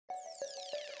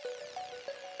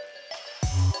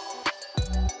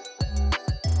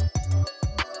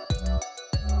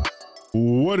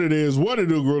What it is, what it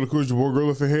do, Gorilla Cruise, your boy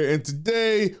gorillaphent here, and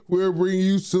today we're bringing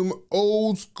you some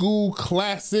old school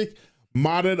classic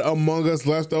modded Among Us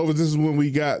leftovers. This is when we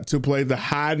got to play the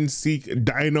hide and seek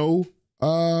dino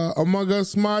Among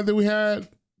Us mod that we had,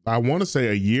 I want to say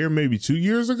a year, maybe 2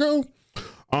 years ago.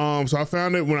 So I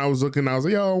found it when I was looking. I was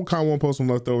like, yo, I kind of want to post some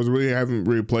leftovers. Really haven't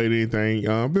really played anything.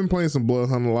 I've been playing some Blood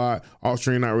Hunt a lot, off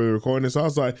stream, not really recording it. So I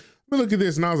was like, let me look at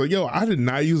this, and I was like, yo, I did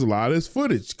not use a lot of this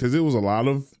footage because it was a lot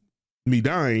of me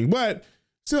dying, but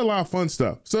still a lot of fun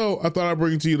stuff. So I thought I'd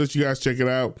bring it to you, let you guys check it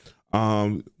out.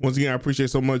 Once again, I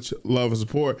appreciate so much love and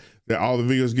support that all the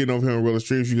videos getting over here on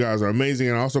RillaStreams. You guys are amazing,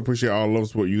 and I also appreciate all the love and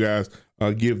support you guys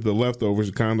give the leftovers.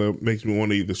 It kind of makes me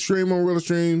want to either stream on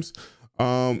RillaStreams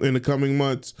in the coming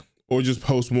months, or just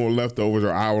post more leftovers or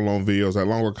hour-long videos, like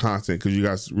longer content, because you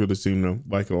guys really seem to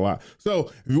like it a lot.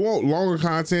 So if you want longer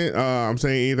content, I'm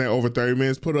saying anything over 30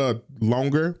 minutes, put a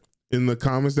longer in the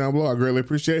comments down below. I greatly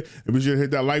appreciate it. And be sure to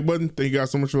hit that like button. Thank you guys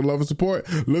so much for the love and support.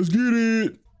 Let's get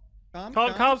it.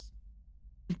 Comes.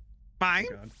 Mine.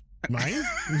 Mine?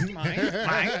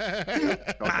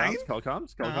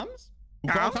 Comes.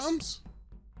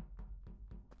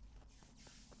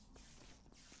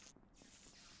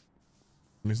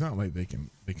 I mean, it's not like they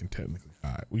can technically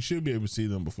hide. We should be able to see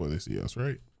them before they see us,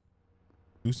 right?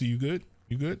 Goosey, you good?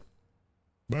 You good?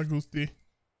 Bye, Goosey.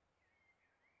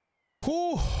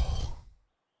 Whew.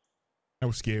 That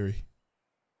was scary.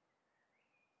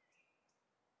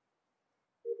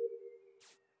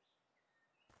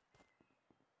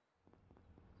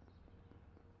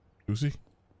 Goosey?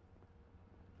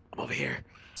 I'm over here.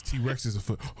 T-Rex is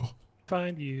afoot. Oh.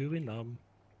 Find you and I'm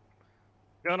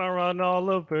gonna run all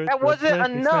over. That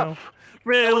wasn't enough.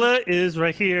 Rilla is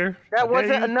right here. That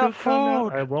wasn't enough food.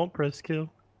 I won't press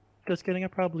kill. Just kidding, I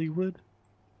probably would.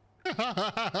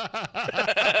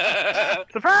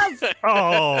 Surprise!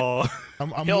 Oh,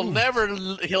 He'll never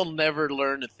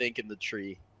learn to think in the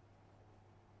tree.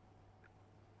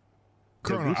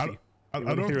 Colonel, I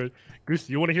don't.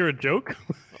 Goosey, you want to hear a joke?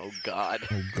 Oh God.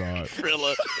 Oh God.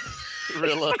 Rilla,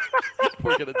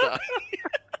 we're gonna die.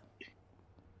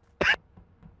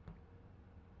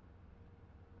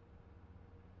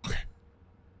 Okay.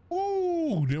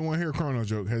 Ooh, didn't want to hear a Chrono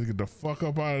joke. Had to get the fuck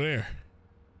up out of there.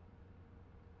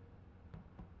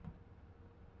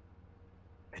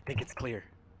 I think it's clear.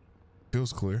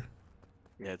 Feels clear.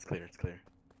 Yeah, it's clear. It's clear.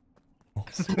 Oh.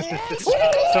 So?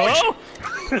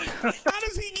 How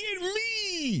does he get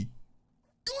me?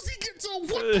 Does he get to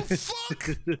what the fuck?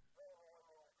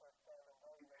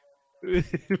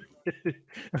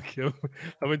 Okay, I'm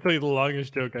gonna tell you the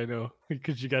longest joke I know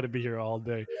because you got to be here all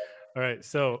day. All right,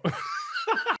 so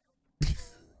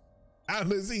How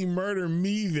does he murder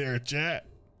me there, chat?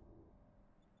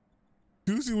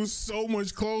 Goosey was so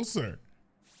much closer.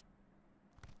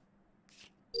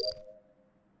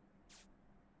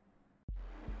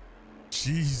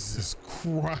 Jesus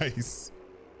Christ.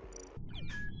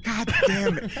 God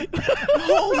damn it.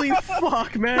 Holy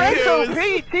fuck, man. Rex OP!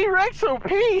 T-Rex OP!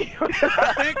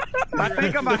 I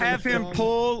think I'm gonna have him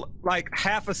pull like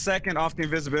half a second off the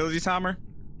invisibility timer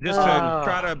just to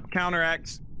try to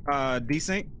counteract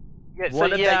desync. Yeah, so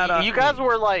yeah, you guys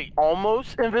were like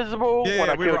almost invisible when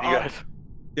I killed you guys.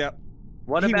 Yep.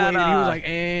 What He about waited, he was like,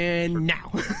 and now.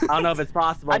 I don't know if it's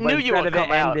possible, I but knew you instead would of it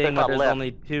come out ending, if I there's left.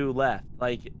 only 2 left.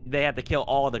 Like they have to kill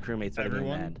all the crewmates that are in the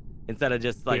end instead of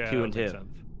just like 2 and 2.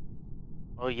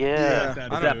 Oh yeah. Is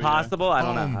that possible? I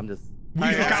don't know. I'm just. We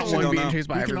got one being chased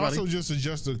by can everybody. also just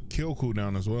adjust the kill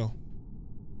cooldown as well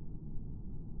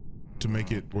to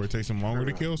make it where it takes them longer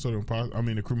to kill. So the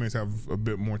crewmates have a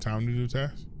bit more time to do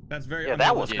tasks. That's very. Yeah,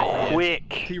 that was quick.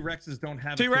 T-Rexes don't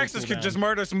have. T-Rexes could just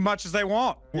murder as much as they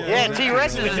want. Yeah,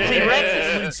 T-Rexes is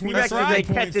T-Rexes. T-Rexes they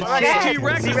catch it.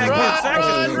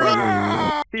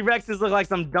 T-Rexes look like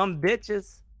some dumb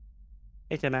bitches.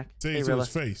 Hey, T-Mac. Say it to his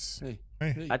face. Hey.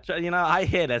 I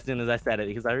hit as soon as I said it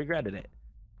because I regretted it.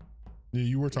 Yeah,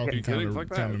 you were talking kind of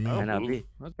to me. I know.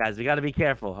 Guys, we gotta be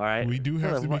careful, all right? We do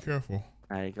have to be careful.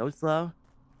 All right, go slow.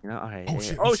 You know, all right. Oh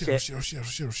shit! Oh shit!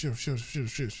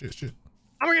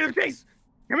 I'm gonna get his face.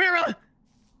 Come here, Rilla.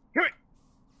 Come here.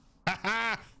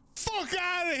 Fuck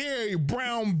out of here, you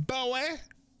brown boy.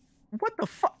 What the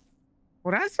fuck?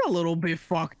 Well, that's a little bit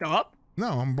fucked up. No,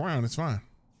 I'm brown. It's fine.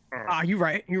 You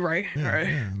right. You right. Yeah, all right.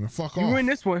 Yeah, fuck off. You win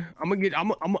this one. I'm gonna get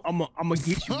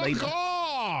you later. Fuck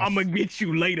off. I'm gonna get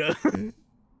you later.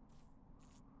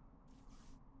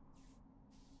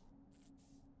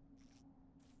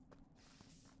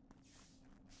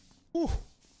 Ooh,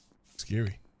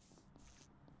 scary.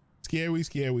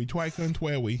 Scary. Twice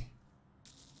twelve.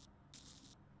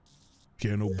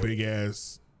 Get no big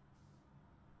ass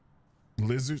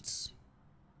lizards.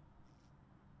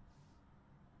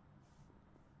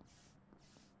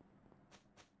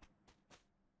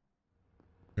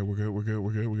 Okay, we're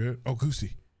good. Oh,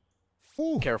 Goosey.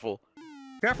 Ooh. Careful.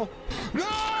 Careful. No!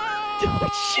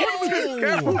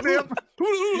 Careful, Tim.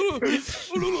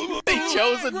 They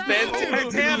chose a vent. Hey,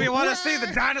 Tim, you want to see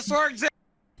the dinosaur exhibit?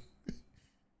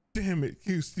 Damn it,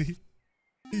 Goosey.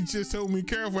 He just told me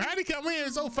careful. How'd he come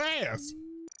in so fast?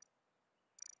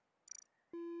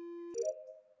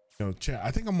 Yo, chat, I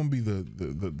think I'm gonna be the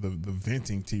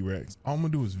venting T-Rex. All I'm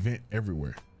gonna do is vent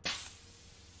everywhere. I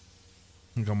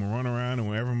think I'm gonna run around, and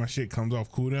whenever my shit comes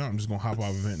off cooldown, I'm just gonna hop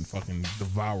off a vent and fucking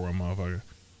devour a motherfucker.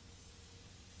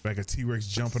 Like a T-Rex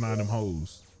jumping out of them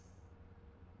holes.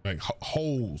 Like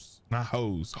holes, not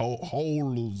hoes.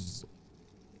 Holes.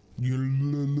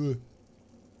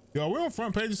 Yo, we're on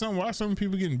front page or something. Why are some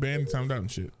people getting banned and timed out and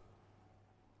shit?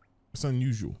 It's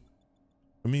unusual.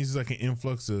 It means it's like an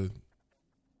influx of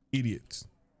idiots.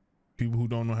 People who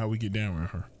don't know how we get down around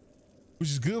her.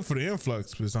 Which is good for the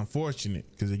influx, but it's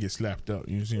unfortunate because they get slapped up.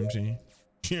 You see what I'm saying?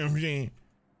 You know what I'm saying?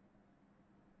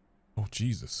 Oh,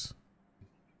 Jesus.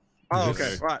 Oh,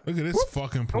 okay. Right. Look at this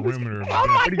fucking perimeter. Oh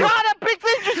my God, that big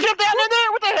thing just jumped down in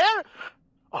there. What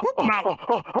the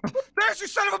hell? There's you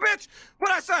son of a bitch!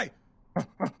 What'd I say?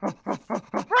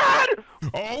 Run!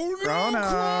 Oh no! Chrono.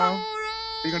 Chrono!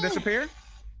 You gonna disappear?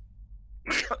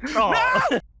 Oh.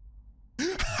 No!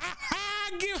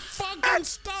 Get fucking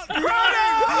stuck! Chrono!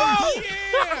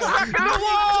 Yeah! Stuck in the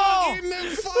wall! In the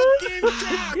fucking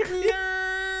trap, nerd!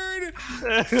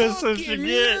 That's what you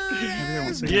get.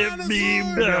 Get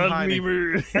beamed down,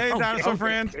 Beamer. Hey, dinosaur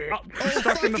friend.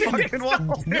 Stuck in the fucking wall.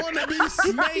 Wanna be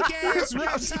snake ass,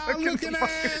 reptile looking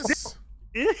ass.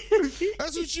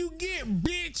 That's what you get,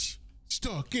 bitch.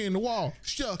 Stuck in the wall.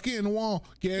 Stuck in the wall.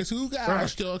 Guess who got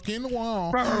stuck in the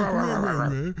wall? Trying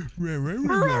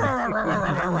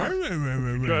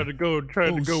to go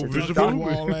visible.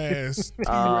 Wall ass. T-Rex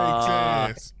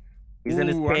ass. He's in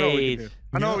his cage.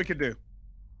 I know what we could do.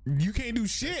 You can't do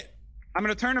shit. I'm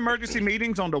gonna turn emergency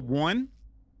meetings on to 1,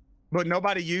 but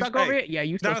nobody uses. Stuck over here? Yeah,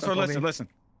 you still Dinosaur, stuck over here. listen.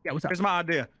 Yeah, what's up? Here's my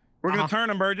idea. We're gonna turn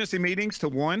emergency meetings to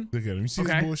 1. Look at him. You see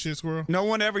this bullshit, Squirrel? No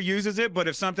one ever uses it, but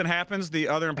if something happens, the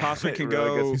other imposter can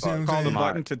go call the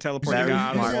button to teleport the guy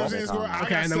out of the wall.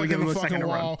 Okay, and then we give him a second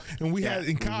wall, and we had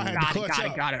and Kyle had to clutch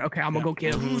up. Got it. Okay, I'm gonna go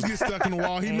get him. Who's get stuck in the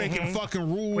wall? He making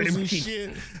fucking rules and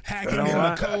shit, hacking in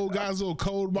the code. Got his little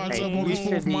code box up on his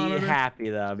fourth monitor. Be happy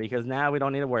though, because now we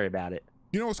don't need to worry about it.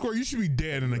 You know what, Squirrel? You should be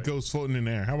dead and a ghost floating in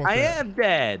there. How about that? I am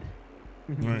dead.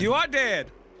 Right. You are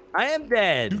dead. I am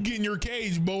dead. You get in your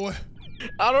cage, boy.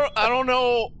 I don't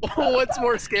know what's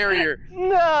more scarier.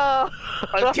 No.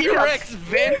 A T-Rex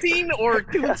venting or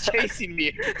Cartoonz chasing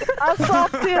me. I saw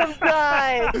Tim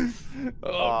die. You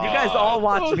guys all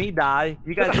watched me die.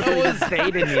 You guys really just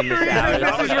faded me in the shower.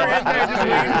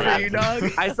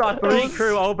 I saw 3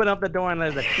 crew open up the door and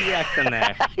there's a T-Rex in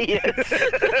there. Yes.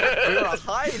 We were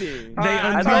hiding.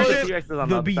 I thought the T-Rex was on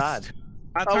the other side.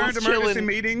 I turned emergency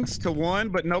meetings to 1,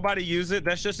 but nobody used it.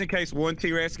 That's just in case one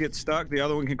T-Rex gets stuck. The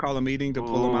other one can call a meeting to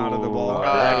pull him out of the wall. What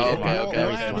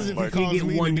happens if he calls a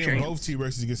meeting and both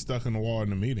T-Rexes get stuck in the wall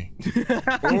in the meeting? Then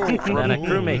a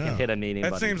crewmate can hit a meeting.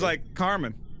 That seems like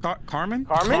Carmen. Carmen?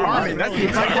 Carmen? That's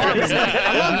Carmen.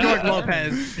 I love George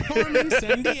Lopez. Carmen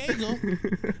San Diego.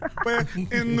 Where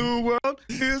in the world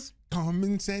is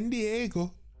Carmen San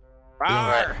Diego?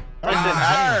 I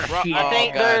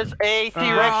think there's a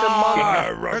T-Rex among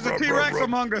us. There's a T-Rex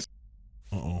among us.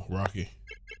 Uh-oh, Rocky.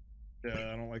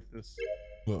 Yeah, I don't like this.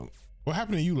 Look, what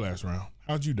happened to you last round?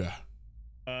 How'd you die?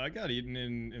 I got eaten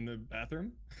in the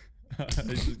bathroom. I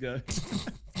just got.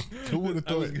 Who would have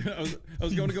thought? I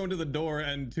was going to go into the door,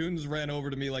 and Cartoonz ran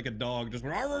over to me like a dog, just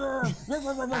went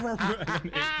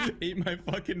and ate my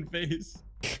fucking face.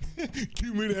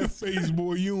 Give me that face,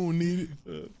 boy. You don't need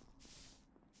it.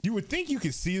 You would think you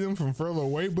could see them from further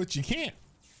away, but you can't.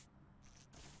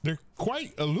 They're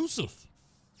quite elusive.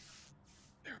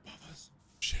 They're above us.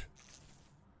 Shit.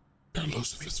 They're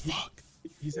elusive as fuck.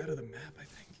 He's out of the map, I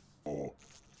think. Oh.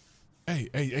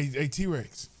 Hey,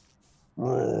 T-Rex.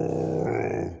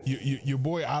 Your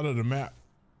boy out of the map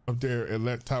up there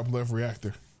at top left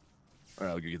reactor. All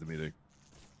right, I'll go get the meeting.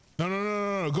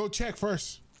 No. Go check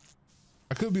first.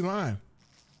 I could be lying.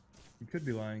 You could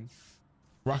be lying.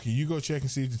 Rocky, you go check and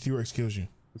see if the T-Rex kills you.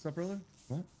 What's up, brother?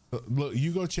 What? Look,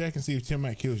 you go check and see if Tim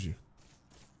Mac kills you.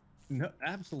 No,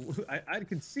 absolutely. I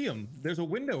can see him. There's a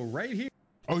window right here.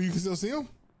 Oh, you can still see him?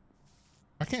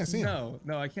 I can't see him.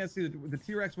 No, I can't see the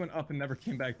T-Rex went up and never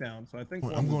came back down. So I think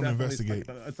I'm going to investigate.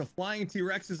 It's a flying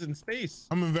T-Rex in space.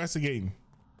 I'm investigating.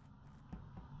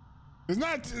 It's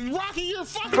not Rocky. You're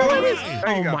fucking lying.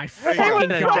 Oh my fucking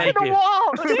god! The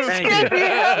wall. He scared the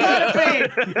hell out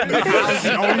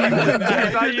of me.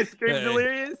 I thought you screamed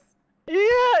delirious.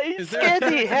 Yeah, he scared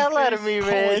the hell out of me,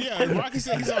 man. Oh yeah, Rocky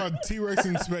said he saw a T-Rex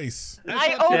in space.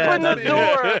 I opened the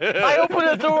door. I opened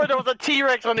the door. There was a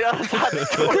T-Rex on the other side of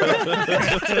the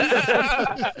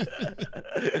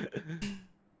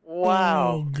door.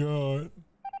 Wow. Oh god.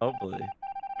 Hopefully.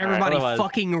 Everybody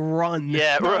fucking run.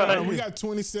 Yeah, run. We got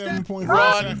 27.5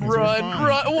 Run, seconds. run.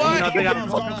 Why?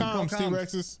 Calm,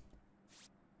 T-Rexes.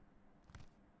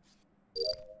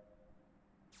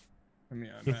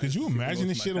 Could you imagine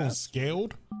this shit on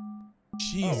scaled?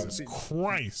 Jesus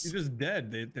Christ. He's just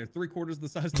dead. They're 3/4 the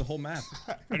size of the whole map.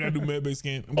 I gotta do med-based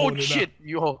scan. Oh shit,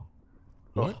 yo.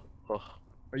 What?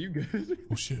 Are you good?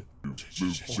 Oh shit.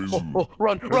 Oh,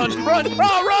 run. Oh, run.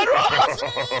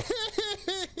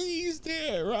 He's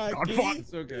dead, Rocky.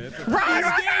 It's okay. It's okay.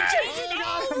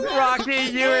 Rocky,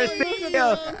 you were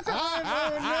still.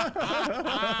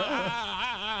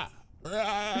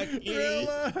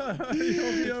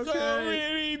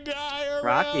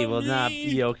 Rocky will not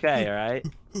be okay, all right?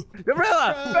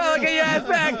 Rilla, get your ass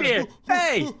back here!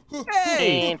 Hey!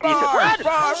 Run!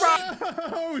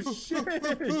 Oh shit!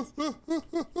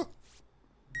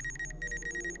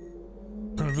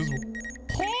 Invisible.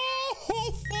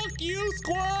 Oh, fuck you,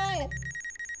 Squirrel!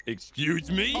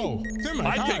 Excuse me? Oh, Tim,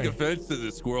 I take offense to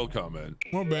the squirrel comment.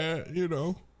 My bad, you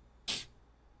know.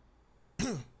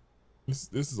 This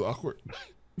is awkward.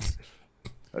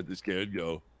 I just can't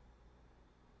go.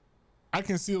 I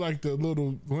can see like the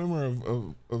little glimmer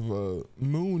of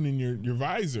moon in your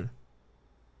visor.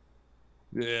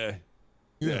 Yeah,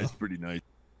 it's pretty nice.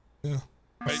 Yeah.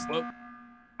 Hey, well,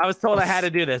 I was told I had to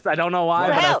do this. I don't know why,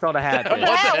 but I was told I had to. what the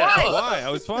hell? Why? I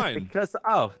was fine. Because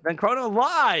then Chrono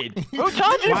lied. Who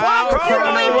told you? Wow,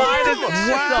 Chrono lied.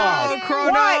 Wow,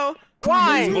 Chrono.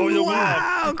 Why?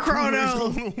 Wow,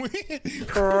 Chrono.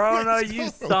 Chrono, you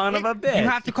son of a bitch. You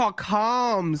have to call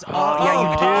comms. Oh, yeah,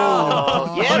 you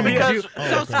do. Yeah, because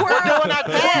So Squirrel, doing our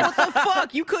task. what the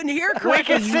fuck? You couldn't hear We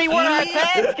correctly. can see what our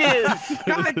task is.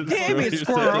 God damn it,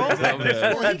 Squirrel. Well,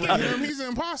 he can't hear him. He's an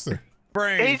imposter.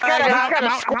 Brain. He's got a I'm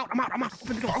out.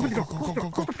 Open the door. Open the door.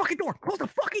 Close the fucking door. Close the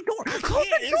fucking door. Close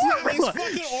the door. It's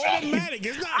fucking automatic.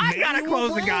 It's not I gotta manual,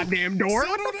 close the bro. goddamn door.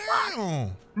 Settle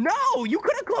down. No, you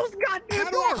could have closed the goddamn How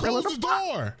do I door. close the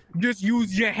door? Just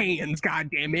use your hands,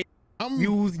 goddamn it.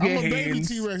 Use I'm your a baby hands.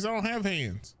 T-Rex. I don't have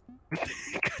hands.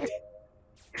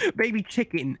 Baby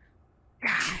chicken.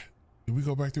 Did we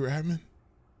go back through admin? I'm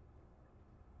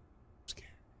scared.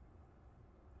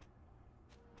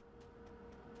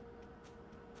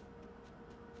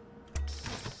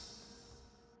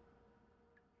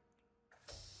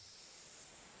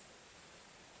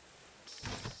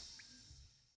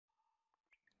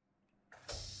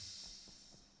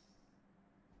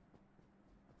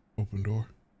 Open door.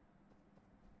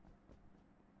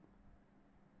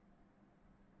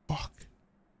 Fuck.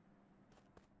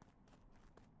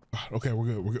 God, okay, we're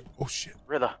good. We're good. Oh shit.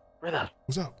 Rilla.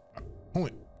 What's up? Hold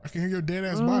it. I can hear your dead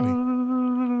ass body.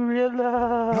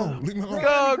 Rilla. No, leave me alone.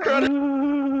 Go, Chrono.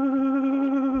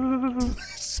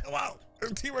 Chill out.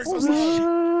 T-Rex outside.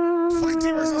 Fucking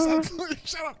T-Rex outside.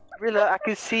 Shut up. Rilla, I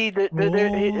can see the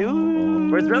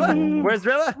Where's Rilla? Where's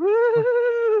Rilla?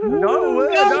 No,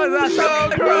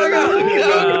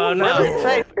 no. It's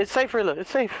safe. It's safe, Rilla.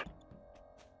 It's safe.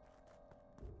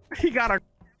 He got a.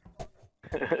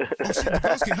 Oh shit, the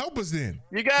ghost can help us then.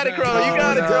 You got it, Chrono. You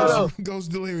got it, Chrono.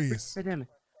 Ghost delirious. Damn it.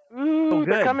 Ooh,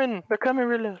 they're coming. They're coming,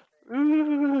 Rilla.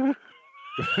 Ooh.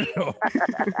 I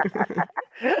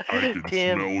can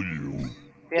Damn. smell you.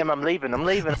 Damn, I'm leaving.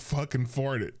 I fucking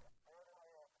farted.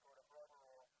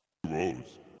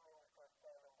 Gross.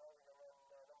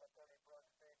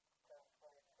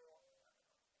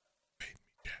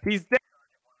 He's dead.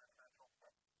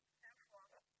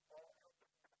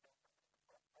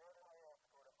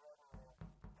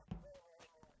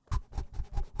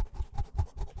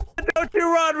 Don't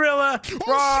you run, Rilla!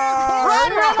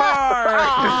 Run,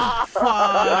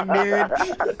 Fuck, dude.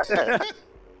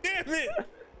 Damn it.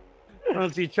 Why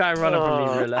don't you try running from me,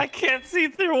 Rilla? I can't see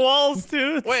through walls,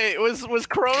 dude. Wait, was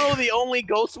Chrono the only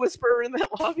ghost whisperer in that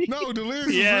lobby? No,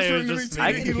 delirious. Yeah, it was was just just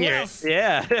I can hear it.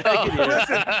 Yeah. I can hear it.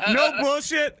 Listen, no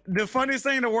bullshit. The funniest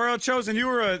thing in the world, Chosen, you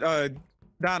were a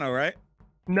Dino, right?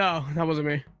 No, that wasn't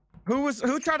me.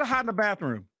 Who tried to hide in the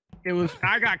bathroom? It was.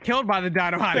 I got killed by the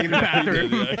dino hiding in the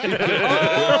bathroom.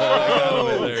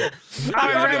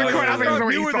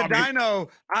 You were the Dino.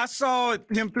 I saw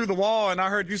him through the wall, and I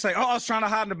heard you say, "Oh, I was trying to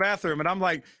hide in the bathroom," and I'm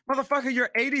like, "Motherfucker, you're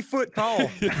 80 foot tall."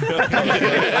 Hide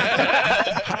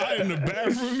in the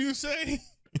bathroom, you say?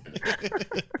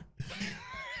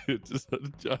 It's just a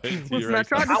giant Listen, I T-Rex.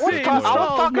 tried to I was see.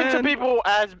 talking to man. people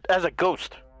as a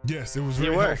ghost. Yes, it was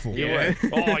very helpful. You were.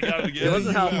 Oh, I got it again. It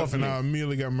wasn't helpful. And I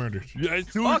immediately got murdered. You guys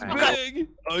too big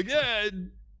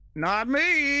again. Not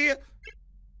me.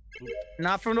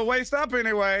 Not from the waist up,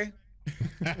 anyway.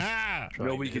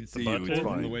 Nobody can see you. It's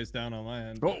From the fine. waist down on my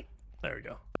end. Oh, there we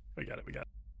go. We got it. We got it.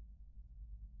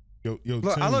 Yo,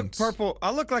 Look, I look Tunes. purple.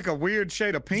 I look like a weird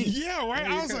shade of pink. Yeah, right.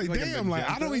 Yeah, I was like, like a damn, like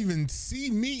I don't magenta. even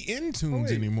see me in Tunes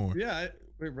wait. anymore. Yeah.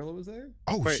 Wait, Rilla was there?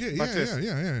 Oh Wait, shit, watch yeah, this.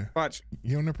 yeah. Watch.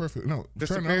 You on there perfect. No,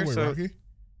 turn the other Disappear, way, so- Rocky.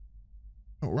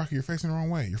 No, Rocky, you're facing the wrong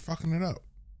way. You're fucking it up.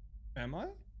 Am I?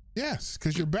 Yes,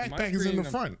 because your backpack is in the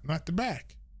front, not the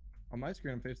back. On my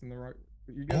screen, I'm facing the right.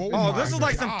 You Oh, Oh, my this is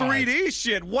like some God. 3D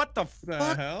shit. What the the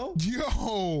fuck? hell?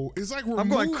 Yo, it's like we're I'm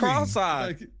going moving.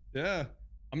 cross-eyed. Like, yeah.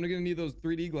 I'm gonna need those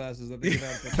 3D glasses that they give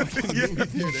out at the fucking movie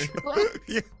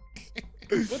theater.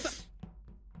 What the?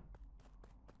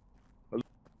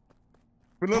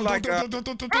 We look like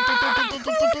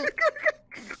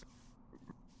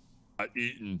I'm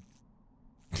eating.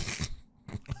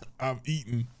 I'm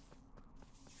eating.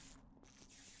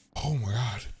 Oh my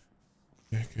God.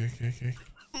 Okay.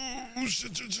 Oh,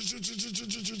 shit.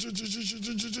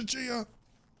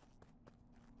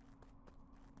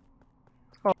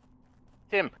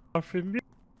 Tim. Our familiar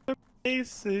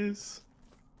faces.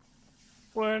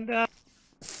 We're not.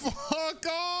 Fuck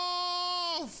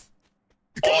off!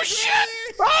 Oh shit!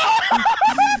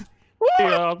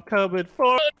 I'm coming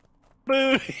for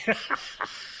booty.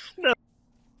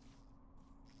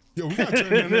 Yo, we gotta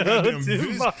turn down that goddamn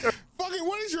vision. tomorrow. Fucking,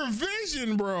 what is your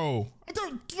vision, bro? I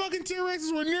thought fucking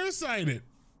T-Rexes were nearsighted.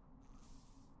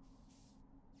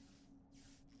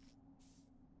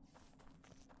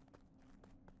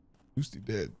 Lucy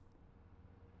dead.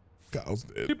 Kyle's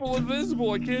dead. People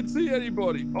invisible. I can't see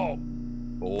anybody. Oh.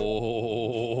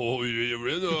 Oh, you're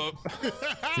in up.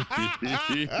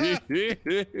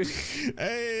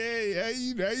 Hey,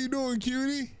 how you doing,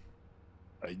 cutie?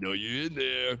 I know you're in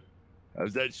there.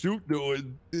 How's that soup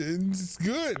doing? It's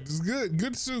good.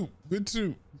 Good soup. Good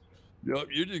soup. Yup,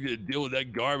 you're just gonna deal with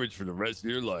that garbage for the rest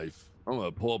of your life. I'm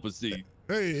gonna pull up a seat.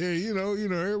 Hey, you know,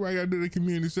 everybody gotta do the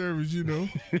community service, you know.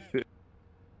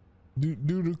 do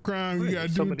the crime, you gotta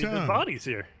so do many the dead time. bodies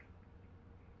here.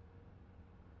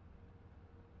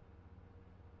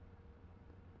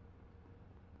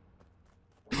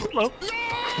 Hello.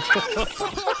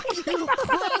 Fuck you,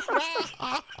 bro.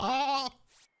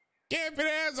 Camping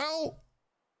asshole.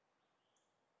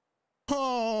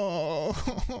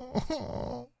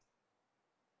 Oh.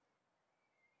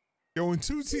 Yo, when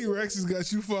two T-Rexes got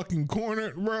you fucking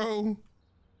cornered, bro,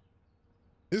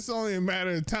 it's only a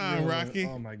matter of time, Rocky.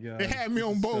 Oh my God. They had me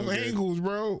on This is both so good. angles,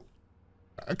 bro.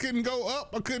 I couldn't go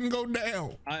up, I couldn't go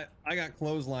down. I got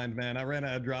clotheslined, man. I ran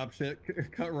out of drop shit,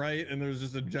 cut right, and there was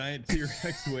just a giant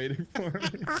T-Rex waiting for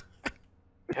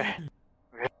me.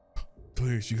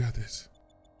 Please, you got this.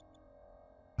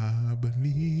 I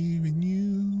believe in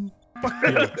you. What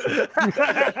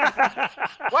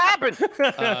happened?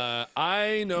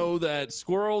 I know that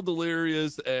Squirrel,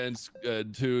 Delirious, and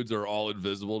Tudes are all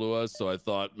invisible to us, so I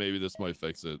thought maybe this might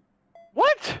fix it.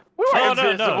 What? We were Oh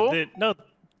invisible. no!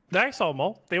 I saw them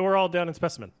all. They were all down in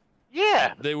specimen.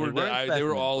 Yeah. They were weren't they were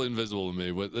specimen. all invisible to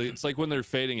me. It's like when they're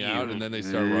fading out You and then they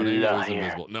start running. It was liar.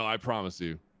 invisible. No, I promise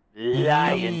you.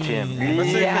 Lying, Tim.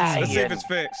 Let's see if Lying. it's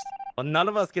fixed. Well, none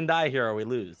of us can die here or we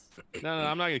lose. No,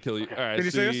 I'm not gonna kill you. All right, Can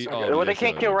you see us? see. Okay. Well, they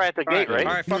can't kill right at the gate, right?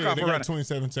 All right, fuck Yeah, off. they We're got running.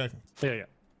 27 seconds. Yeah.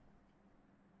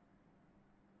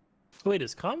 Wait,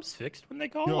 is comms fixed when they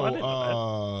call? Yo, I didn't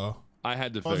know I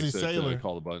had to Fuzzy fix it. Sailor. To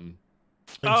call the button.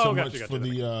 Thanks Oh, so gotcha, much gotcha, for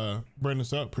the bringing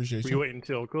us up. Appreciate that. you. Will you wait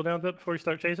until cooldown's up before you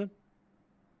start chasing?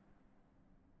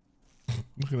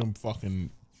 Look at them fucking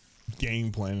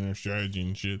game planning their strategy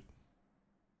and shit.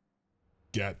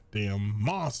 Goddamn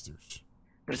monsters.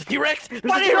 There's a T-Rex. What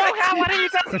are you doing? What are you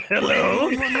doing? Hello.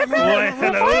 No, Why,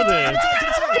 hello there.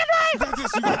 You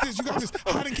got this.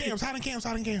 Hiding cams. Hiding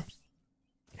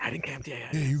camp, yeah.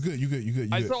 Yeah, you good.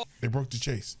 I saw- They broke the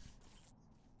chase.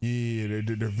 Yeah,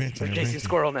 they're venting. We're chasing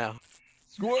Squirrel now.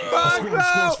 Squirrel.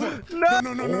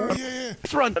 No. Yeah.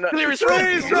 Let's run. Delirious, run.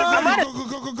 I'm at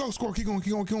it. Go. Squirrel, keep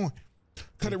going.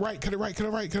 Cut it right, cut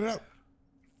it up.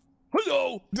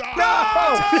 Hello.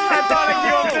 I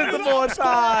thought you were invisible in I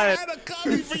time. had a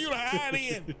cubby for you to hide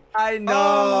in. I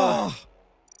know.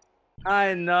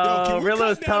 I know. Yo, can we Rilla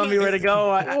was cut down telling me the- where to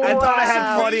go. I thought I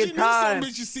had plenty of Vision, time.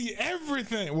 Bitch, you see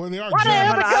everything. Well, they are What the giant.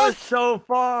 hell? But I was so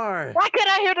far. Why can't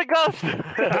I hear the ghost? I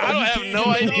don't have no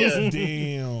idea.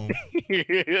 Damn.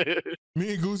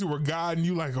 Me and Goosey were guiding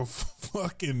you like a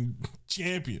fucking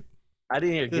champion. I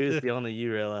didn't hear Goosey, only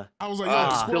you, Rilla. I was like,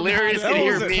 Squirrel, Delirious can can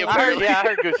hear hear me, me. I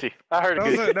heard Goosey. I heard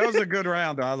Goosey. That was a good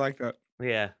round, though. I like that.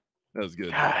 Yeah. That was good.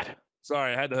 God.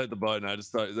 Sorry, I had to hit the button. I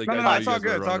just thought. Like, No, it's all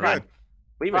good. It's all good.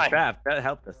 We were trapped. That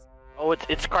helped us. Oh,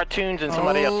 it's Cartoonz and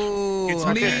somebody else. It's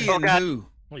me and who?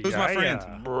 Who's my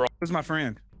friend? Bro. Who's my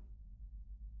friend?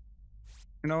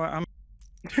 You know what? I'm.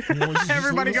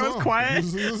 Everybody goes quiet.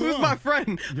 Who's my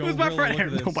friend? Yo, Who's my Rilla, friend? look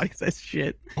at this. Nobody says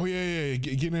shit. Oh yeah.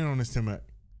 Get in on this, Tim.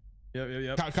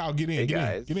 Yep. Kyle, get in. Hey,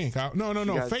 Get guys. in, Kyle. No.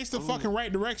 guys- Face the fucking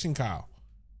right direction, Kyle.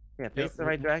 Yeah, face the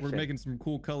right direction. We're making some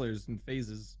cool colors and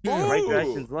phases. The right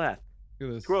direction's left. Look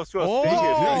at this. Squirrel. Oh! We You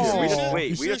just see wait.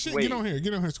 that We just shit? wait.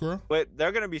 Get on here, Squirrel. But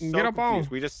they're gonna be so Get up on.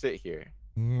 confused. We just sit here.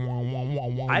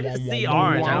 I just see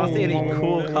orange. I don't see any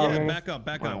cool Yeah, colors. back up.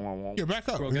 Yeah, back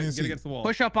up. Bro, get against the wall.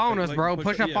 Push up on us, bro.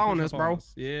 Push up on us, bro.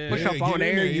 Yeah. Push up get on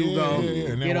in there. You go.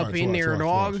 Now Get up watch, in watch, there, watch,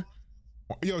 dog. watch.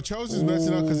 Yo, Chosen's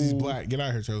messing up because he's black. Get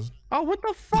out here, Chosen. Oh, what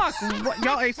the fuck?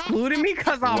 Y'all excluding me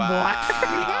because I'm black?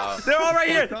 Wow. They're all right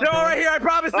here. They're all right here. I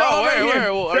promise. They're all right here.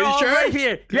 They're all right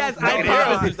here. Yes, I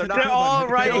promise. They're all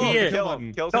right here.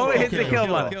 Don't hit the kill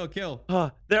button. Kill.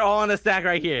 Oh, they're all in a stack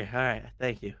right here. All right.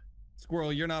 Thank you.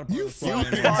 Squirrel, you're not a part of the squad.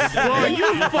 Bro,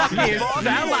 you fucking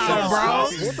sellout, bro.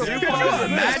 Could you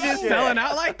imagine selling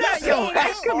out like that? Yo,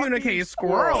 excommunicate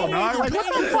Squirrel, dog. Like,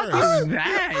 what the fuck is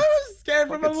that? I was scared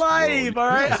for my life. All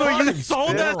right. So you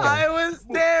sold us. I was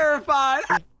terrified.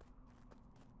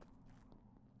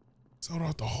 Sold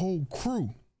out the whole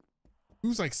crew. He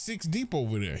was like 6 deep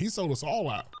over there. He sold us all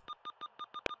out.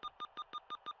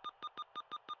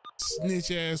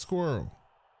 Snitch ass Squirrel.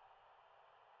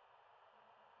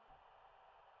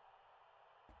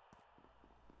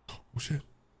 Oh shit.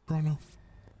 Chrono.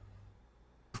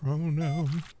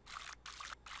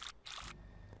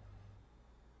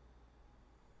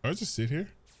 I just sit here.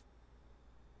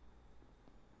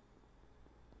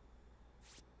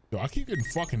 Yo, I keep getting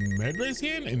fucking medbay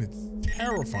scan and it's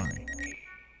terrifying.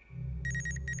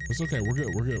 It's okay, we're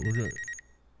good.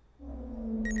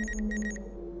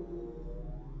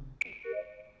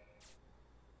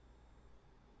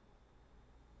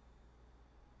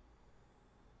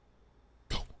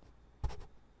 Go.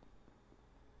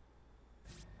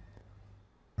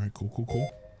 All right,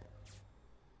 cool.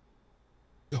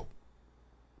 Go.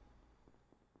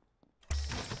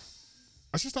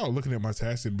 I should start looking at my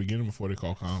tasks at the beginning before they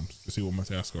call comms to see what my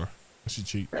tasks are. I should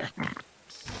cheat.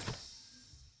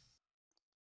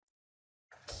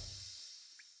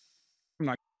 I'm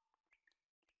not.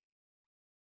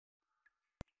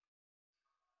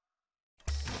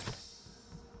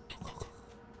 Go.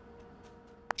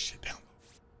 Shit down.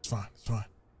 It's fine.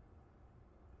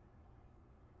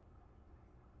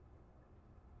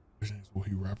 Will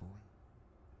he wrap around?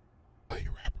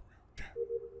 Yeah.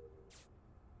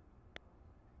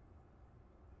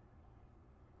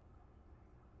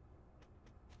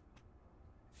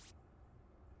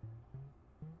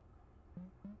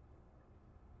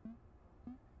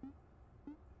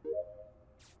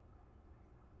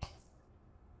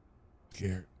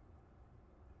 Scared.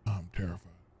 I'm terrified.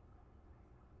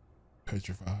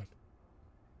 Petrified.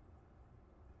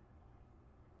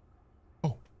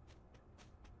 Oh.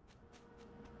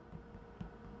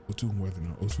 O2 and weather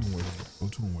now.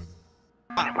 O2 and weather.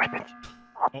 Weapons.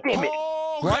 Oh, damn it.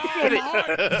 What? Damn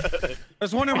it.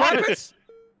 There's one in weapons.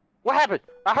 What happened?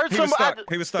 I heard He some. was stuck.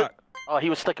 He was stuck. Oh, he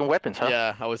was stuck in weapons, huh?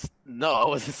 Yeah, I wasn't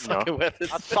stuck in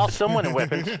weapons. I saw someone in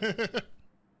weapons.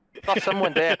 Saw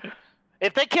someone there.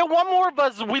 If they kill one more of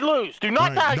us, we lose. Do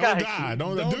not die, don't guys. Die.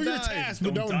 Don't do your task,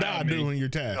 but don't die doing your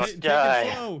task. Take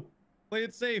it slow. Play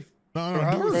it safe. No,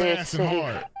 do it fast and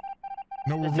hard.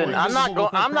 No Listen, I'm not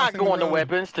going to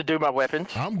weapons to do my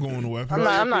weapons. I'm going to weapons.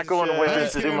 I'm not going to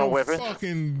weapons to do my weapons.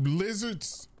 Fucking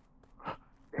lizards.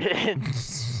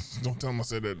 Don't tell them I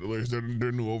said that.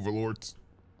 They're new overlords.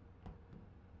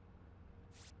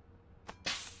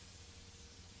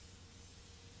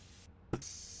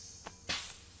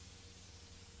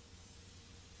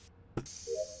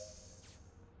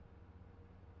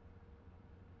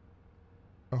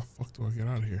 How the fuck do I get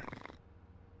out of here?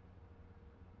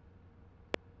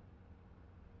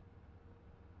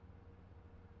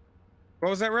 What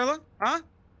was that, Rilla? Huh?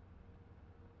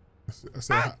 I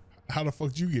said, how the fuck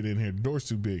did you get in here? The door's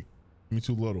too big. I mean,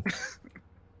 too little.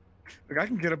 Look, I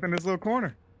can get up in this little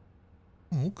corner.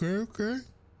 Okay. Okay.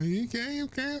 I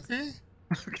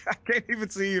can't even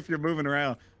see if you're moving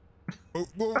around.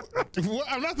 Well,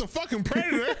 I'm not the fucking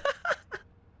predator.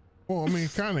 Well, I mean,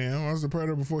 kind of am. I was the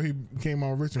predator before he became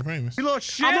all rich and famous. You little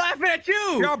shit. I'm laughing at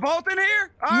you. Y'all both in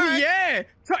here? All right.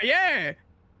 Yeah.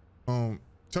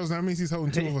 Chosen, that means he's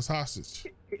holding 2 of us hostage.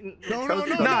 No.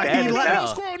 Nah, he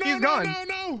left. He's gone.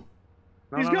 No.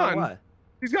 He's gone. What?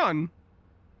 He's gone.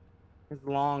 He's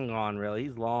long gone, really.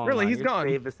 He's long. Really, gone. he's gone.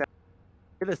 You're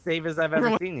the safest I've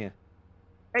ever seen you.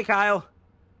 Hey, Kyle.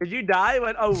 Did you die?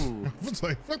 What? Oh. I was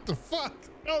like, what the fuck?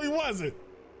 No, he wasn't.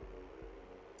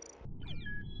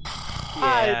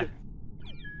 Yeah.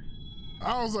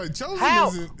 I was like, Chosen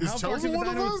How? is Chosen one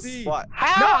of us? What?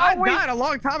 How No, I are we? died a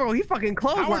long time ago. He fucking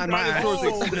clotheslined my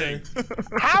ass.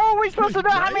 How are we supposed to know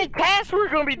how many tasks we're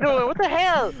gonna be doing? What the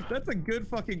hell? That's a good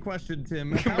fucking question,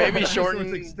 Tim. How Maybe are dinosaurs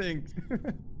shorten- extinct.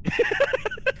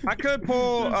 I could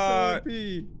pull.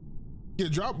 Yeah,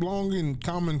 drop long and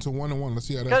common to 1 and 1. Let's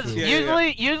see how that Because feels.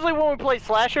 usually when we play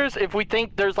slashers, if we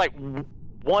think there's like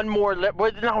one more, no,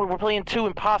 we're playing 2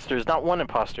 imposters, not 1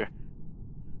 imposter.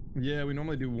 Yeah, we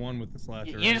normally do 1 with the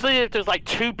slasher. Right? Usually, if there's like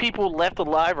 2 people left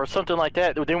alive or something like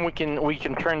that, then we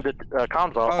can turn the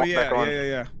comms off. Oh yeah, back on.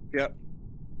 Yep.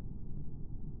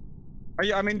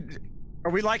 I mean,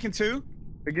 are we liking 2?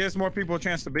 It gives more people a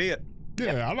chance to be it.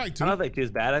 Yeah, I like 2. I don't think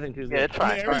 2's bad. I think 2's good. Yeah, it's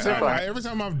fine. Every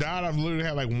time I've died, I've literally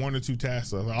had like 1 or 2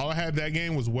 tasks left. All I had that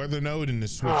game was weather node and the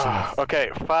switch left. Okay,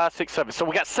 5, 6, 7. So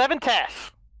we got 7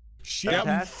 tasks. Shit.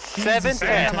 7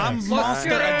 tasks. I'm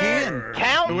monster again.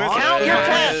 Count your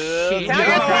tasks. Count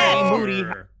your tasks. Booty.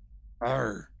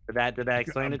 Did I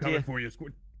explain it to you? For you,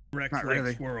 Rex, Not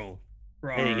really. Squirrel.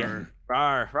 There you go.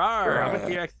 Rawr. I'm a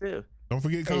T-Rex too. Don't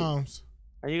forget comms.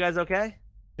 Are you guys okay?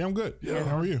 Yeah, I'm good. Yeah,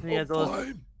 how are you? You guys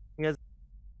Fine. you guys-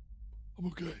 I'm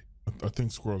okay. I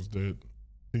think Squirrel's dead. I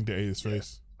think they ate his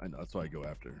face. I know. That's why I go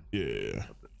after. Yeah.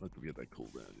 Let them get that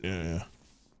cooldown. Yeah.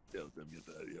 Yeah, let them get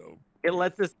that, yo. It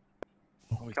lets us.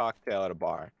 Cocktail at a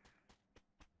bar.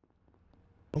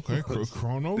 Okay,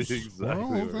 Chronos. Exactly Chrono,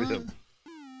 what okay.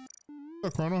 What's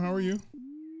up, Chrono? How are you?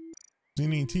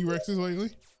 Seen any T-Rexes lately?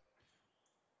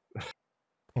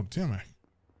 Oh, damn it.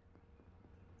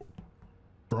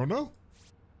 Chrono?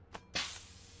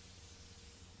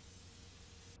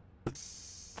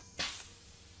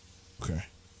 Okay.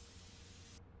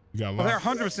 You got a Well, they're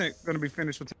lot. 100% going to be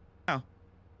finished with now.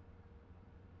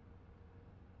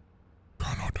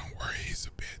 Chrono, don't worry. He's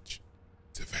a bitch.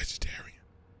 He's a vegetarian.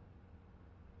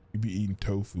 He be eating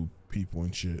tofu, people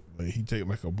and shit. Like he take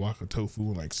like a block of tofu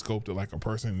and like sculpt it like a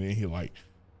person, and then he like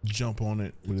jump on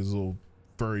it with his little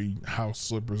furry house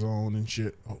slippers on and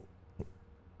shit. Oh.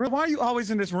 Bro, why are you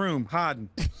always in this room hiding?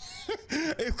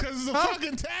 It's because it's a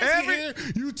fucking task here.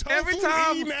 You tofu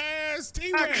eating ass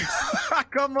T-Rex. I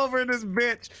come over in this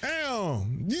bitch.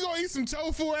 Damn, you gonna eat some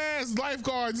tofu ass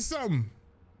lifeguards or something?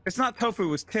 It's not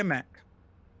tofu, it's Timac.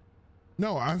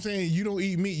 No, I'm saying you don't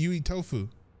eat meat, you eat tofu.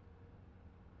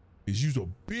 Cause you's a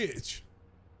bitch.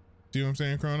 See what I'm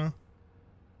saying, Chrono?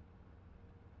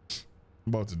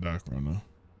 I'm about to die, Chrono.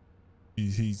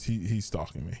 He's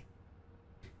stalking me.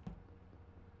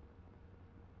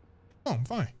 Oh, I'm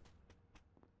fine.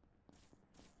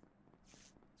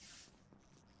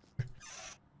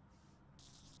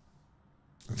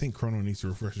 I think Chrono needs to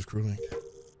refresh his crew link.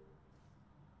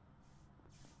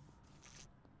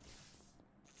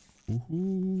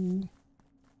 Woohoo.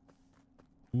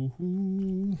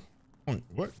 Woohoo. Oh,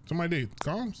 what? Somebody did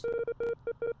comms?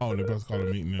 Oh, they're about to call a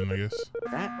meeting then, I guess.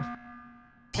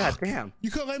 God damn.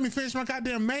 You could let me finish my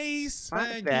goddamn maze.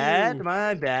 My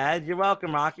bad. You're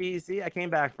welcome, Rocky. See, I came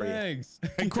back for you. Thanks.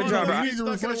 Hey, Chrono, you need to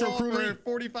refresh your crew for link.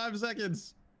 45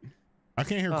 seconds. I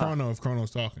can't hear Chrono if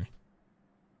Chrono's talking.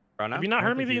 Have you not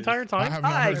heard me the entire time? I have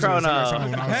not Hi, heard you the entire Chrono. time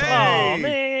when I was Hey. talking. Oh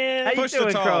man. How you Push the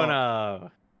doing, tall.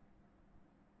 Chrono?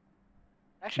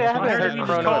 Actually, I I heard haven't you heard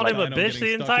just Chrono. called him a Dino bitch the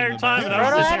getting stuck in entire the time. back. and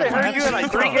Chrono, I was haven't heard you in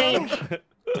like 3 games.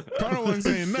 Chrono wasn't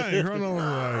saying nothing. Chrono was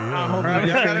like, I hope yeah.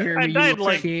 you can hear I me, died you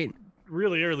like shit.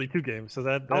 really early 2 games, so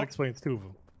that explains 2 of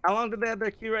them. How long did they have their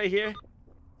queue right here?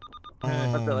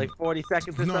 What's it, like 40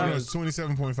 seconds or No, something? it's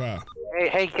 27.5.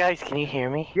 Hey guys, can you hear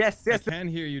me? Yes. I can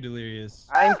hear you, Delirious.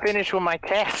 I'm finished with my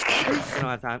task. They don't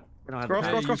have time. They don't have the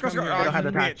time. Scroll. They don't have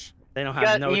the time. Bitch. They don't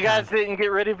have no You guys time. didn't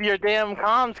get rid of your damn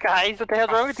comms, guys. What the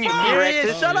hell's wrong with you, Delirious,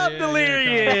 T-Rexes? shut up, yeah,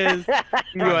 Delirious.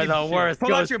 You are the worst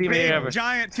Pull out ghost your teammate big, ever.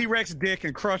 giant T-Rex dick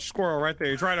and crush Squirrel right there.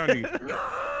 He's right under you.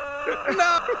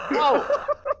 Oh,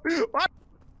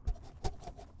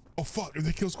 Oh, fuck. If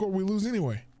they kill Squirrel, we lose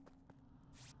anyway.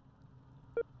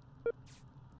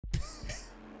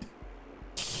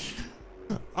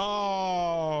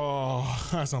 Oh,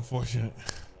 that's unfortunate.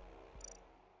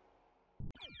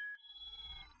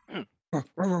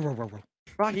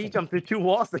 Rocky, you jumped through 2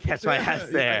 walls to catch my ass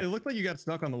It there. looked like you got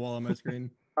stuck on the wall on my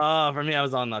screen. Oh, for me, I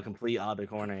was on the complete other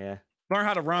corner, yeah. Learn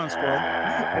how to run, Squirrel.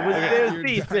 It was You're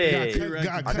decent.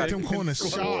 Got cut them corners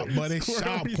sharp, buddy.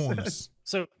 Sharp corners.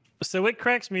 So it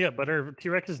cracks me up, but are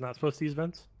T-Rexes not supposed to use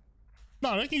vents?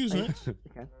 No, they can use it.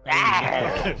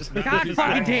 God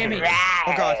fucking damn it.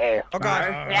 Oh, God. Oh,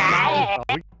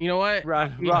 God. You know what?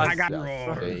 Run. I got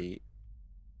Eight.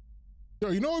 Yo,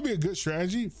 you know what would be a good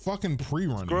strategy? Fucking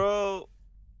pre-running. Squirrel.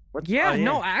 Yeah,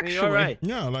 no, actually. You're right.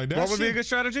 Yeah, like that. What would be a good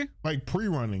strategy? Like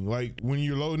pre-running, like when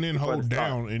you're loading in, hold the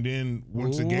down, and then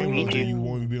once the game loads in, you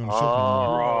won't even be on the ship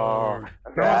anymore.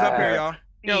 Someone's up here, y'all.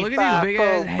 Yo, look at these big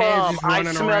ass heads just I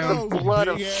running smell around. the blood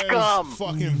of Big-ass scum.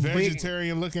 Fucking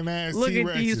vegetarian looking ass Look T-Rexes.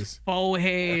 at these faux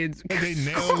heads. Like they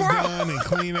nails done and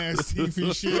clean ass teeth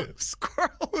and shit.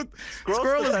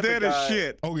 Squirrel is dead as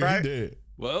shit. Oh yeah, right? he dead.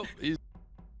 Well, he's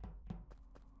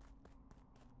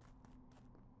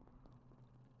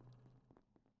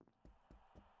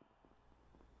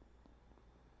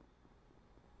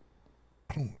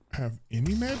I don't have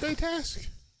any mad day task.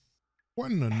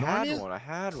 What in the I Narnia? had one. I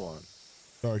had one.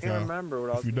 Sorry, I can't Kyle. remember what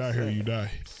I was If you die gonna here, say. you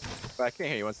die. But I can't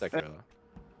hear you. 1 second, Rilla.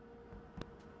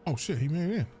 Oh shit, he made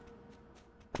it in.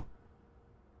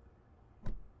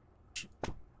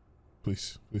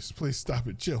 Please, please, please stop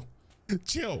it. Chill.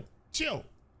 Chill. Chill.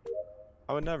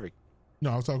 I would never.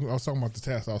 No, I was talking about the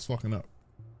task I was fucking up.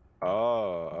 Oh.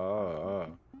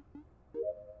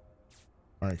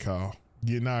 All right, Kyle.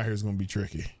 Getting out of here is gonna be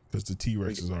tricky because the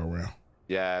T-Rexes are around.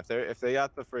 Yeah, if they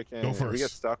got the freaking, Go if we get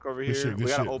first. stuck over Good here, shit, good we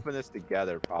gotta shit. open this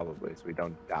together probably so we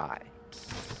don't die.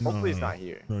 No, Hopefully it's no, not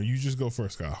here. No, you just go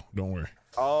first, Kyle. Don't worry.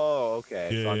 Oh,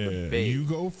 okay. So I'm the Yeah, bait. you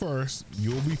go first.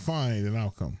 You'll be fine, and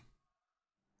I'll come.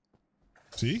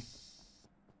 See?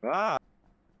 Ah.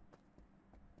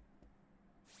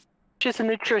 Delicious and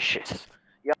nutritious.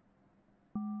 Yep.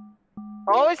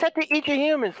 Always have to eat your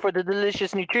humans for the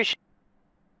delicious nutrition.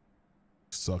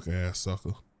 Sucker ass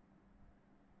sucker.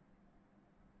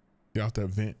 Get out that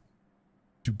vent.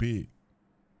 Too big.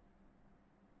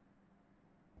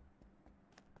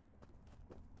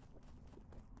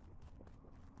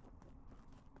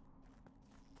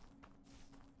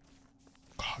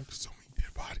 God, there's so many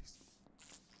dead bodies.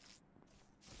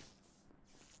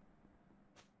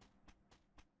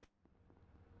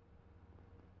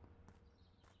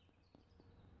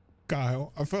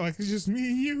 Kyle, I feel like it's just me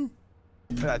and you.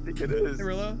 I think it is. Hey,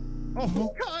 Rilla.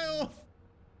 Oh, Kyle.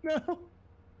 No.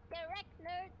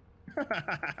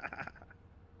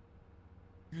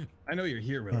 I know you're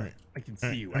here, Rilla. All right. I can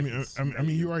see you. I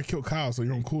mean, you already killed Kyle, so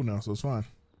you're on cool now, so it's fine.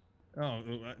 Oh,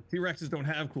 T-Rexes don't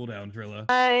have cooldowns, Rilla.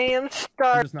 I am I'm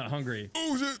starving. just not hungry.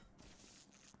 Oh shit!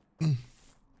 Here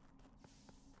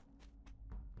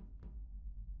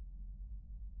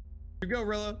you go,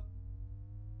 Rilla.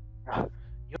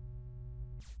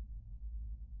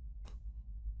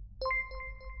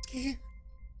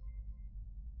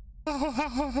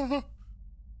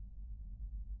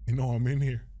 You know I'm in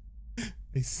here.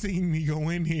 They seen me go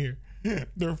in here.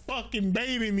 They're fucking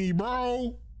baiting me,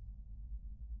 bro.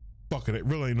 Fuck it,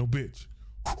 really ain't no bitch.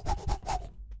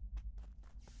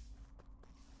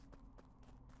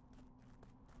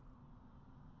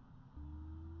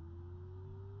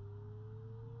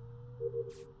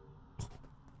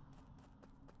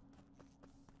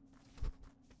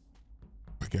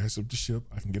 I gas up the ship.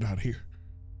 I can get out of here.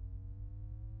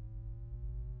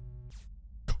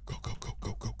 Go, go, go, go,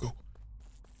 go, go, go. How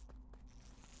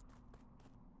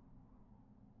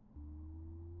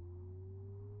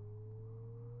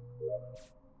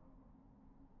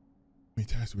many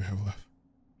tasks do we have left?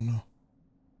 No.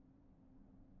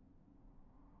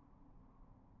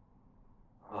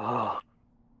 Oh,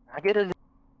 I get it.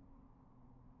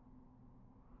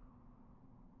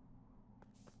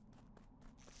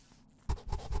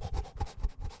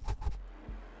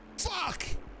 Fuck!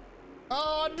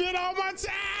 Oh, I did all my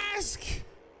tasks!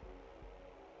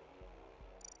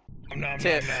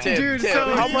 Tim, Dude, Tim,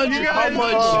 so how much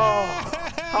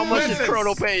Listen. did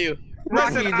Chrono pay you?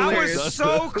 Listen, I hilarious. was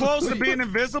so close to being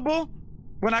invisible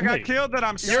when I got Wait. killed that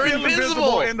I'm You're still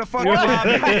invisible. in the fucking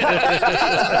lobby.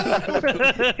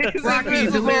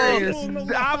 Rocky's hilarious.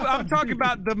 I'm talking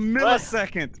about the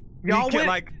millisecond. Y'all You can, went-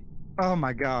 like, oh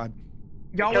my god.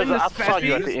 Y'all went in the Because I saw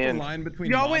you at specie. the end. Line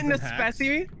between Y'all went in the mods and hacks.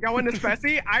 specie. Y'all went in the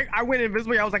specie. I went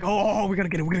invisible. I was like, oh, we're gonna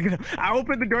get him. We're gonna get him. I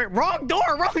opened the door. Wrong door.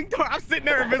 Wrong door. I'm sitting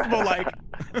there invisible, like,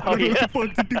 Oh, yeah.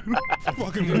 what the fuck to do?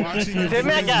 Fucking watching your Tim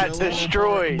friends got yell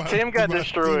destroyed. about- Tim got about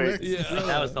destroyed. T-Rex. Yeah.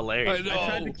 That was hilarious. I know. I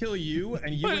tried to kill you,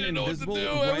 and you I went didn't know what to invisible do.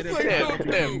 I right was as like, I oh,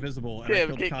 became Tim. invisible, and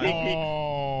Tim, I killed Kyle.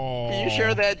 Oh. Can you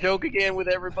share that joke again with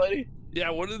everybody? Yeah,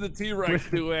 what did the T-Rex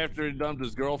do after he dumped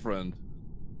his girlfriend?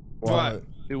 What?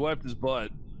 He wiped his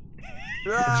butt.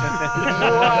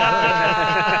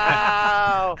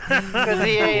 Wow! Because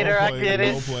he ate her, I get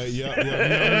Well it. played. Yep,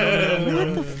 yep. No.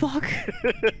 What the fuck?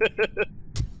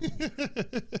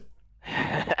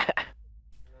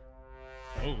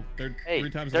 Oh, they're Hey, 3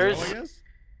 times in a row, there's- I guess?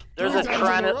 There's a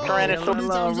Tyrannosaurus.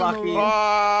 Hello, Rocky.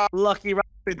 Oh, Lucky Rocky.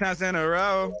 3 times in a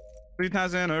row. 3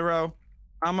 times in a row.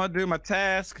 I'm gonna do my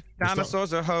task.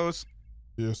 Dinosaurs are hosts.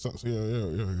 Yeah,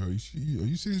 yeah.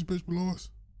 You see this bitch below us?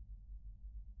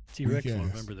 T-Rex will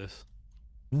remember this.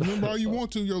 Remember all you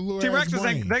want to, your little T-Rexes ass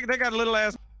brain. they got a little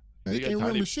ass. They can't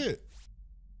remember shit.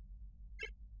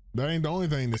 That ain't the only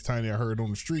thing that's tiny I heard on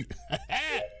the street. That's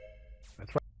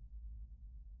right.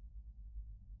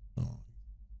 Oh,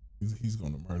 he's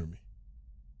gonna murder me.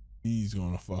 He's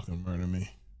gonna fucking murder me.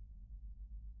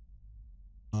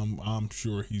 I'm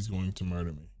sure he's going to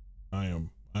murder me. I am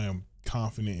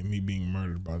confident in me being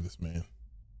murdered by this man.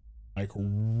 Like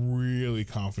really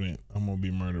confident I'm gonna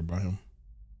be murdered by him.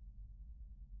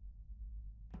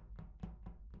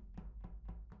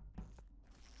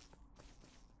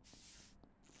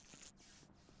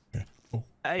 Okay. Oh,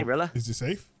 Hey, Rilla. Is it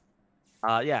safe?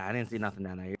 Yeah, I didn't see nothing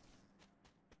down there.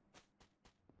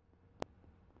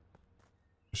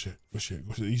 Shit.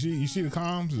 You see the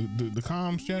comms? The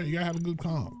comms chat? You gotta have a good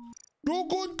comm. No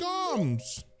good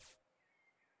comms.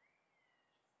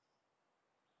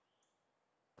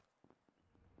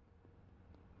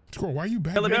 Squirrel, why are you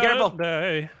back? Rilla, be careful.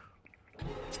 Hey.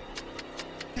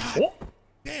 God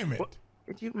damn it. What?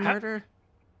 Did you murder?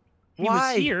 He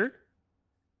Why? was here,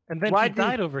 and then he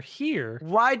died over here.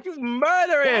 Why'd you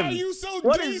murder him? Why are you so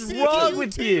What is decent? wrong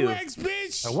with you? T-Rex,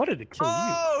 bitch? I wanted to kill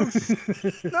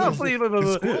you. No, please.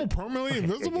 Is Squirrel permanently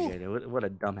invisible? What a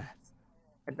dumbass.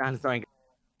 That dinosaur ain't.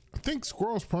 I think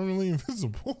Squirrel's permanently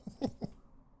invisible.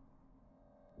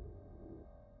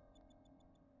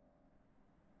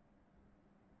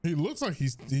 He looks like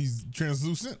he's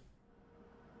translucent.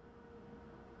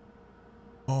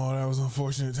 Oh, that was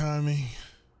unfortunate timing.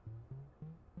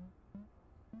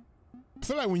 I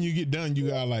feel like when you get done, you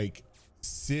gotta like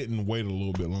sit and wait a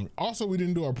little bit longer. Also, we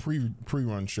didn't do our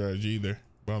pre-run strategy either,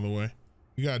 by the way.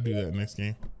 You gotta do that next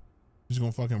game. Just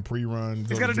gonna fucking pre-run.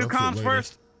 He's gotta do comms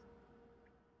first.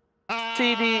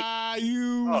 TD.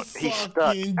 You he's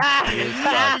stuck. fucking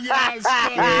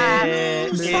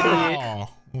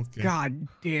okay. God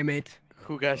damn it.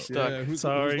 Who got stuck? Yeah, who's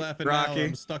Sorry. laughing Rocky. now?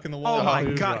 I'm stuck in the wall. Oh my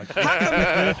god.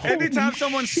 How come anytime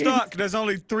someone's stuck, there's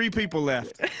only 3 people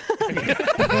left?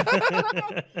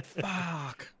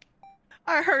 Fuck.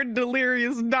 I heard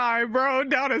Delirious die, bro,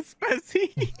 down at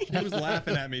Specie. He was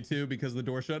laughing at me too because the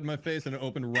door shut in my face and it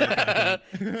opened right back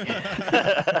in.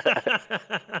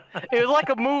 It was like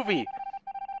a movie.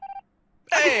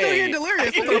 I can still hear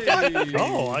Delirious. What the fuck?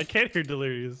 Oh, I can't hear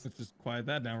Delirious. Let's just quiet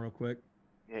that down real quick.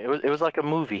 Yeah, it was like a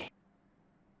movie.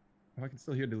 Oh, I can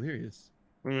still hear Delirious.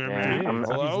 Yeah,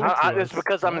 it's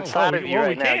because I'm inside of you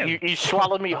right now. You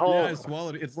swallowed me whole. Yeah, I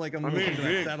swallowed it. It's like I'm listening to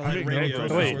that satellite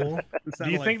radio. Wait, do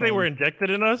you think they were injected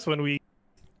in us when we?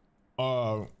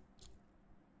 Armor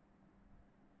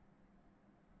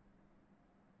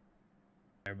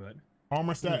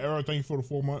Stat Arrow, thank you for the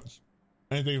 4 months.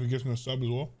 And thank you for getting a sub as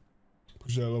well.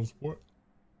 Appreciate that love support.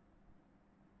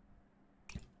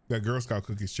 That Girl Scout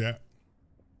cookies chat.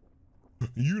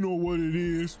 You know what it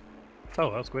is. Oh,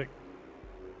 that was quick.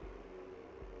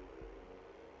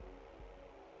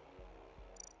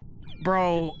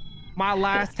 Bro, my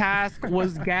last task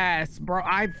was gas, bro.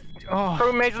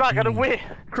 Crewmate's not gonna win.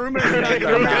 Crewmate's not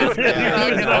gonna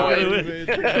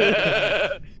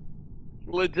win.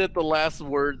 Legit, the last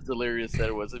words Delirious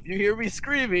said was, "If you hear me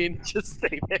screaming, just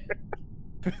stay there."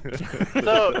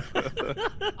 So,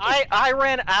 I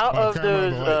ran out of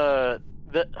those.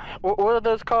 What are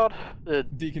those called?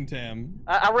 Decontam.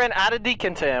 I ran out of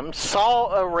Decontam,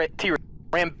 saw a T-Rex,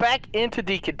 ran back into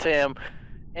Decontam,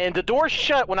 and the door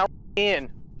shut when I went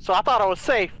in. So I thought I was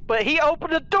safe, but he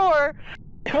opened the door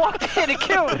and walked in and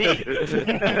killed me. Do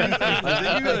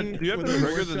you have to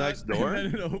trigger the next door?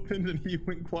 And then it opened and he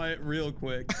went quiet real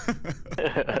quick.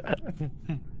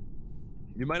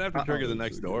 You might have to trigger the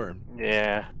next door.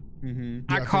 Yeah.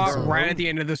 I caught right at the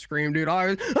end of the scream, dude. I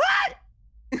was.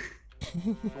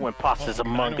 When pasta's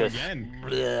among us.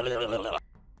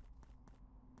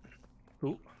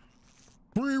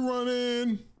 Free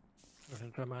running.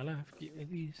 Running for my life,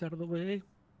 get these out of the way.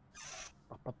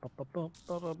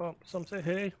 Some say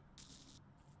hey.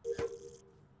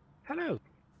 Hello.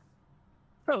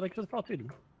 Oh, thanks for the fall too.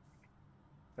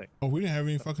 Oh, we didn't have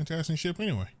any fucking testing ship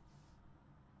anyway.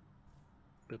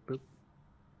 Boop, boop.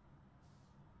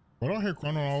 What I hear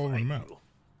running all over the map.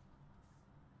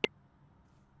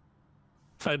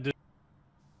 I did.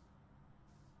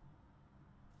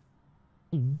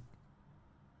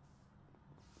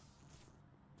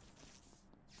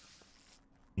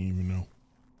 Even know.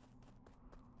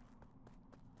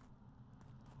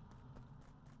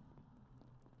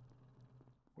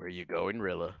 Where you going,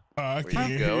 Rilla? I Where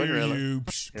can't you going, hear Rilla? you.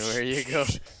 Where you go?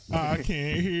 I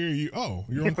can't hear you. Oh,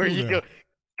 you're on Where you cooldown. go?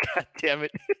 God damn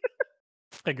it!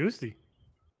 Hey, Goosey.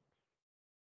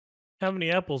 How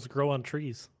many apples grow on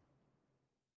trees?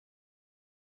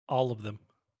 All of them.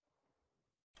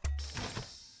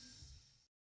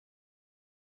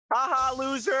 Haha,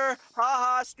 loser.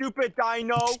 Haha, stupid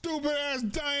dino. Stupid ass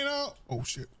dino. Oh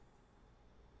shit.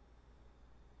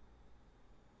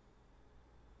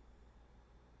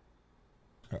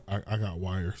 I got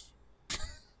wires.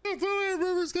 That's all I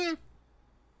remember, Scott.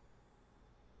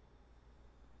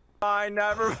 I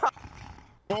never.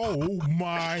 Oh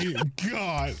my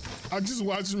god. I just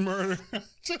watched murder.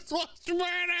 Just watched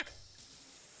murder.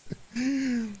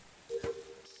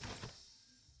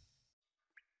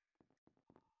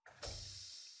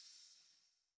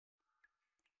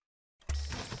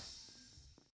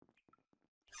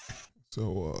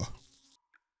 So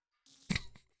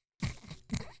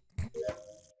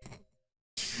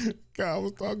God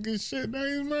was talking shit, now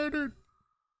he's murdered.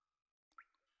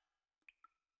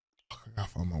 I gotta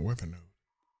find my weapon node.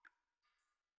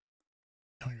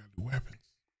 Now I gotta do weapons.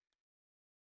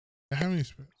 Do I have any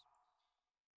specs?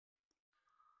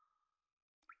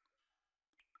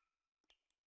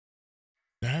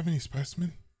 Do I have any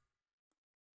specimen?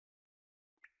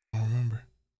 I don't remember.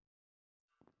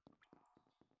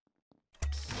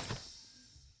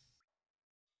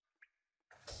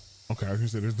 Okay, I was gonna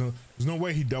say there's no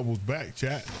way he doubles back,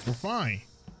 chat. We're fine.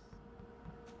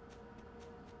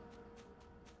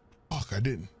 Fuck, I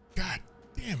didn't. God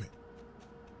damn it.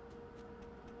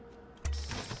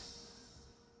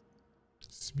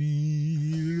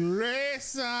 Speed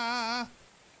racer.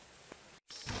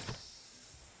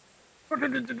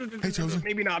 Hey, Chosen.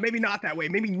 Maybe not that way.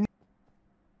 Maybe.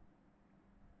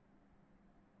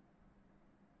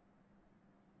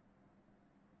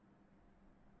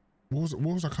 What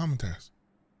was our common task?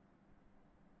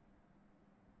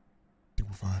 I think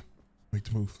we're fine. Make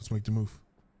the move. Let's make the move.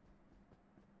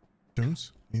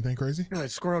 Jones, anything crazy? Good.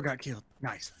 Squirrel got killed.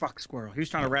 Nice. Fuck Squirrel. He was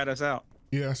trying to rat us out.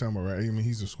 Yeah, that sounds about right. I mean,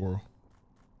 he's a squirrel.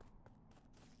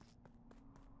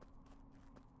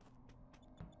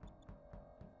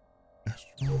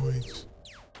 Asteroids.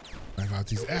 I got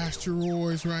these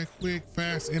asteroids right quick,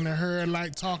 fast, in a hurry,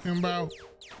 like talking about.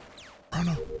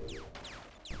 Chrono.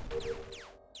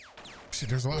 Shit,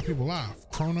 there's a lot of people live.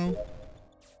 Chrono.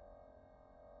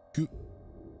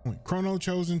 Wait, Chrono,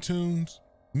 Chosen, Toons,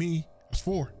 me. That's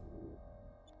 4.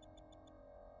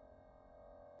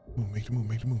 Move, make the move,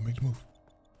 make the move, make the move.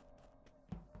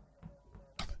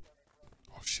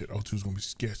 Oh shit, O2's gonna be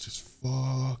sketch as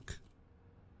fuck.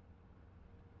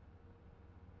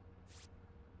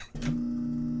 I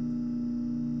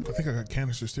think I got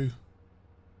canisters too.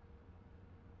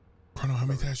 Chrono, how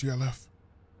many tasks you got left? How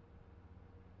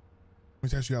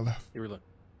many tasks you got left? You were like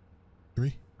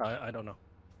 3? I don't know.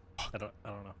 I don't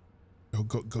know.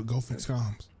 Go fix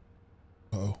comms.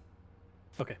 Uh-oh.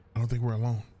 Okay. I don't think we're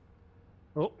alone.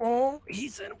 Oh,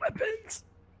 he's in weapons.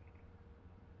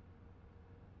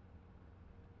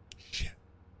 Shit.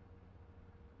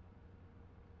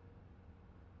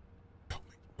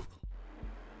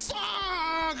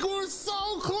 Fuck! We're so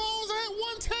close. I had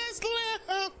 1 task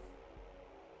left.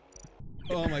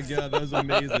 Oh my god, that was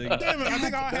amazing. Damn it, I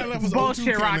think all I had left was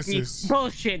bullshit, O2 Rocky. canisters.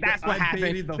 Bullshit. That's what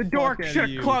happened. The door fuck out should of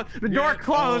you. close. The door Get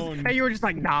closed, owned. and you were just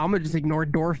like, "Nah, I'm gonna just ignore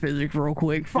door physics real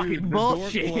quick." Fucking Dude,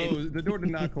 bullshit. The door closed. The door did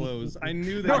not close. I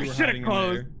knew that Door you were shoulda hiding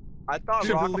closed. in there. I thought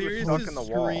Dude, Rock was stuck Delirious' in the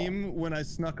wall. scream when I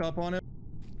snuck up on him.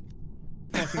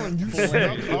 Fucking You play.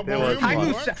 snuck up on him?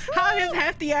 How his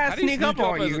hefty ass sneak up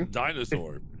on as a you?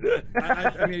 dinosaur?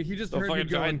 I mean, he just A heard me fucking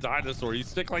going. giant dinosaur. You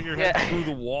stick like your head through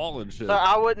the wall and shit. So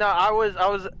I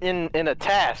was in a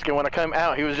task, and when I come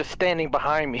out, he was just standing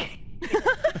behind me.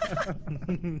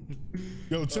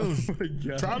 Yo, Tunes, Oh my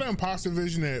God. try the imposter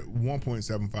vision at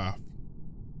 1.75.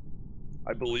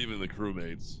 I believe in the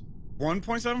crewmates.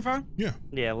 1.75? Yeah.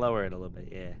 Yeah, lower it a little bit.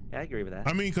 Yeah, I agree with that.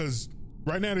 I mean, because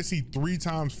right now they see 3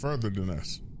 times further than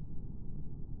us.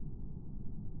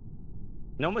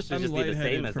 It almost should I'm just be the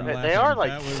same lightheaded as from us. laughing. They are like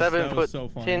That was 7 foot, so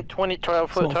funny. 10, 20,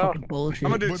 12 foot tall. Bullshit.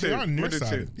 I'm gonna do But 2. they are I'm gonna do 2.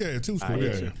 nearsighted. Yeah, 2's cool. Alright,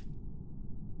 Yeah, two. yeah.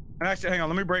 And actually, hang on.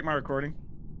 Let me break my recording.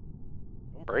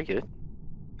 Don't break it.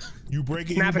 You break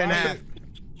it, Snap you it in buy half. it.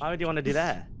 Why would you want to do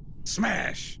that?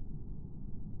 Smash.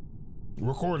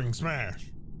 Recording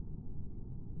smash.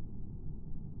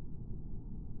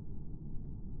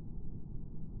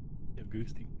 Yo,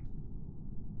 Goosty.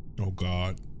 Oh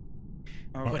God.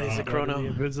 Oh, What is God. it, Chrono? The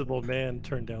Invisible Man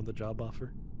turned down the job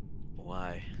offer.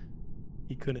 Why?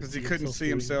 He couldn't. Because he see couldn't himself see doing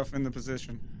himself in the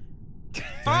position. Damn.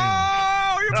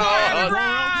 Oh, you're playing it Oh,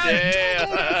 right! Yoke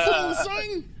on that fool,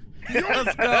 son.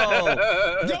 Let's go.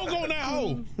 Yoke on that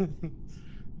hoe.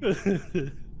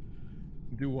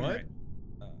 Do what?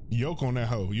 Yoke on that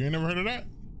hoe. You ain't never heard of that?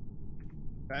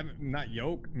 Not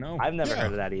yoke. No. I've never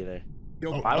heard of that either.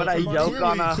 Yoke. Why would I yoke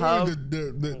on a hub?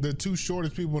 The two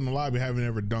shortest people in the lobby haven't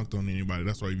ever dunked on anybody.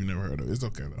 That's why you've never heard of it. It's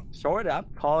okay though. Short? I'm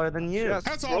taller than you. Yeah,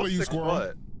 That's all of you,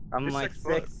 Squirrel. I'm like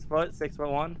 6 foot,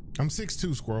 6'1". I'm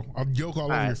 6'2", Squirrel. I'll yoke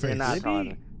all over your face. You're not taller than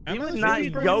me. You would Really?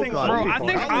 not yoke on Bro, me. I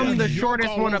think I'm the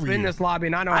shortest one up in this lobby,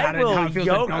 and I know how it feels to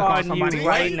yoke dunk on on somebody you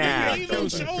right now. Even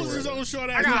shows his own short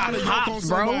ass. I got hops,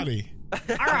 bro. I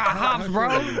got hops, bro.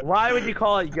 Why would you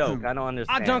call it yoke? I don't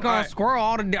understand. I dunk on a squirrel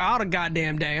all the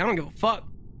goddamn day. I don't give a fuck.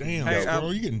 Damn, Hey,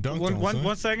 Squirrel, you getting dunked on, son.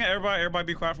 1 second, everybody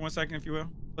be quiet for 1 second, if you will,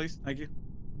 please. Thank you.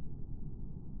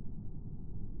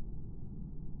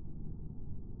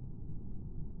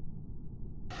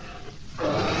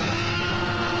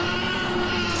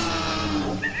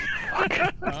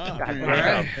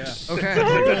 Okay.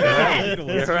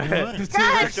 You're right.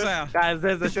 T-Rex sound. Guys,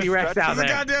 there's a T-Rex out there.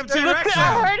 Goddamn T-Rex I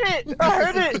sound. heard it. I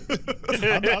heard it.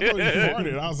 I thought you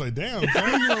farted. I was like, damn,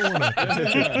 son, you don't want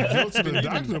to go to the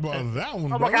doctor about that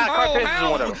one, Oh bro. my God, Cartoonz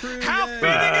or whatever. How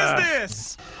fitting is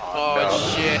this?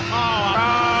 Oh, shit.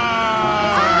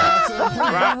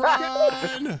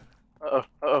 Run.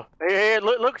 Hey,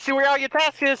 look, see where all your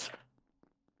tasks is.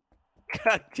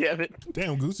 God damn it.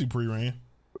 Damn, Goosey pre-ran.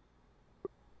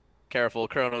 Careful,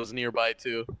 Chrono's nearby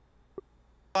too.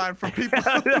 Fine for people.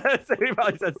 He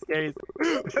probably said scary.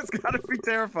 That's gotta be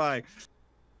terrifying.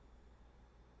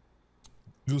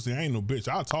 Goosey, I ain't no bitch.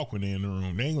 I'll talk when they in the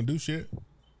room. They ain't gonna do shit.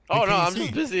 Oh no, can't I'm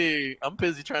just busy. I'm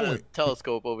busy trying to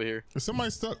telescope over here. Is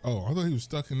somebody stuck? Oh, I thought he was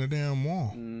stuck in the damn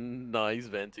wall. No, he's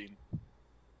venting.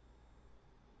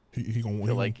 He gonna I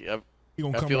feel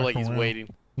like come he's around. waiting.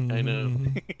 I know.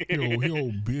 He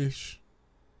old bitch.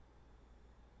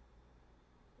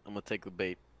 I'm gonna take the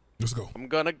bait. Let's go.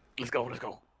 Let's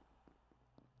go.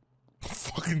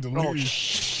 Fucking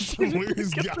Delirious.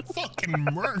 Delirious got fucking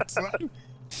murked, son.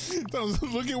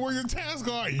 Look at where your tasks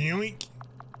are, yoink.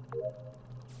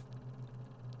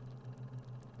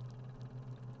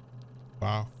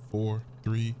 Five, 4,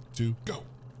 3, 2, go.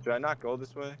 Should I not go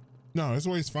this way? No, this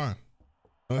way's fine.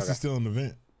 Unless he's still in the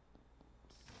vent.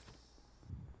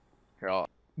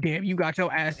 Damn, you got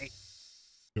your ass.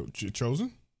 Yo,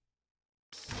 chosen?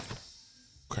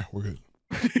 Okay, we're good.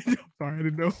 Sorry, I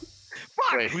didn't know.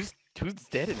 Fuck. Wait, who's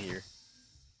dead in here?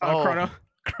 Chrono.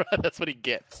 That's what he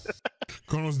gets.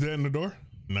 Chrono's dead in the door?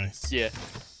 Nice. Yeah.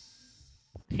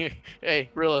 Hey,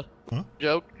 Rilla. Huh?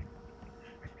 Joke.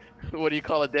 What do you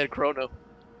call a dead Chrono?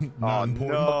 Not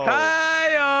important. No.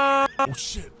 Hi-yo! Oh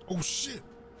shit. Oh shit.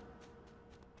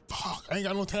 Fuck. I ain't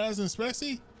got no tasks in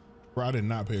Specie? Bro, I did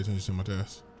not pay attention to my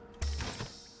tasks.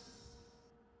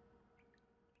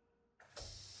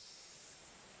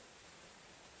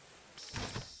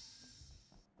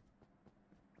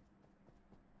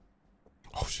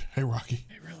 Oh shit. Hey Rocky.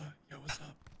 Hey Rilla, yo, what's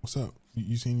up? What's up?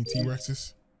 You see any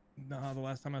T-Rexes? Nah, the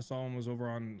last time I saw him was over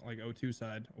on like O2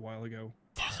 side a while ago.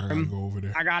 Fuck, I gotta go over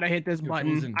there. I gotta hit this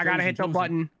button. Chosen, I gotta hit the chosen.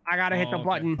 button. I gotta hit the Oh,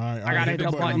 button. All right, I gotta hit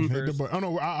the button. Hit the button. Oh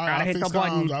no, I Gotta hit fix the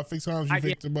button. comms. I fix comms. You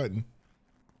fix the button.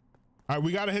 All right,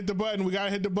 we gotta hit the button. We gotta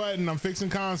hit the button. I'm fixing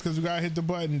comms because we gotta hit the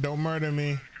button. Don't murder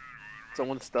me.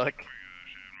 Someone's stuck.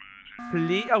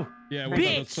 Please. Oh, Yeah,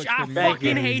 Bitch, I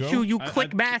fucking hate you, you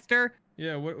click master.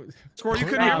 Yeah, what? Squirrel, you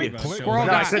Click couldn't hear out. me. Click. Squirrel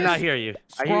no, I got could not hear you.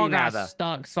 I hear Squirrel you now, got though.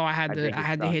 stuck, so I had I to think he's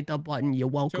stuck. hit the button. You're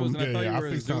welcome. Chosen, I Yeah, thought yeah, you I were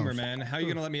a fixed zoomer, comms. man. How you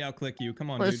gonna let me outclick you?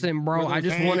 Come on, Listen, dude. bro, We're I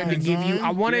just those wanted to hands give you. on.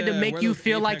 I wanted to Yeah, make where you those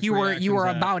feel like apex you were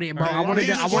reactions about at? it, bro. All I right, wanted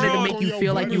to. I wanted to make you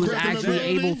feel like you was Click the actually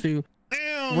button. able to.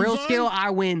 Damn, Real son. skill, I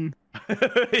win. We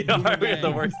have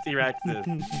the worst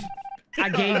T-Rexes. I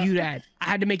gave you that. I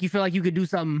had to make you feel like you could do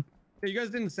something. Hey, you guys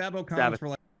didn't sabo comms Sabbath. for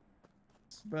like.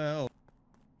 Well,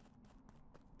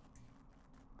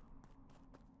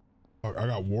 I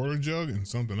got water jug and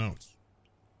something else.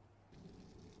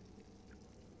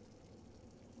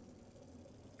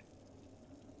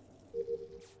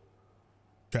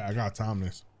 Okay, I gotta time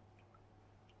this.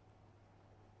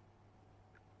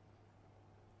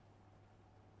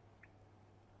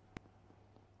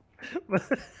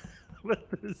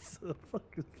 But this is so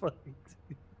fucking funny.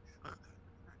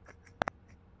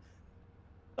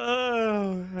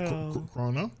 Oh, hell.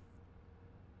 Chrono,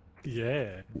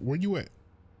 Yeah. where you at?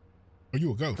 Are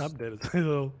you a ghost? I'm dead as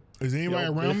hell. Is anybody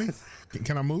Yo, around me?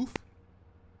 Can I move?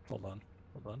 Hold on.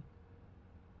 Hold on.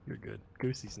 You're good.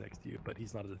 Goosey's next to you, but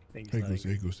he's not a thing. Hey Goosey,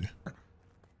 hey Goosey.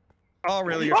 Oh,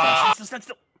 really? You're fast. Damn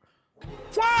it!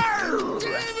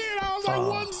 I was like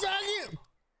 1 second.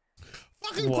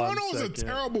 Fucking 1 Chrono's a second.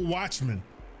 terrible watchman.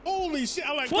 Holy shit!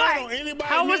 I'm like, What? Chrono, anybody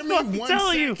How near was me? supposed to 1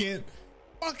 tell you? second.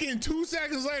 Fucking 2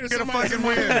 seconds later, Get a somebody fucking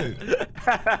win.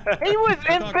 He was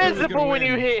invisible when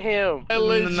you hit him. I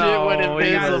legit went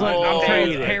invisible. I'm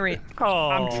transparent. Oh,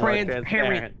 I'm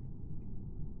transparent.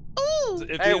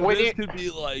 If Hey, the when invis you- could be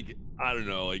like, I don't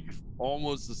know, like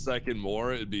almost a second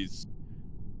more, it'd be.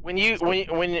 When you You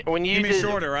mean did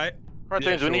shorter, right?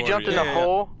 Cartoonz, Yeah, when you sure, jumped in the yeah.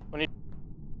 hole, when you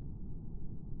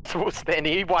was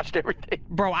standing, he watched everything.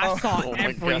 Bro, I saw Oh my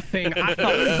everything. I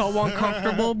felt so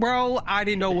uncomfortable, bro. I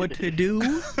didn't know what to do.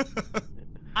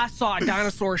 I saw a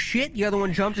dinosaur shit. The other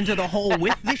one jumped into the hole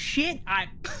with the shit. I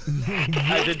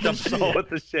did jump in the hole with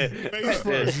the shit.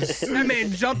 That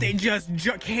man jumped and just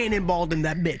cannonballed in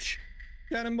that bitch.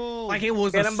 Cannonball. Like it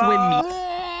was a swim meet.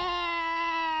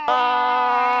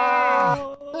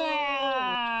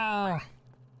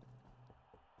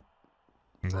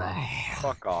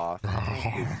 Fuck off.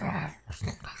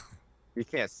 You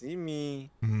can't see me.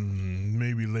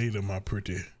 Maybe later, my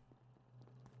pretty.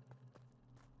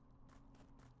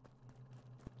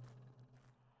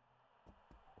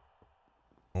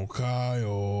 Okay,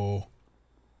 oh.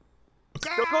 A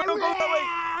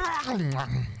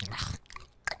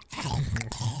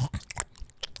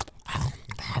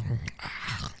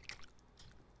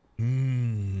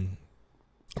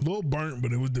little burnt,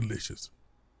 but it was delicious.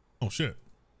 Oh shit.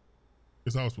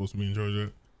 Guess I was supposed to be in charge of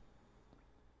that.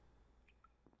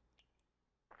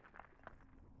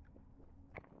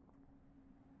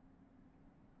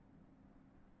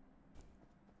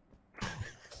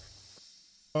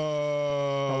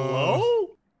 Hello?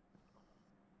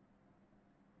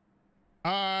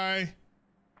 Hi.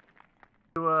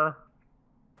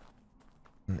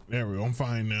 There we go. I'm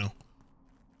fine now.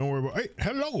 Don't worry about. Hey,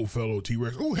 hello, fellow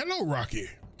T-Rex. Oh, hello, Rocky.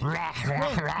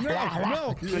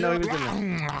 No. You know he was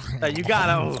in there. You got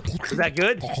him. Is that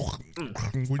good?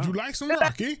 Would you like some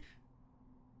Rocky?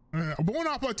 Bon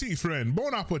appetit, friend.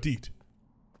 Bon appetit.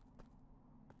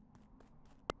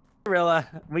 Rilla,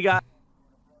 we got.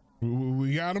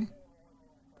 We got him.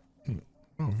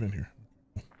 Oh, I've been here.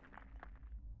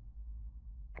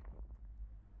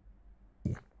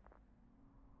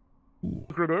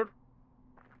 Grenade.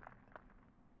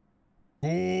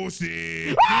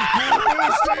 Ghosty!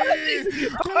 Ghosty!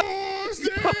 Ghosty!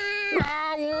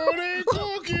 I want a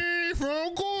cookie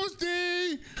from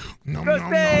Ghosty! Nom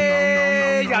nom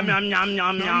nom nom nom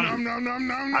nom nom nom nom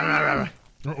nom nom.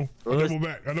 Uh-oh.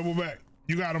 I double back.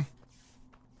 You got him.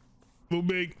 Little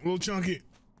big, little chunky.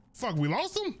 Fuck, we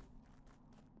lost him?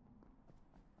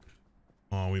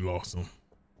 Oh, we lost him.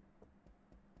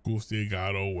 Ghosty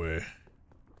got away.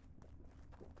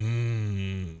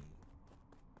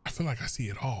 I feel like I see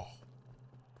it all.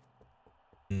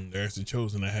 There's the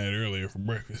chosen I had earlier for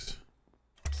breakfast.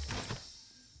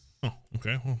 Oh,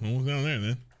 okay. Well, what was down there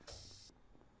then?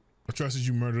 I trusted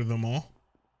you murder them all.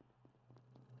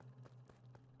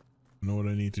 I know what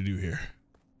I need to do here.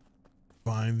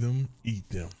 Find them, eat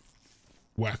them.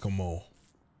 Whack-a-mole.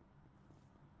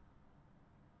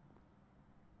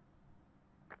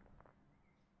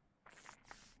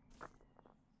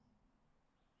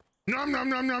 Nom nom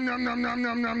nom nom nom nom nom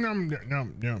nom nom nom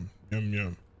yum yum yum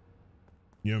yum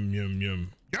yum yum yum yum yum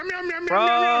yum.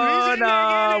 Bro,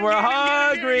 no, we're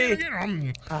hungry.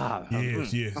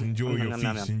 Yes, enjoy your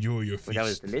feast. Enjoy your feast. That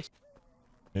was delicious.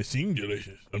 It seemed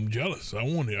delicious. I'm jealous. I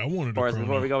wanted Of course,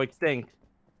 before we go extinct.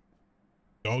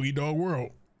 Doggy dog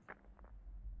world.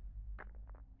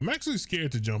 I'm actually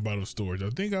scared to jump out of storage. I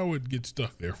think I would get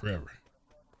stuck there forever.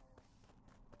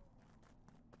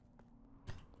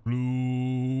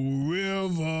 Blue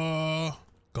River,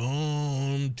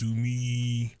 come to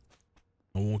me.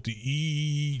 I want to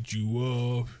eat you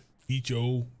up, eat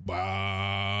your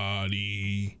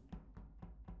body.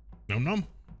 Nom nom,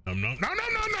 nom nom, nom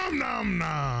nom nom nom nom.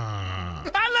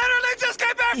 I literally just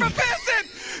came back from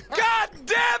pissing. God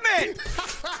damn it!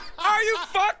 Are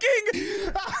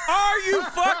you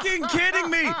fucking kidding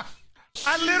me?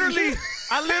 I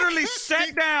literally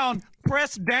sat down,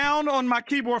 pressed down on my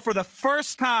keyboard for the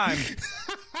first time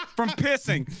from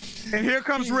pissing, and here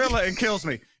comes Rilla and kills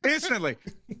me instantly.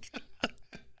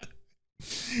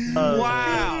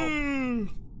 Wow.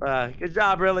 Good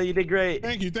job, Rilla. You did great.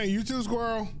 Thank you. You too,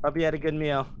 Squirrel. Hope you had a good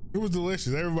meal. It was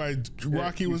delicious. Everybody,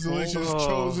 Rocky was delicious.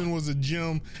 Chosen was a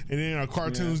gem, and then our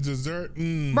Cartoonz dessert.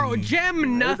 Bro,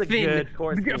 gem nothing.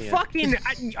 Fucking,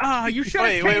 you should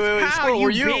have Wait, Squirrel,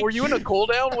 were you in a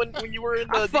cooldown when you were in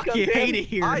the? I fucking hate it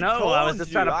here. No, I was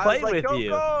just trying to play with you.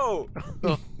 Go.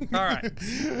 All right.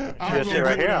 I was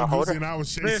right here. And I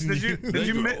was chasing Did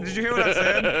you hear what I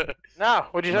said? No,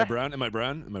 what'd you say? Am I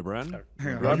brown? Brown.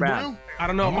 I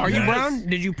don't know. Are you brown?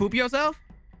 Did you poop yourself?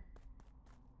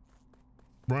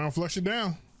 Brown, flush it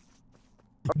down.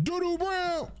 Doodoo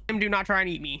Brown. Do not try and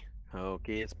eat me.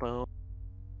 Okay, it's bone.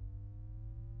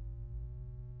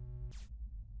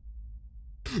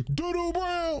 Doodoo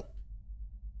Brown.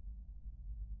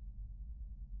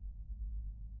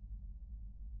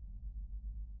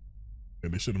 Yeah,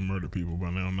 they should have murdered people by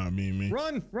now, not me.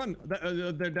 Run, run!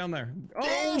 They're down there.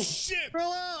 Oh shit!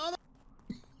 Rilla,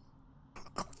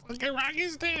 Fucking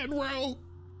Rocky's dead, bro.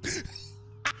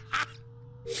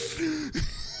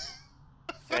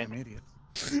 Damn idiot.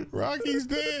 Rocky's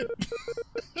dead.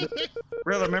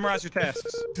 Rilla, memorize your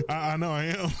tasks. I know I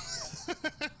am.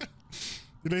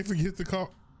 Did they forget to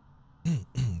call?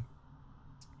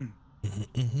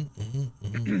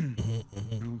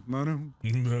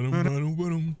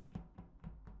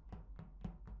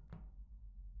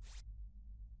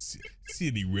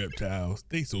 City reptiles,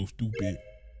 they so stupid.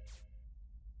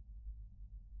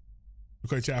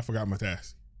 Okay, chat, I forgot my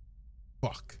task.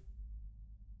 Fuck.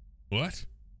 What?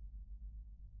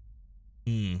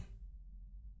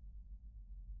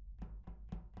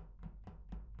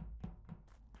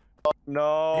 No.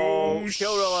 Oh,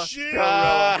 Kill Rilla. shit. Kill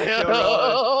Rilla. Kill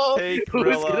Rilla. Take Who's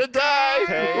Rilla. gonna die?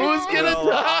 Take Who's gonna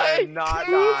Rilla. die? I'm not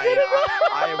Who's dying. gonna die?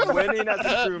 I am winning as a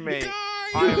crewmate.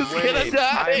 I'm Who's gonna winning.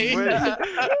 die? I'm winning.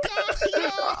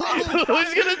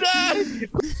 Who's gonna die?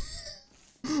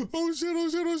 Oh shit, oh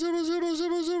shit, oh shit, oh shit, oh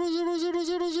shit, oh shit, oh shit, oh shit, oh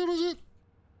shit, oh shit, oh shit.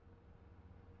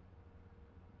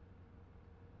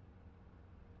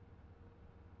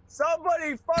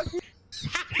 Somebody fucking.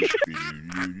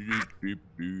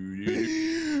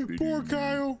 Poor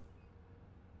Kyle.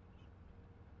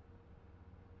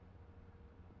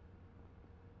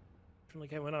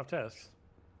 Like I went off tasks.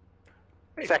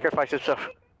 Sacrifice himself.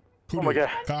 Who Oh my did?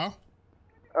 god.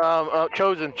 Kyle?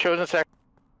 Chosen sacrifice.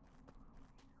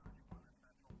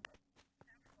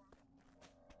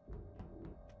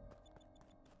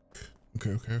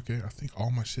 Okay. I think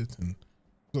all my shit's in.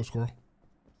 What's up, Squirrel?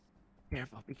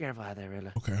 Be careful out there,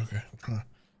 Rilla. Okay. I'm trying.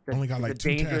 I only got like It's a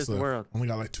 2 dangerous tasks left. world. Only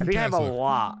got like 2 I think I tasks have a left.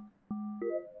 lot.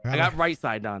 I got right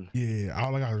side done. Yeah,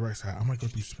 all I got is right side. I might go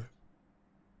do split.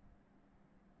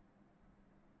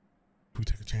 Can we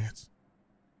take a chance?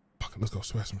 Fuck it, let's go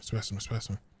specimen.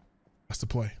 That's the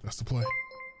play.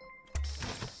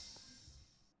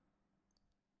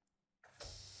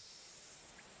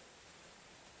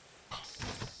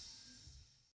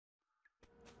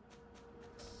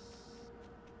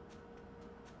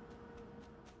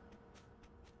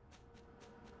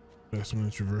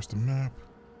 Specimen, traverse the map.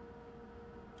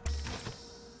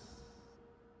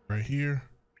 Right here.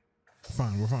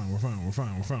 We're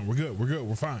fine. We're good.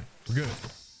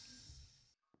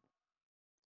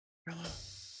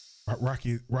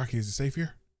 Rocky, is it safe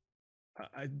here?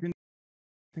 I didn't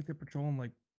think they're patrolling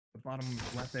like the bottom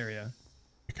left area.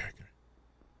 Okay.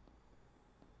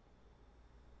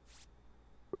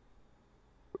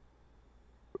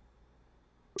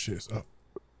 Shit's up.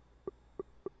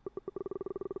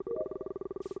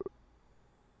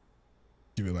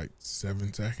 Give it like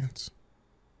 7 seconds.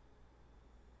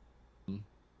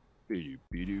 Damn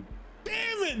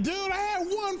it, dude! I had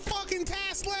 1 fucking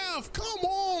task left. Come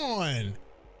on.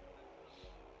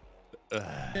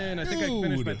 And I think I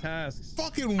finished my tasks.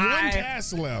 Fucking 1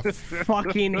 task left.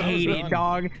 Fucking hate it,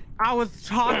 dog. I was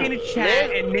talking to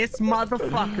chat and this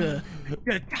motherfucker,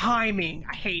 the timing,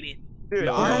 I hate it. Dude,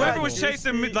 Whoever was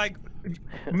chasing me, like,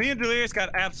 me and Delirious got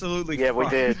absolutely Yeah, we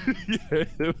did. Yeah,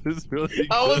 it was really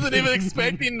I wasn't even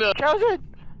expecting to. Chosen.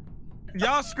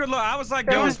 Y'all screwed. Look, I was like,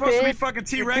 y'all supposed to be fucking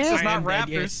T-Rexes, not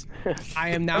raptors. I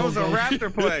am now. That was a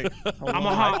raptor play. I'm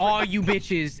gonna hunt all you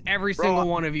bitches, every single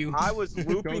one of you. I was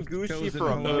looping Gucci for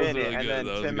a minute, and then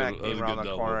Tim-Mac came around the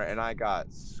double. corner, and I got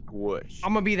squished.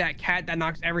 I'm gonna be that cat that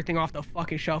knocks everything off the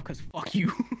fucking shelf, cause fuck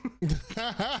you.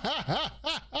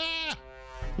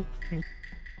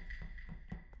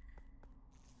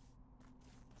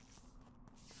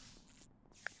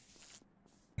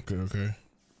 Okay.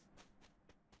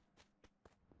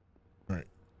 All right,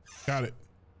 got it.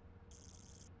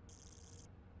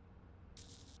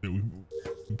 Yeah, we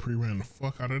pre-ran the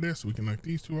fuck out of this, so we can knock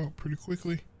these 2 out pretty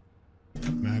quickly.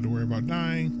 Not have to worry about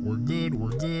dying. We're good.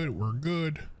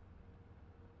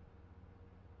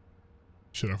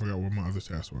 Shit, I forgot what my other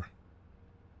tasks were.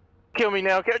 Kill me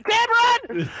now. Dad,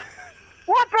 run!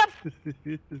 What the?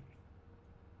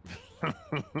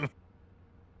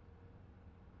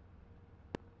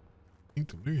 I think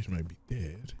Delirious might be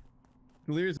dead.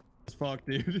 Delirious as fuck,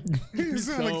 dude. He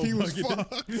sounded like he was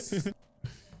fucked.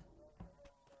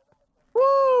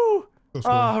 Woo!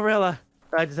 Oh, Rilla.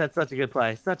 I just had such a good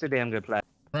play. Such a damn good play.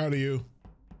 Proud of you.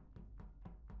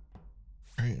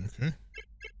 Right, okay.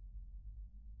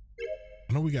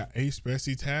 I know we got a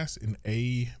specie task and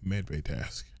a medbay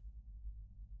task.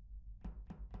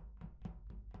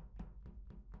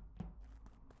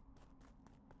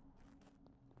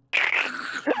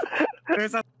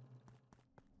 There's a.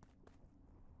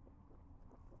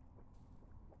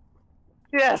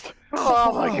 Yes.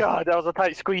 Oh my god, that was a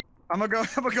tight squeeze. I'm gonna go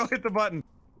hit the button.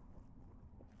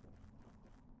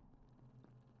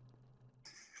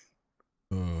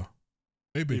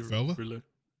 Hey, big fella.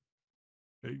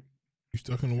 Hey, You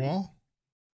stuck in the wall?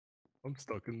 I'm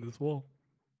stuck in this wall.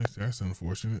 That's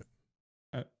unfortunate.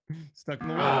 Stuck in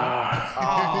the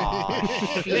wall.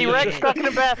 T-Rex stuck in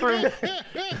the bathroom.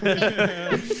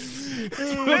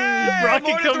 Hey,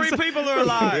 Rocky more than 3 people are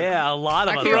alive. Yeah, a lot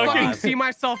of I us can't are fucking alive. see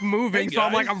myself moving, Hey, so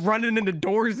I'm like, guys. I'm running into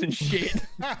doors and shit.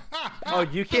 Oh,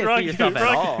 you can't Rocky, see yourself at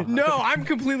all. No, I'm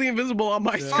completely invisible on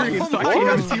my screen, so I can't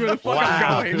even see where the fuck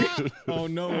I'm going. Oh,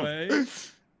 no way.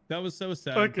 That was so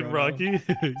sad. Fucking Chrono. Rocky.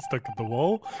 He's stuck in the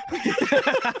wall.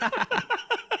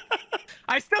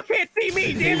 I still can't see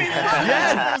me, damn it!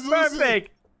 Yes,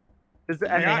 perfect. And they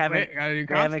haven't, gotta do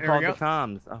they haven't comms. called There the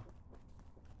comms. Oh,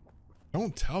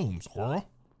 Don't tell him, Squirrel.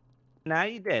 now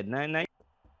you did. Now you...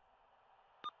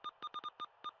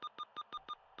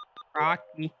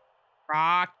 Rocky.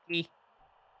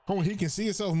 Oh, he can see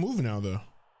himself moving now, though.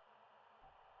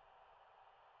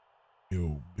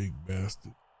 Yo, big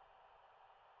bastard.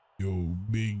 Yo,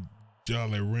 big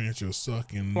Jolly Rancher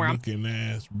sucking looking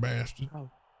ass bastard.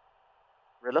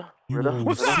 Rilla? You Rilla? old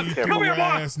What's up? see-through Come here, boy.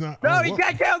 ass not- No, oh, he what?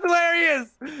 got killed,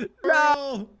 hilarious.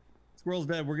 No. Squirrel's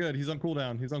dead. We're good. He's on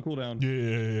cooldown. He's on cooldown.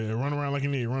 Yeah, run around like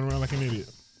an idiot. Run around like an idiot.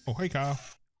 Oh, hey, Kyle.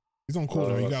 He's on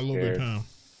cooldown. You got a little bit of time.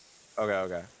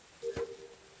 Okay.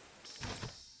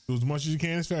 Do as much as you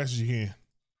can, as fast as you can.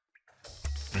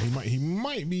 And he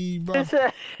might be about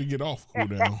to get off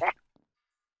cooldown.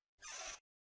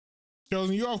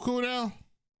 Chosen, you off cooldown?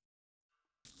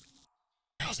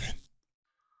 Chosen,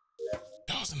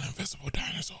 an invisible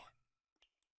dinosaur.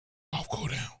 Off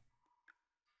cooldown.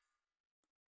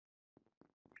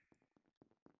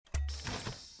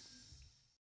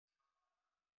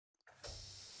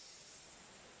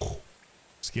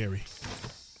 Scary.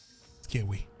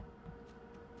 Scary.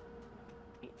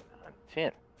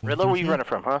 10. Rilla, where you running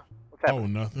from, huh? What's happening? Oh,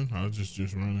 nothing. I was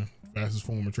just running. Fastest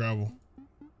form of travel.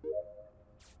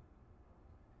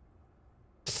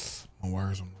 My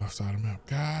wire's on the left side of the map.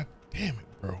 God damn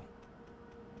it, bro.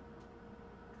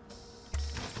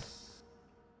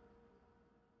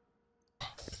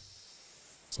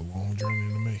 It's a long journey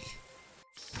to make.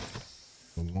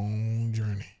 It's a long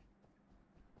journey.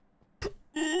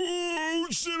 Oh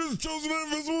shit, it's chosen an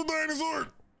invisible dinosaur.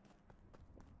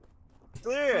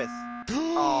 Serious.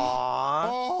 Aww.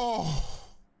 Oh.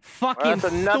 Fucking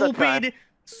That's another time.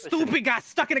 stupid got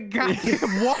stuck in a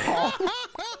goddamn wall.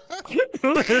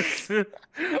 Listen,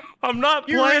 I'm not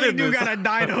You playing really do this. got a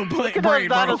dino Look at those brain,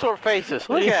 bro. dinosaur faces.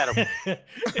 Look at them.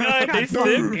 Yeah, they Damn sit,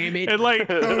 it. and like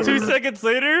 2 seconds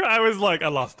later, I was like, I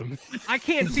lost him. I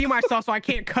can't see myself, so I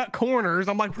can't cut corners.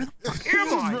 I'm like, where the fuck am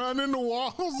Just I? running the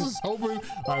walls, just hoping.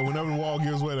 All right, whenever the wall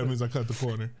gives way, that means I cut the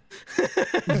corner.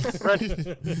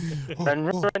 Run.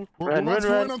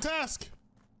 We're on task.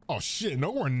 Oh shit,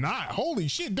 no, we're not. Holy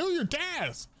shit, do your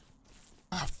task.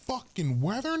 A fucking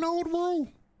weather node, bro.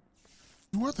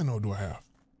 What weather node do I have?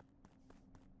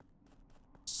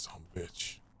 Some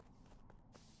bitch.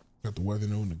 Got the weather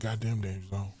node in the goddamn danger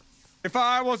zone. If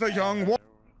I was a young woman.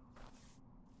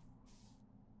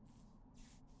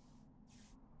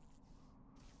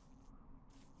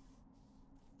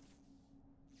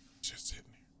 Just sitting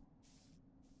there.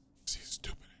 See his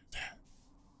stupid ass hat.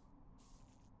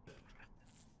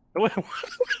 Why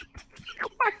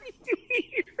are you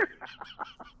here?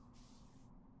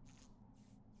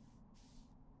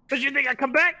 Did you think I'd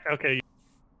come back? Okay.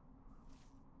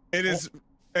 It is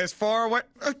as far away.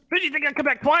 Did you think I'd come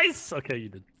back twice? Okay, you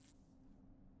did.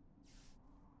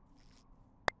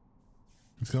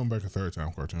 He's coming back a third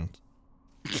time, Cartoonz.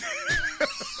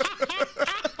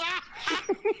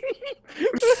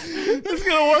 It's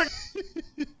gonna work.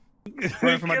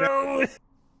 Running for my dad.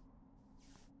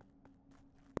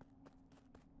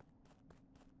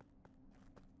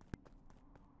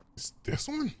 It's this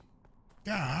one?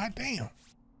 God damn.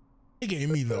 He gave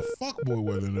me the fuckboy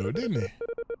weather node, didn't he?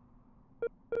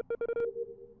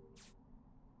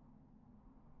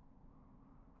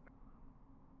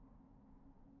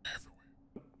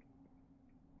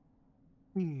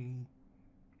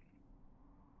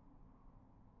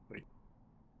 Wait.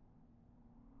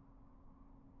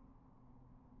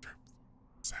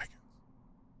 Seconds.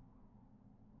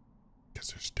 Because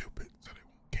they're stupid, so they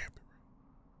won't camp it right.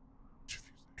 Just a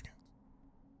few seconds.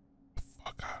 The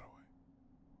fuck out of the way.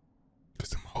 Because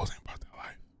them hoes ain't about that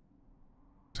life.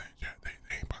 Saying, yeah, they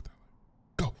ain't about that life.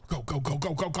 Go, go, go, go,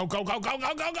 go, go, go, go, go, go,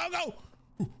 go, go, go, go.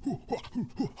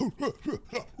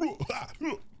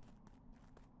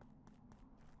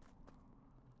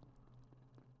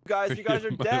 guys. You guys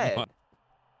are dead.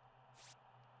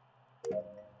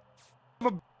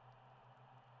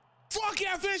 Fuck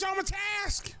yeah, I finished all my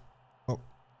task. Oh.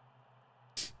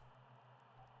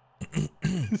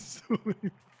 So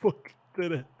many fucking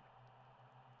did it.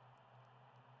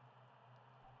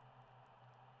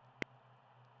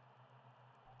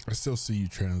 I still see you,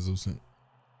 translucent.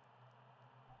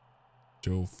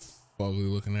 Joe fugly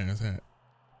looking ass hat.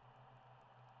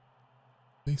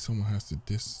 I think someone has to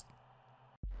dis.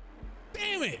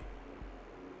 Damn it!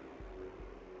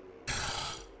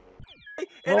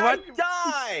 And Well, I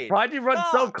died. Why'd you run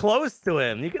so close to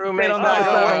him? You could Roommate's stand on not that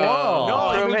side of gonna the win. wall.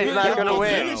 No, roommate's not gonna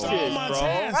win. Finished all my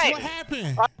tasks. Hey, What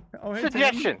happened?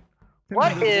 suggestion.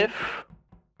 What if?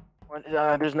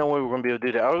 There's no way we're gonna be able to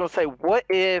do that. I was gonna say, what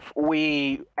if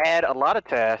we add a lot of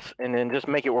tasks and then just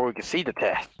make it where we can see the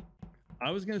tasks? I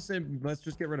was gonna say let's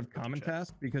just get rid of common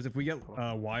task because if we get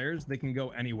wires, they can go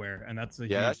anywhere, and that's a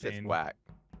Yeah, huge that's just pain. whack.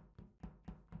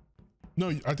 No,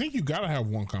 I think you gotta have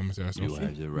one common task. You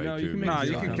had it right No, you too. can make Nah,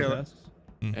 you common can kill it. tasks.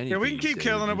 Yeah, we can keep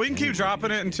killing it. We can keep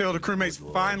dropping it until the crewmates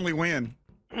finally win.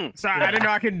 Sorry, I didn't know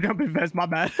I could jump in fast. My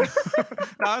bad.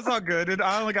 No, it's all good.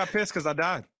 I only got pissed because I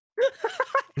died.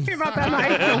 About that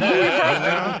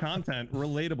night. Content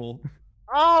relatable.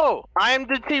 Oh, I am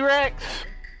the T-Rex.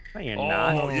 No, you're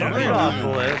not. yeah. I saw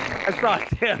Blue. I saw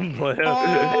damn Blue.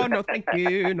 Oh, no, thank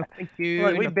you. No, thank you.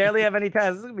 Look, we barely have any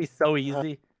tasks. This is gonna be so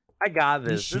easy. I got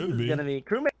this. This should is be. gonna be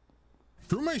crewmate.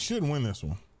 Crewmate should win this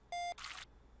one.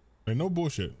 Like, no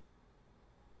bullshit.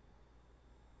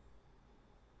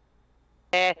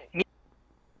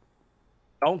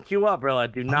 Don't queue up, Rilla.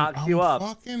 Do not I'm queue up.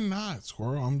 Fucking not,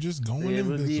 Squirrel. I'm just going It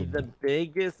would be invisible. the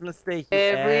biggest mistake you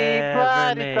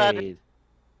Everybody ever thought made.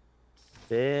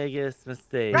 Biggest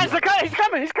mistake. Guys, he's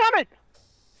coming. He's coming.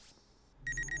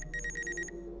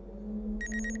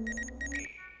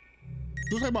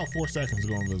 It was like about 4 seconds to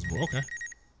go invisible. Okay.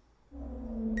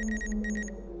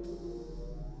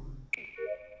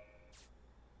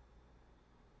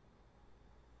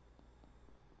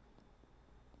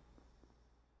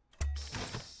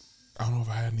 I don't know if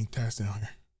I had any tasks down here.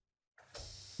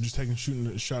 I'm just shooting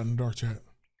a shot in the dark chat.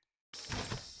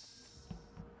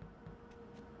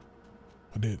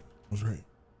 I did. I was right.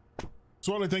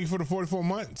 Swirly, thank you for the 44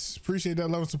 months. Appreciate that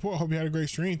love and support. Hope you had a great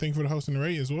stream. Thank you for the hosting the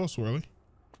raid as well, Swirly.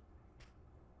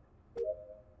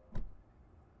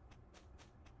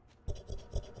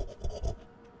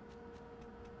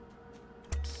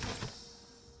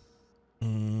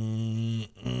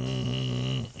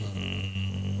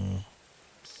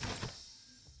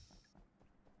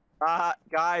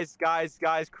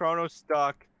 Guys, Chrono's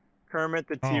stuck. Kermit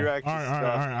the T-Rex is stuck. All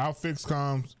right, I'll fix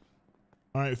comms.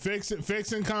 All right, fixing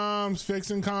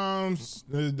comms.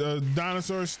 The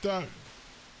dinosaur's stuck.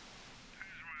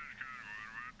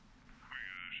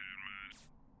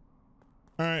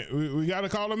 All right, we got to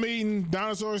call a meeting.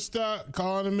 Dinosaur's stuck.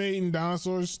 Calling a meeting.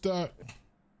 Dinosaur's stuck.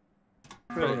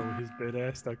 Oh, his bed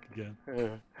ass stuck again.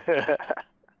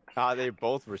 They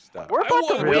both were stuck. We're about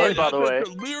to win, by the way.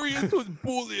 Delirious was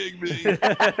bullying me.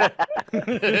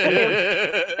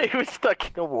 He was stuck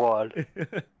in the wall.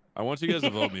 I want you guys to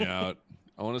vote me out.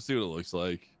 I want to see what it looks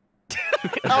like.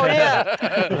 Oh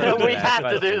yeah, we have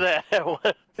to do that.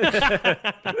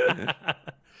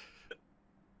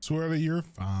 Swirly, you're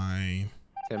fine.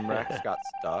 Tim Rex got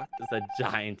stuck. It's a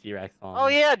giant T-Rex on. Oh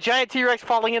yeah, giant T-Rex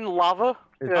falling in lava.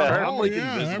 Yeah. I'm like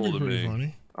that'd invisible be to pretty me.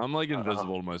 funny. I'm like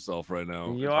invisible to myself right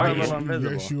now. You are a little Yes,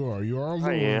 invisible. yes, you are. You are a little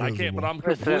am. I invisible. can't, but I'm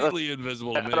completely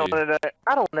invisible to me. I don't want to die.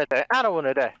 I don't want to die. I don't want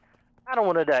to die. I don't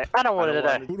want to die. I don't want to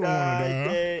die. Who don't want to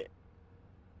die?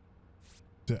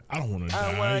 I don't want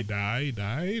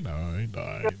to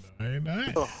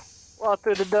die. Walk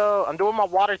through the door. I'm doing my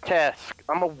water task.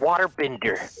 I'm a water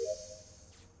bender.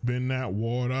 Bend that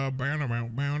water,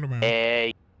 bound.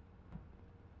 Hey.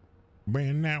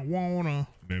 Bend that water.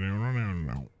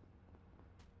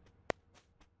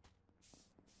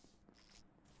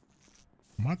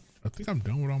 I think I'm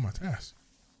done with all my tasks.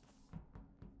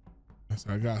 Yes,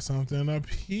 I got something up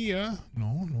here.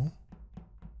 No.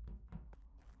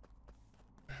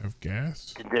 I have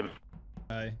gas.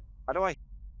 Hi. How do I?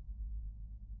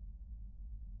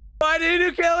 Why did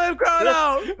you kill him,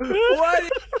 Chrono?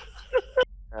 What?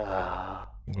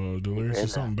 Well, Delirious,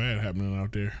 there's something bad happening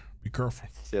out there. Be careful.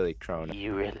 Silly Chrono.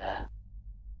 You Rilla.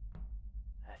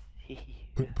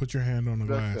 Put your hand on the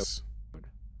glass.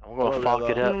 I'm gonna fog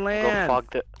it up. I'm gonna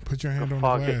fog it. Put your hand on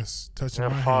the glass. Touching my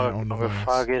hand on the glass. I'm gonna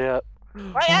fog it up.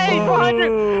 Hey, he's behind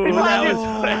you! He's behind you!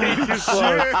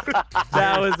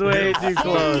 That was way too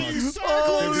close.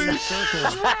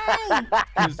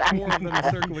 There's 4 of them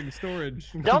circling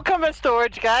storage. Don't come in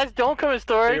storage, guys. Don't come in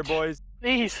storage. Here, boys.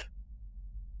 Please.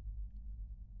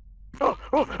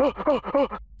 Oh,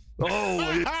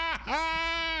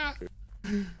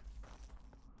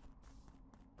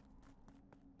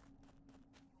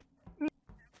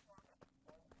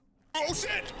 Oh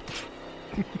shit!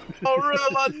 Oh,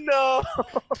 Rilla, no!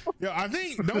 Yeah, I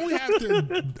think don't we have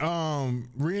to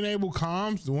re-enable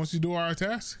comms once you do our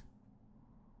task?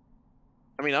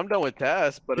 I mean, I'm done with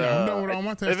tasks, but Yeah, I'm done with all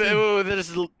my tasks. if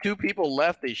there's 2 people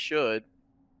left, they should.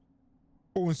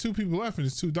 Well, when 2 people left and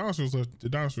there's 2 dinosaurs left, the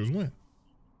dinosaurs win.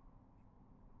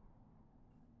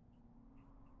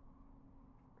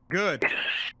 Good.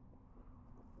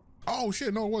 Oh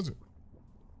shit! No, it wasn't.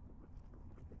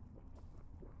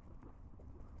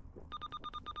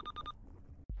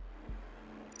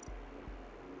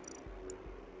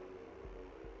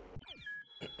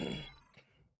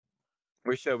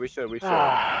 We should. That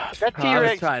I was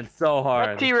T-Rex. trying so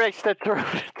hard. That T-Rex that threw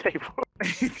the table.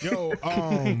 Yo,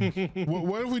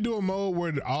 what if we do a mode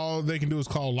where all they can do is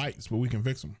call lights, but we can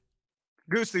fix them?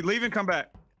 Goosey, leave and come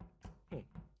back.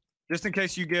 Just in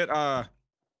case you get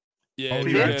yeah.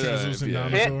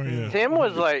 Tim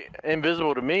was like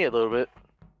invisible to me a little bit.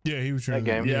 Yeah, he was trying. That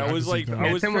game. Yeah, I was like,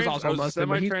 I was Tim was also busted,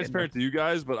 but he's semi-transparent to you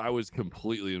guys, but I was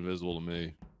completely invisible to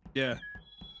me. Yeah.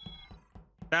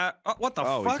 What the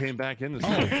fuck? fuck? He came back in this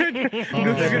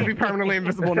They're gonna be permanently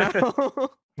invisible now.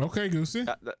 Okay, Goosey.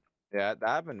 Yeah, that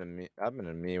happened to me. That happened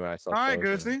to me when I saw. All right,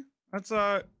 Goosey. That's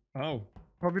Oh.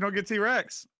 Hope you don't get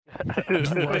T-Rex.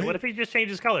 What if he just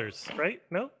changes colors? Right?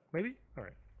 No? Maybe? All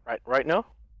right. Right now?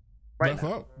 Right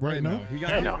now. Right now. He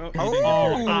got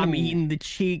Oh, I'm eating the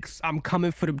cheeks. I'm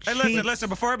coming for the cheeks. Hey, listen.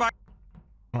 Before I buy.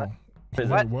 Oh.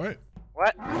 What? What?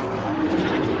 What?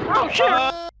 Oh shit!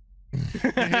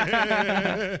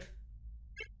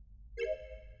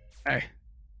 Hey.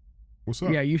 What's up?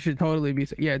 Yeah, you should totally be.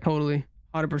 Yeah, totally.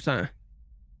 100%.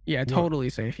 Yeah, totally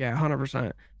safe. Yeah,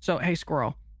 100%. So, hey,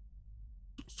 Squirrel.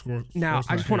 Now,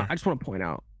 I just want to point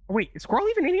out. Oh, wait, is Squirrel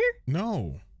even in here?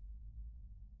 No.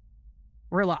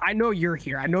 Rilla, I know you're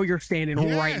here. I know you're standing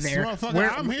right there.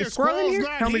 I'm here. Is Squirrel in here?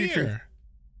 Not Tell me the here. truth.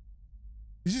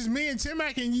 It's just me and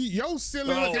Timac and yo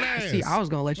silly looking ass. See, I was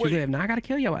gonna let you live. Now I gotta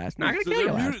kill your ass. Now I gotta kill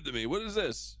your ass. Muted to me. What is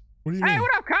this? What do you Hey, mean?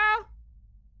 what up, Kyle?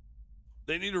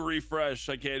 They need to refresh.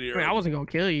 I can't hear. I mean, I wasn't gonna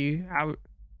kill you.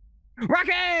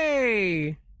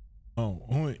 Rocky! Oh,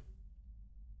 wait.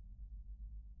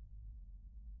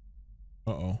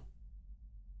 Uh-oh.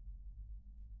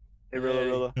 Hey,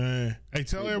 Rilla. Hey,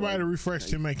 tell everybody to refresh.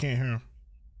 Timac can't hear him.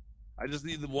 I just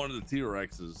need one of the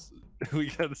T-Rexes.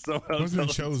 We gotta somehow. What's been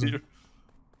chosen?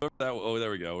 Oh,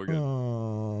 there we go. We're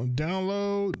good.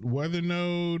 Download, weather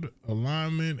node,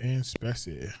 alignment, and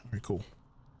speci. All right, cool.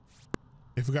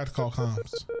 They forgot to call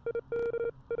comms.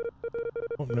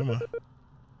 Oh, never mind.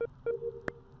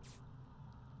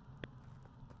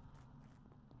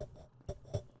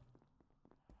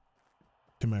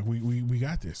 Timac, we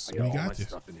got this. We got this.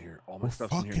 Stuff in here. All my We're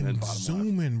stuff's in here. fucking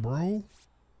zooming, bro.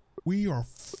 We are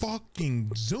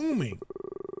fucking zooming.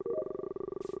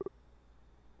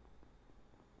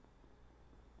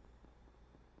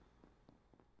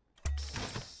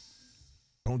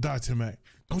 Don't die, Timac.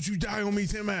 Don't you die on me,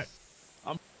 Timac.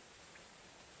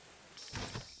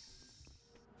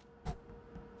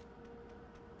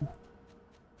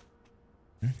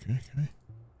 Okay.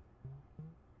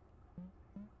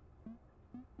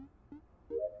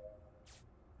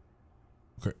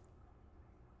 Okay.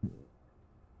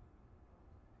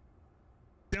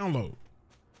 Download.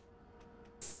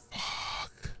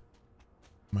 Fuck. I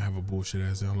might have a bullshit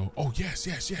ass download. Oh, yes.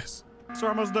 It's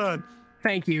almost done.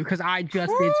 Thank you, because I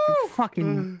just did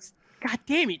fucking. God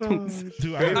damn it,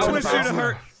 Dude, I wish you'd have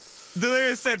heard.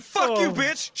 Delirious said, "Fuck you,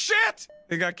 bitch! Shit!"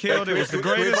 He got killed. It was the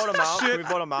greatest Can we vote him out? shit. Can we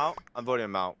vote him out? I'm voting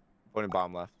him out. Voting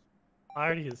bottom left. I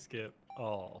already hit skip.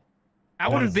 Oh.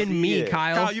 That would have been me, Yeah.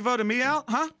 Kyle. Kyle, you voted me out,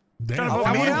 huh? Damn. Trying to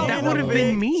vote me out? That would have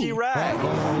been me. T-Rex.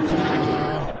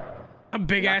 A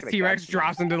big ass gonna T-Rex catch you.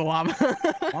 drops into the lava.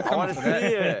 I want to see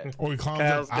it. Or he climbs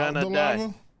Kyle's out of the gonna die.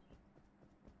 lava.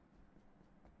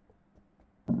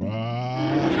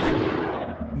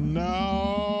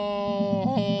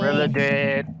 No. Rilla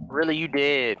dead. Rilla, you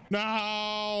dead.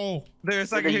 No.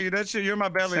 There's, I can hear you. That shit, you're in my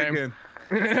belly Same. again.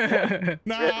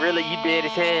 No. Rilla, you dead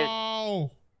as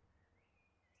hell.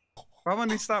 Why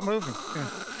wouldn't he stop moving?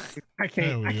 Yeah. I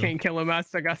can't kill him. I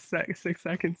still got 6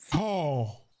 seconds.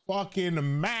 Oh,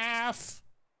 fucking math.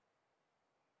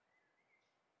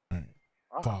 All right.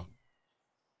 Fuck.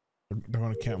 They're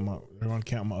gonna count my. They're gonna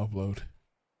count my upload.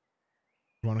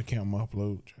 They're gonna count my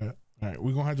upload. Chat. All right,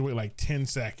 we're gonna have to wait like 10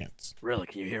 seconds. Really?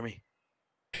 Can you hear me?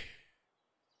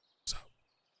 So,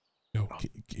 yo,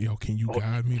 can you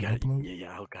guide me to upload?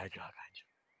 Yeah, I'll guide you.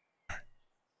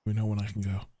 We know when I can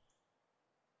go.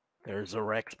 There's a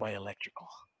Rex by electrical.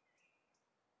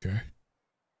 Okay.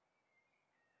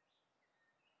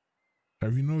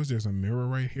 Have you noticed there's a mirror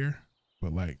right here?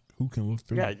 But like, who can look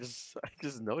through? Yeah, it? I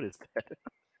just noticed that.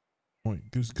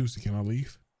 Wait, Goosey, can I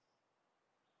leave?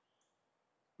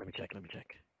 Let me check.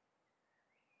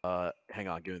 Hang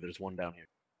on, good. There's one down here.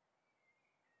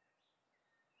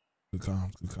 Good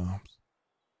comms.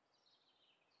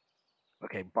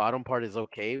 Okay, bottom part is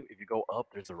okay. If you go up,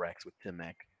 there's a Rex with Tim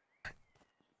Mac.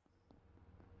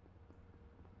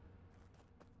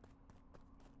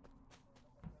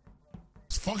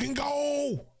 Let's fucking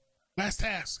go! Last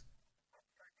task.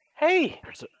 Hey!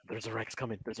 There's a Rex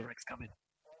coming.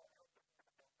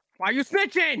 Why are you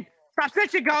snitching? Stop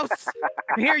snitching, ghosts!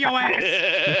 I hear your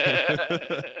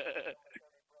ass.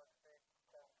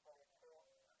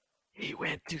 He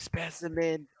went to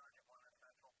specimen.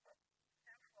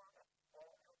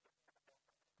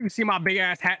 You see my big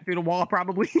ass hat through the wall,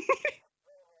 probably.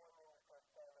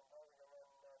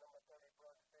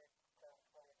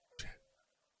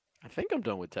 I think I'm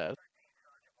done with tasks.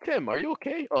 Tim, are you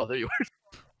okay? Oh, there you are.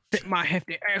 Stick my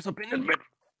hefty ass up in this bitch.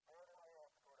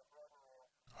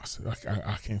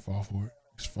 I can't fall for it.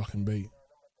 It's fucking bait.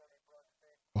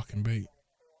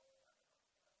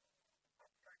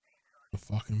 The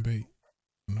fucking bait.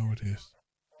 I know it is.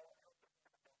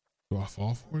 Do I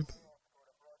fall for it?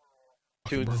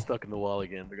 Tunes is stuck in the wall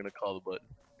again. They're gonna call the button.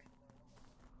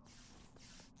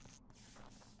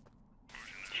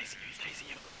 He's chasing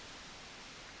you.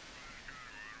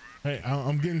 Hey,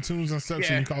 I'm getting Tunes on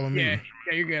section and calling me. Yeah,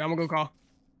 you're good. I'm gonna go call.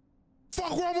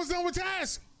 Fuck, we're almost done with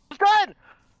task. It's done.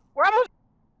 We're almost.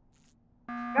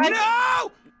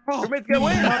 No! Crewmates get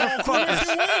win. I have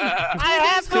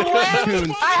to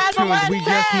win. I have to win. We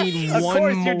just need Of one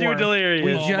course more. you're doing delirious.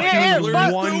 We just Yeah, need vote one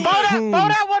out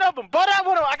one of them.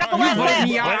 I got the last vote pass.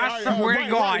 me out. I swear to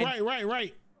God.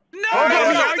 Right. No!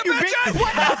 Oh, you bitch!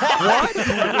 What? I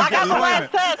got the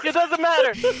last task. It doesn't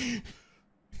matter.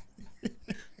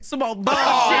 Some old bullshit.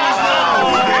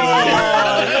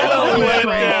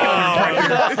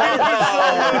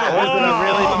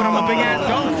 I'm a big ass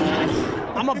ghost.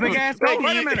 I'm a big ass ghost.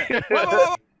 Wait a minute.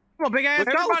 Whoa. I'm a big ass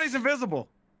ghost. Everybody's invisible.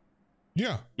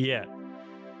 Yeah. Yeah.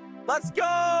 Let's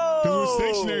go! Because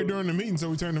we're stationary during the meeting, so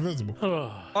we turned invisible.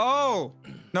 Oh,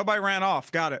 nobody ran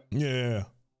off. Got it. Yeah.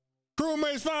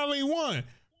 Crewmates finally won.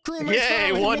 Crewmates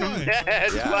Yay, finally one won.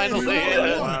 match. Finally.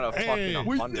 One out of fucking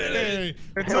we 100. did. It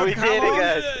We took did how it, long?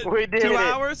 guys. We did 2 it.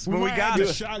 hours, but we might got have it.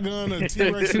 to shotgun a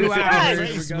T-Rex 2 hours.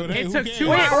 face, but hey, It who took cares? 2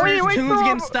 Wait, hours. wait, Tunes wait,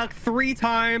 getting wait. stuck 3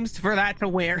 times for that to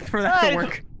Guys,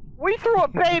 work. We threw a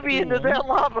baby into that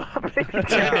lava.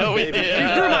 Yeah, we You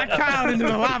did. threw my child into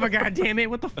the lava, goddammit.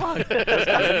 What the fuck?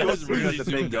 It was really the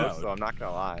zoomed big ghost, out. so I'm not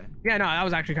gonna lie. Yeah, no, that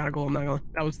was actually kind of cool. I'm not gonna.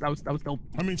 That was dope.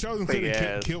 I mean, Chosen Big could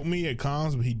have ass. killed me at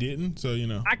comms, but he didn't. So you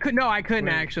know. I couldn't Wait,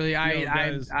 actually.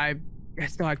 guys. I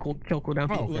still had kill cooldown.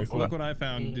 Oh, okay, cool. Look what I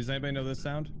found. Does anybody know this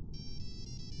sound?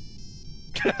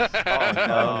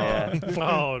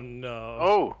 Oh no.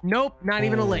 Oh. Nope, not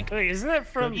even a lick. Wait, isn't that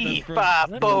from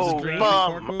E5 boom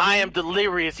bum. I am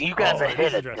delirious. You guys are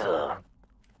ahead of them.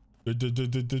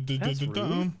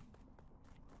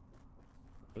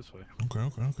 This way. Okay. I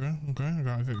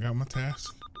got my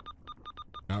task.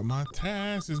 My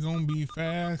task is gonna be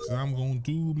fast. 'Cause I'm gonna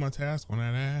do my task on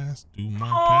that ass. Do my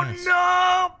task.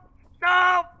 No!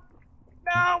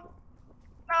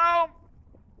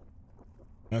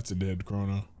 That's a dead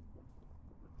chrono.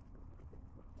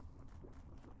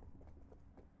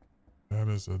 That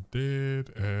is a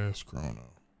dead ass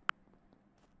chrono.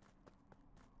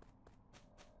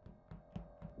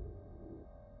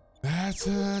 That's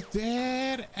a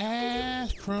dead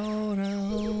ass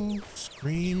chrono.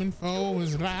 Screaming for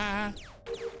his life.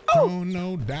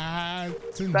 Chrono died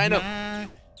tonight.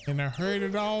 And I heard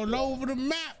it all over the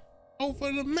map.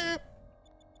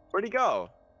 Where'd he go?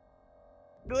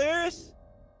 Delirious?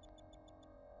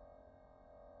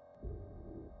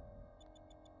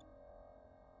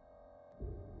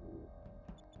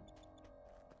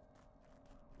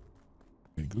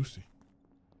 Hey, Goosey.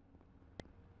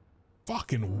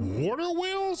 Fucking water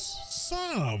wheels?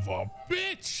 Son of a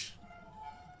bitch.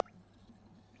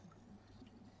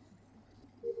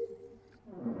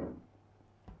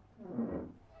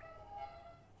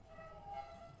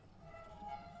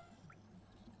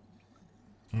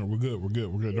 All right, we're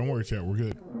good. Don't worry, chat. We're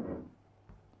good.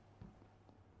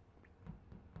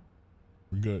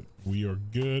 We are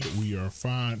good. We are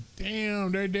fine.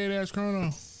 Damn, they're dead ass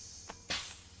chrono.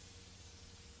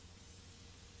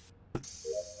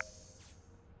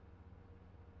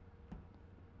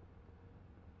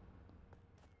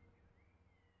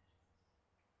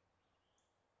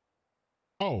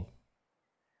 Oh.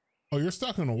 Oh, you're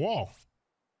stuck in the wall.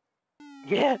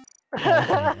 Yeah.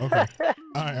 Oh, okay.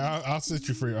 All right, I'll set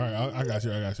you free. All right, I got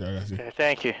you.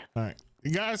 Thank you. All right.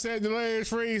 You gotta set delirious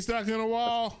free, stuck in the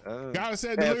wall. Gotta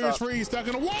set delirious free, stuck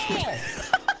in the wall.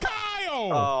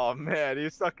 Kyle! Oh man,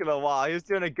 he's stuck in the wall. He was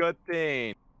doing a good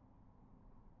thing.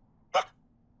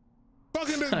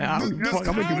 Fucking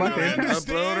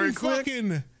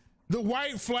fucking the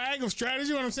white flag of strategy.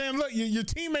 You know what I'm saying? Look, your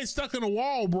teammate's stuck in the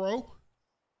wall, bro.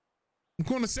 I'm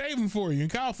going to save him for you.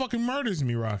 And Kyle fucking murders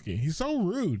me, Rocky. He's so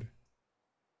rude.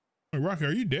 Wait, Rocky,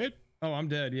 are you dead? Oh, I'm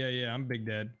dead. Yeah, I'm big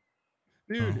dead.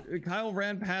 Dude, Kyle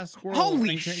ran past Squirrel. Holy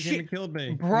and shit, came and killed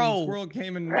me. bro! Squirrel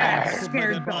came and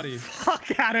scared the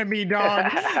fuck out of me,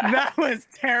 dog. That was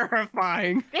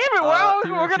terrifying. Damn it, well,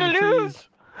 we're gonna lose.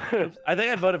 I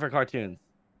think I voted for Cartoonz.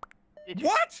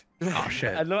 What? Oh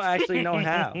shit! I don't actually know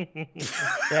how. Yeah,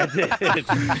 I did.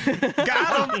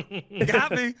 Got him.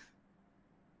 Got me.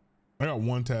 I got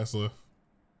one task left.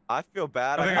 I feel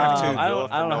bad. I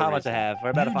don't know how much I have. We're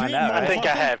about to find out. I think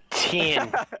I have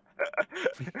 10.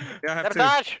 Yeah, I have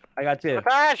 2. I got 2.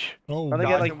 Oh,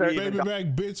 like baby back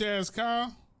bitch ass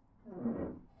Kyle.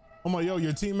 I'm like, yo,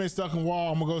 your teammate's stuck in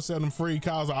wall. I'm gonna go set him free.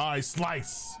 Kyle's like, all right,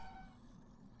 slice.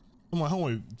 I'm like,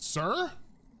 hold on, sir?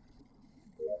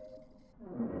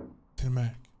 Tim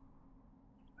Mac.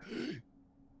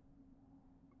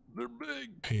 They're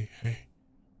big. Hey.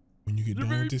 When you get done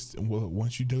with this, well,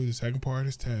 once you do the second part of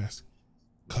this task,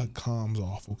 cut comms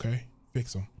off, okay?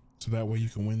 Fix them. So that way you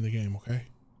can win the game, okay?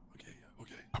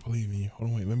 Okay. I believe in you.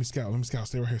 Hold on, wait. Let me scout.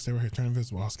 Stay right here. Turn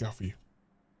invisible. I'll scout for you.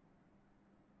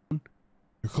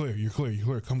 You're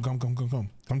clear. Come. Come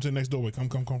to the next doorway. Come.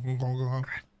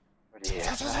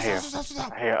 Yeah, I hear.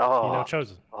 You know,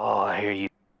 Chosen. Oh, I hear you.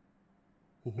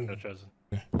 You know, Chosen.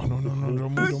 Oh, no.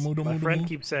 Don't move. My friend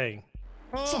keeps saying.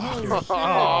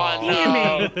 Oh, damn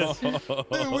it!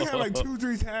 Dude, we had like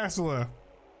 2-3 tasks left.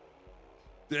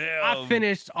 Damn. I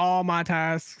finished all my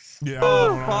tasks. Yeah,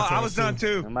 I was done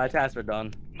too. My tasks were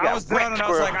done. I was done, and I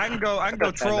was like, I can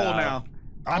go troll now.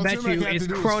 I bet you it's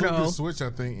Chrono. Switch, I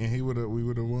think, and we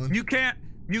would have won. You can't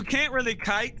really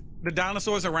kite the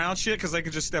dinosaurs around shit because they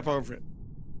could just step over it.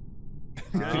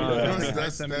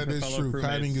 That is true.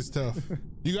 Kiting is tough.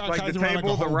 You got like kite the around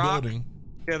table, like a the whole rock. building.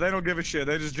 Yeah, they don't give a shit.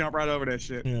 They just jump right over that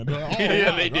shit. Yeah, like,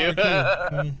 yeah, they do.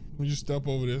 Cool. We just step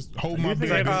over this. Hold my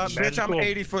beer. Bitch, I'm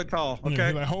 80 foot tall. Okay.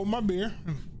 Yeah, like, hold my beer.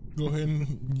 Go ahead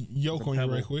and yoke on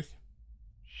you right quick.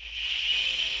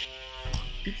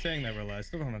 Keep saying that, Rilla. I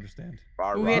still don't understand.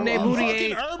 Booty ain't gonna be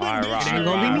me.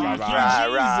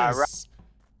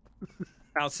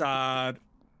 Outside.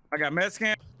 I got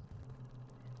Medscan.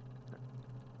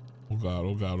 Oh God.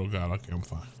 Okay, I'm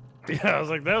fine. Yeah, I was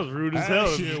like, that was rude as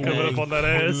hell coming up on that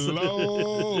ass.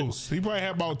 Close. He probably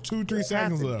had about 2-3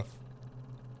 seconds left.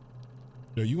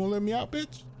 Yo, you gonna let me out,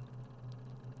 bitch?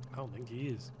 I don't think he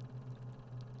is.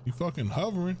 You fucking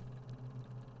hovering.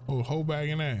 Oh, whole bag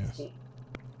and ass.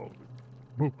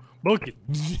 Book it.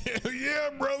 Yeah,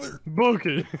 brother. Book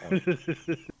it.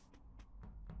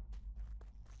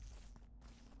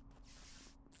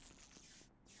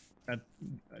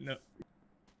 No.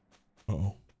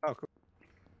 Uh-oh. Oh, cool.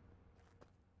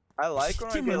 I like when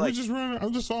Tim, I get like. just running.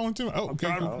 I'm just following Tim. Oh,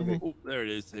 okay. Cool. Oh, there it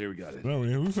is. Here we got it. No,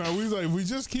 man, we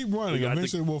just keep running.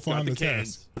 Eventually, we'll find the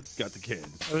cans. task. Got the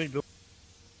cans. I think the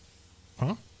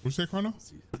Huh? What'd you say, Chrono?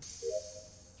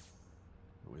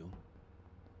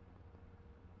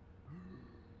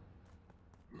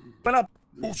 But up.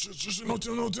 Oh shit! No,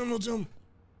 Tim.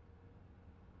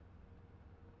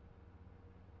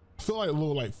 I feel like a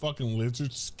little like fucking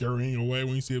lizard scurrying away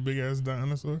when you see a big ass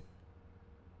dinosaur.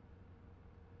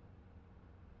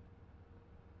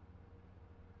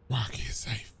 Rocky is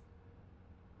safe.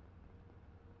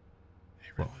 Hey,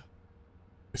 bro.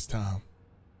 It's time.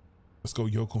 Let's go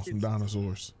yoke on some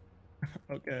dinosaurs.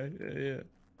 Okay, yeah.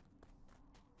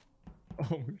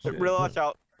 Oh shit. Real watch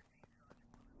out.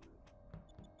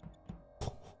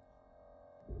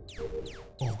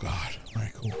 Oh God. All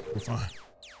right, cool. We're fine.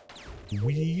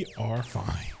 We are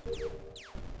fine.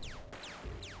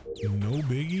 No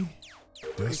biggie.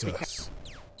 Just us.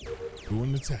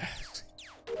 Doing the task.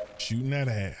 Shooting that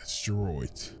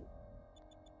asteroid.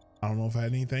 I don't know if I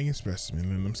had anything in specimen,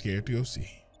 and I'm scared to go see.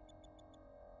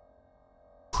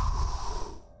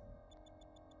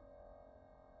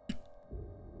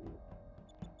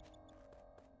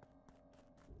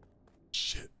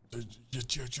 Shit.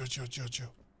 Chill.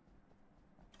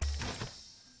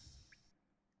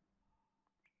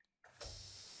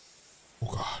 Oh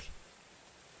God.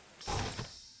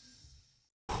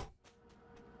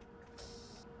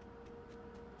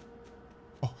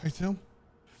 Oh, hey Tim.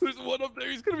 There's one up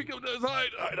there. He's gonna be coming down his hide.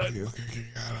 Okay.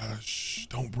 Shh,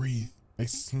 don't breathe. I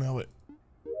smell it.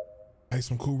 I ate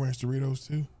some Cool Ranch Doritos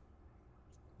too.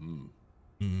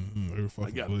 They were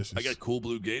fucking delicious. I got Cool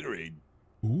Blue Gatorade.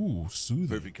 Ooh, soothing.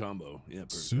 Perfect combo. Yeah,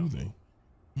 perfect soothing.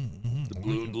 Combo. The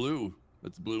blue and blue.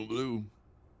 That's blue and blue.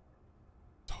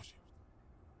 Told you.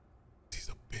 He's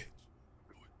a bitch.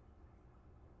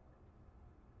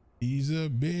 He's a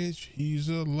bitch. He's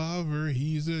a lover.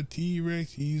 He's a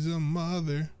T-Rex. He's a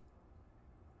mother.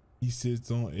 He sits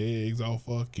on eggs all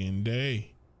fucking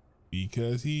day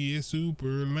because he is super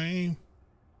lame.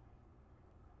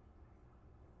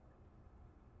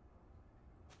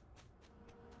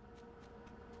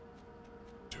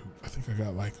 Dude, I think I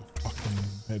got like a fucking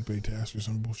medbay task or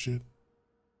some bullshit.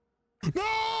 No!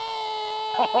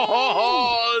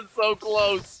 Oh, it's so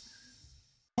close.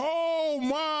 Oh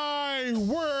my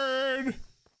word!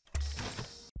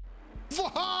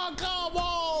 Fuck, come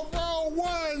on, bro.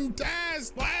 One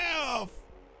task left.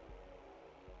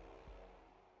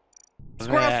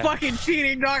 Squirrel's fucking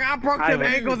cheating, dog. I broke them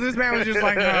ankles. This man was just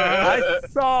like, I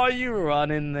saw you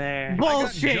running there.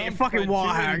 Bullshit. Fucking wall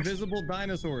hacks. Invisible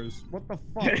dinosaurs. What the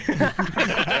fuck?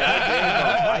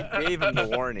 I gave him the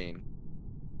warning.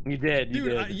 You did,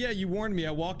 Dude, yeah, you warned me.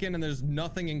 I walk in and there's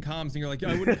nothing in comms, and you're like,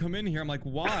 I wouldn't come in here. I'm like,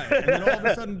 why? And then all of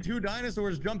a sudden, 2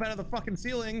 dinosaurs jump out of the fucking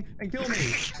ceiling and kill me.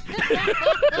 It's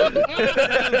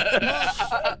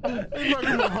like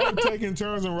we were taking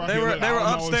turns and rocking. They were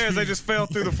upstairs. They just fell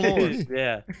through the floor.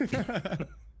 Yeah.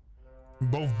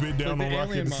 Both bit down on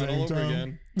Rocky at the same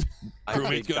time. I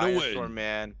think dinosaur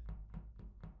man.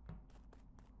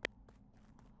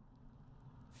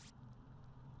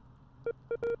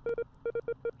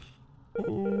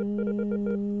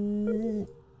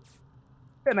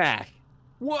 Smack.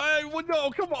 What?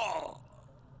 No, come on.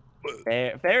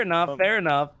 Fair enough. Fair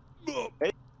enough.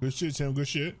 Good shit, Tim. Good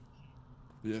shit.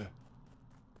 Yeah.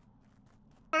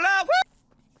 What?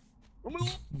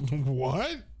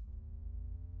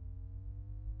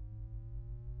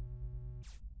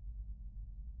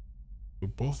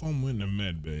 But both of them went in the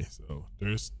med bay, so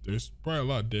there's probably a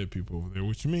lot of dead people over there,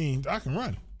 which means I can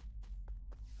run.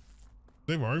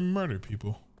 They've already murdered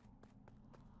people.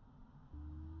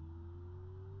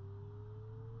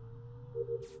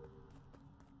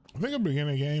 I think at the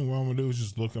beginning of the game, what I'm gonna do is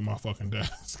just look at my fucking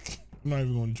task. I'm not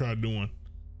even gonna try doing.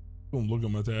 I'm gonna look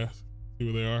at my task, see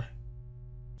where they are.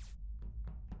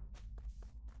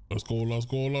 Let's go right now.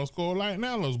 Let's go right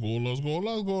now. Let's go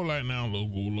right now.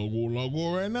 Let's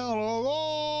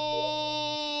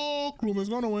go. Kluman's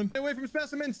gonna win. Stay away from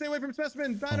specimen. Stay away from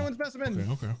specimen. Dino and specimen.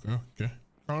 Okay.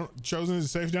 Chosen, is it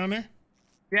safe down there?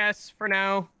 Yes, for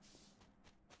now.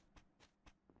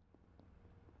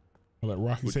 I'll let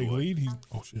Rocky take lead. He's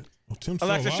shit. Oh, Tim's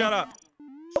Alexa, still shut alive? up.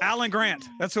 Alan Grant.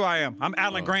 That's who I am. I'm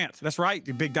Alan Grant. That's right,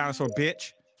 you big dinosaur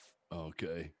bitch.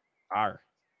 Okay. Arr.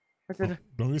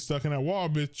 Don't get stuck in that wall,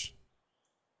 bitch.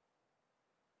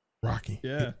 Rocky.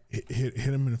 Yeah. Hit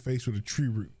him in the face with a tree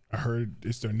root. I heard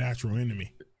it's their natural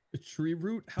enemy. A tree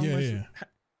root? How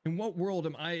in what world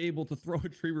am I able to throw a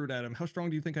tree root at him? How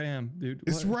strong do you think I am, dude?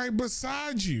 It's right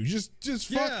beside you. Just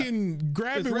fucking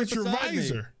grab it with your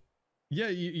visor. Yeah,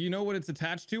 you know what it's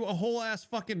attached to? A whole ass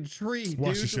fucking tree,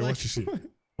 Watch dude. your shit.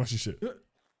 Watch your shit. All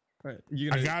right,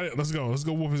 I got it. Let's go. Let's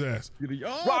go whoop his ass.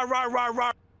 Rawr, rawr, rawr,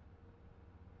 rawr.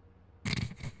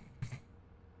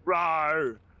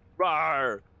 Rawr,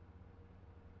 rawr.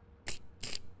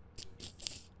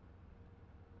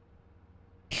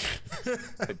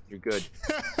 You're good.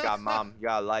 You got mom. You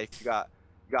got life. You got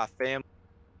family.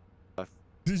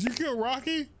 Did you kill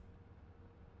Rocky?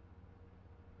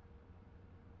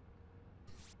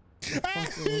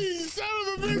 Hey, son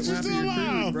of a bitch, you're still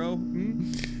alive, bro.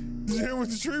 Did you hit him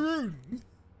with the tree root?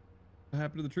 What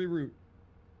happened to the tree root?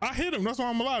 I hit him. That's why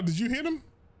I'm alive. Did you hit him?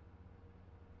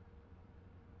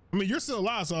 I mean, you're still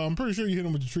alive, so I'm pretty sure you hit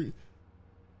him with the tree.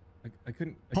 I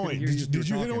couldn't. Wait, did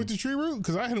you hit him with the tree root?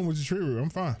 Because I hit him with the tree root. I'm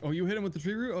fine. Oh, you hit him with the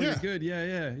tree root? Oh, yeah. You're good.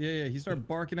 Yeah. He started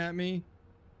barking at me,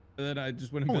 and then I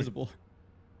just went invisible.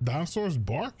 Dinosaurs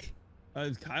bark?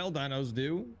 Kyle dinos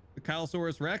do. The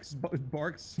Kylosaurus Rex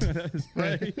barks at his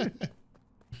prey.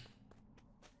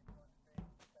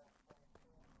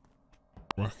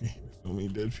 Rocky, there's so many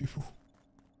dead people.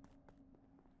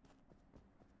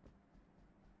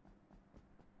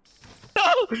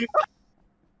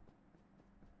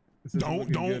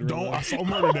 Don't. I saw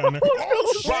murder down there.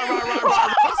 Oh, shit.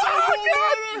 I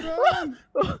saw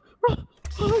murder.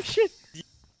 Oh, shit.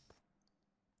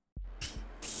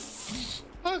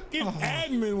 Fucking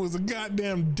admin was a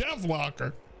goddamn death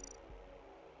locker.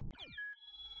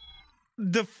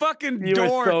 The fucking You were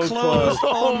door so closed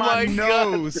close. on my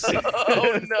nose.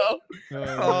 Oh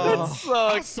no.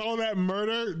 I saw that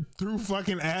murder through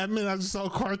fucking admin. I just saw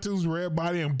Cartoonz red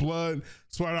body and blood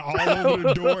splattered all over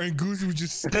the door, and Goosey was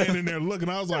just standing there looking.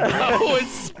 I was like, I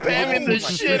was spamming the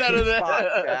shit out of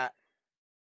that.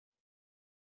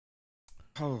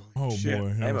 Holy oh shit. boy,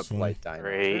 I'm that a was funny. polite diner.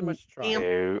 3, Very much trying.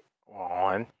 2,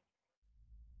 1.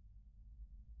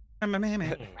 Yeah, Meh, meh,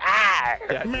 meh,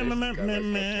 meh,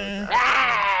 meh.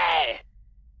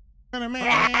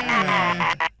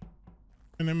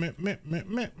 Meh, meh, meh, meh, meh, meh, meh, meh,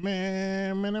 meh,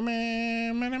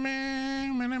 meh,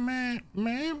 meh,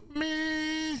 meh,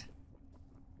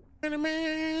 meh,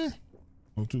 meh.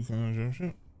 Oh, 2 columns, drop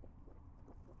shit.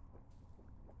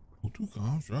 Oh, 2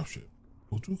 columns, drop shit.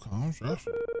 Oh, 2 columns, drop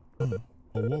shit. Oh,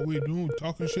 what we doing?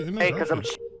 Talking shit in the Hey, 'cause I'm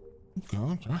 2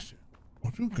 columns, drop shit.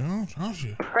 Oh, 2 columns, drop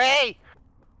shit. Hey!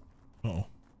 Uh-oh.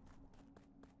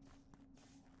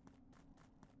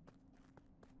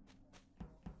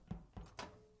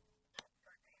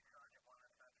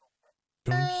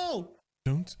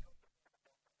 Don't.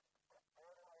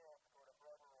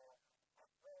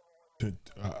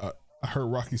 I heard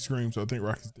Rocky scream, so I think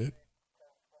Rocky's dead.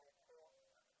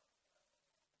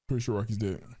 Pretty sure Rocky's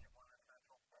dead.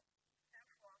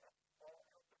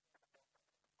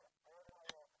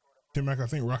 Tim Mac, I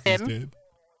think Rocky's dead.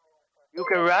 You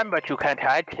can run, but you can't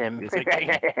hide, Tim. I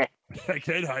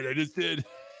can't hide. I just did.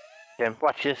 Tim,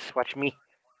 watch this. Watch me.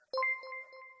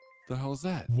 The hell is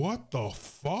that? What the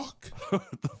fuck?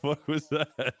 What the fuck was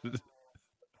that?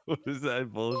 What is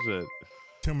that bullshit?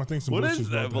 Tim, I think some What bullshit's is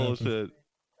that about to happen. bullshit?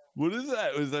 What is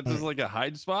that? Was that just like a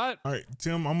hide spot? All right,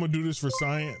 Tim, I'm gonna do this for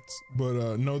science,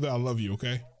 but know that I love you,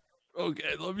 okay?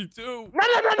 Okay, I love you too.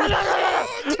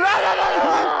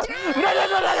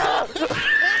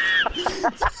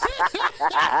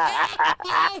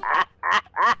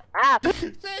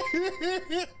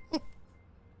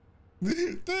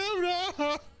 Damn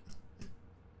no.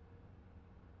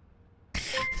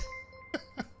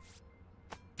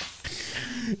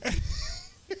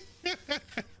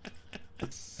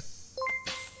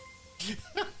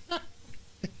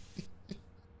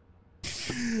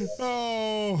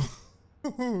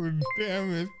 Oh,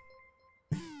 damn it.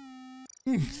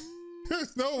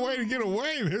 There's no way to get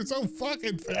away. They're so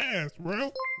fucking fast,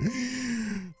 bro.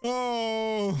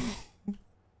 Oh.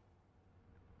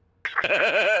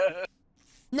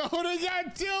 No, they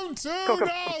got Tim too.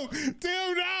 No,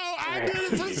 Tim, no. I did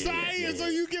it for science so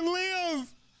you can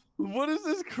live. What is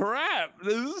this crap?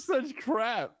 This is such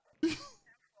crap.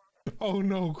 Oh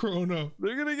no, Crow, no.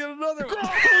 They're gonna get another one.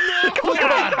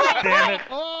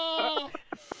 Oh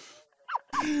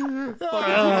no. God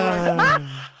damn it.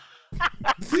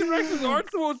 T-Rexes aren't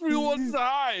supposed to be one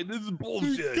side. This is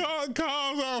bullshit.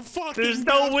 Calls are fucking. There's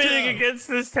no winning against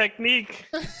this technique.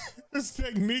 This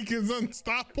technique is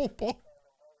unstoppable.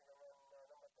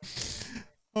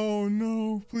 Oh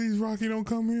no, please, Rocky, don't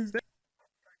come here.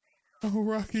 Oh,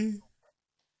 Rocky.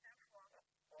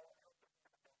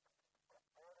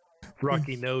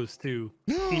 Rocky knows too.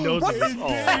 He knows this all.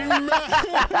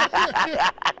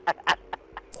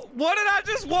 What did I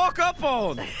just walk up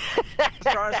on?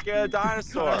 Trying to scare a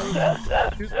dinosaur.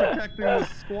 Who's protecting the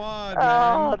squad,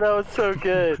 man? Oh, that was so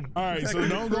good. All right, so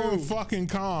don't go in fucking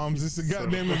comms. It's a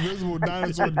goddamn invisible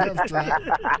dinosaur death trap.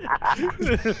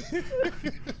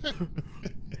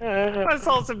 I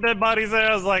saw some dead bodies there.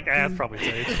 I was like, it's probably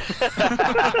safe.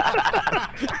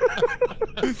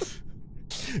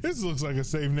 This looks like a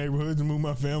safe neighborhood to move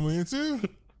my family into.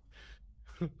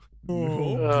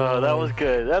 Oh, that was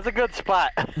good. That's a good spot.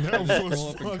 That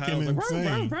was fucking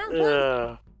insane.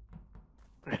 Yeah.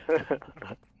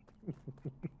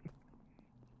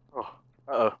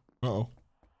 Uh-oh. Uh-oh.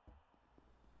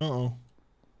 Uh-oh.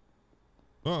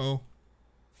 Uh-oh.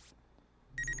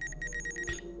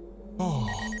 Oh.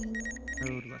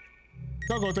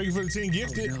 Coco, thank you for the 10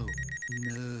 gifted. No.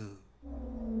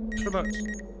 What about?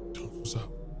 What's up?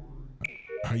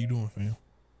 How you doing, fam?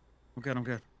 I'm good. I'm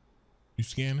good. You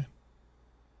scanning?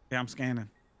 Yeah, I'm scanning.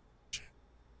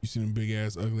 You see them big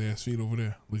ass, ugly ass feet over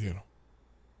there? Look at them.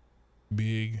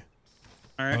 Big.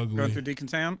 All right, ugly, going through Deacon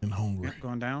Town. and hungry. Yep,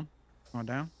 going down. Going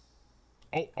down.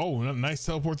 Oh, nice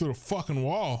teleport through the fucking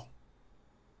wall.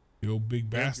 You old big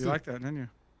Yeah, bastard. you like that, didn't you?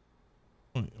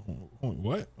 Wait,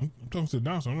 what? I'm talking to the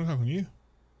dinosaur. I'm not talking to you.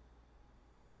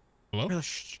 Hello?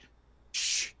 Shh.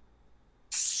 Shh.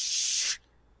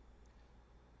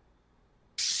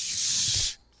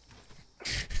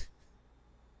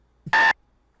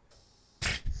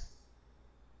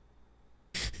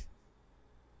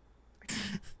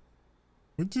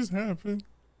 What just happened?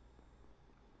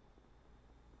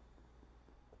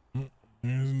 There's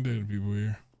some dead people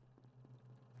here.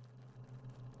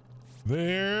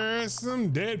 There's some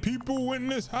dead people in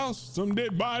this house, some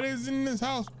dead bodies in this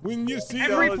house. When you see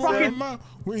Every them fucking- come out,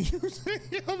 when you see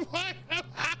them out.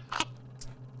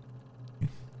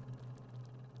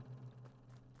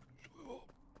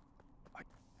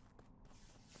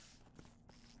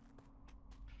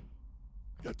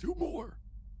 I got 2 more.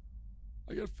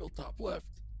 I got to fill top left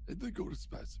and then go to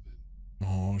specimen.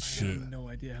 Oh I shit! have no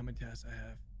idea how many tasks I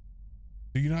have.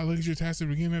 Do you not look at your tasks at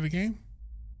the beginning of the game?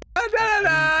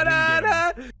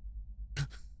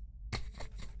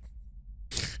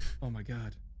 Oh my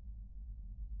god.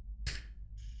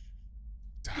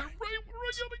 Get right where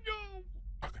I gotta go.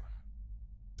 Fucking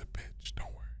the bitch.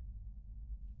 Don't worry.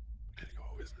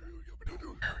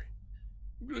 Hurry.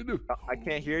 I'm gonna do. I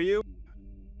can't hear you.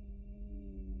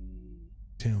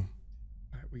 Tim.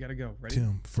 All right, we gotta go. Ready?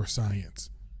 Tim for science.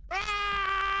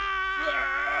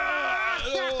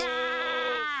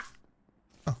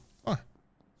 Oh, fine.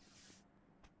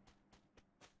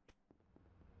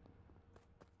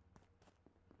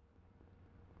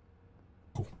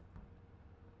 Cool.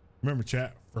 Remember,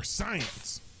 chat, for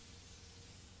science.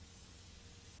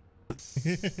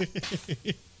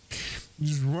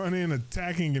 Just run in,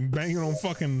 attacking and banging on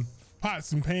fucking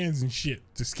pots and pans and shit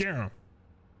to scare them.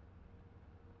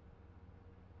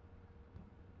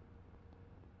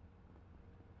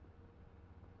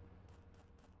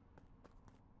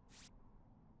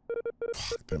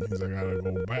 Fuck, that means I gotta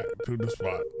go back to the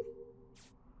spot.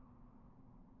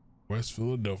 West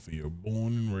Philadelphia,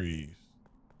 born and raised.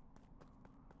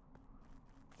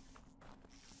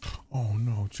 Oh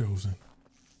no, Chosen.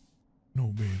 No,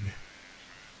 baby.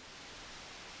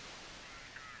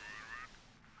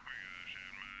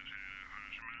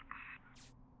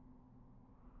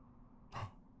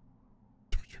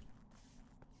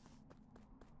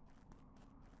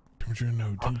 Temperature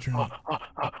no, temperature no.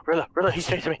 Rilla, he's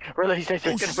chasing me. Rilla, he's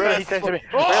chasing me. Rilla, he's chasing me.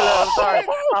 Rilla, I'm sorry.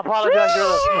 I apologize,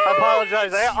 Rilla. I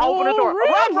apologize. I open the door.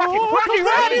 Run, Rocky,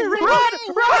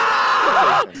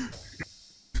 run!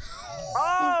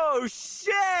 Oh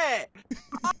shit!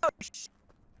 Oh shit!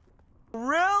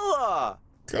 Rilla!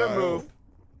 Good move.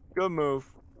 Good move.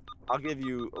 I'll give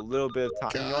you a little bit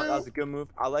of time. You know what? That was a good move.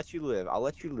 I'll let you live. I'll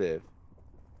let you live.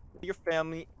 Tell your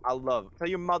family I love them. Tell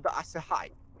your mother I said hi.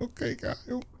 Okay,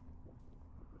 Kyle.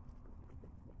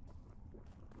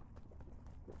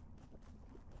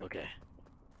 Okay.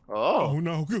 Oh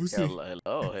no, Goosey. Hello.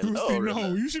 Goosey,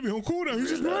 no, you should be on cooldown. You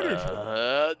just murdered.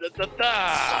 Oh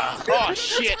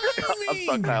shit! I'm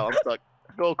stuck, Kyle. I'm stuck.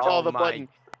 Go call the button.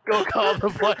 Go call the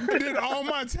button. I did all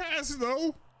my tasks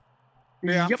though.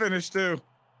 Yeah, I'm finished too.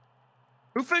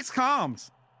 Who fixed comms?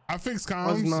 I fixed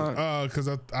comms because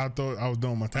I thought I was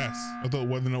doing my tasks. I thought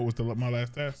whether or not was my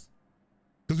last task.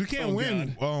 Because we can't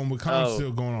win with comms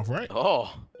still going off, right?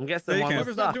 Oh, I'm guessing one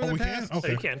was not. Oh, we can?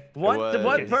 Okay. You can.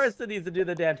 One person needs to do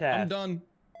the damn task. I'm done.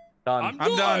 Done.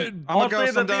 I'm done. I'm Hopefully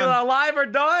ghost. the I'm people done. alive are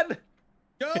done.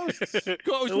 Ghosts.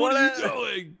 Ghost, what are you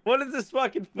doing? What is this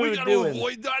fucking We food gotta doing?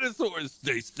 avoid dinosaurs.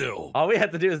 Stay still. All we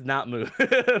have to do is not move.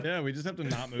 Yeah, we just have to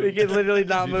not move. We can literally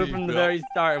not move from the very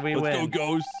start and we Let's win.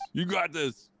 go, Ghost. You got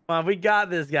this. Come on, we got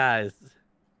this, guys.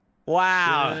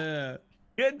 Wow. Yeah.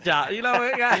 Good job. You know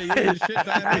what, guys?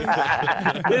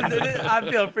 I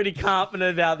feel pretty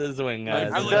confident about this win,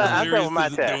 guys. I'm done with my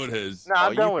test. No,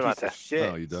 I'm done with my test.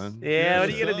 Oh, you done? Yeah, what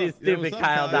are you gonna do, stupid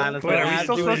Kyle Dinosaur? Wait, are we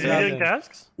still supposed to be doing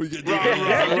tasks? We can do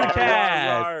Yeah, do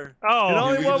tasks. Oh, You're the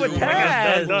only one with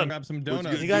tasks. Grab some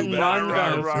donuts. You got none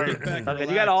done. Relax. Okay,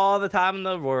 you got all the time in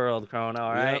the world, Chrono,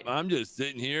 all right? Yep, I'm just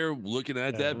sitting here looking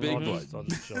at that big button.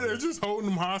 They're just holding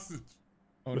them hostage.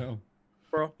 Oh no.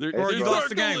 Bro, They're you lost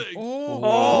the game. circling.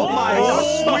 Oh my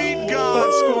Sweet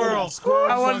God, Squirrel.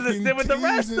 I wanted to sit with the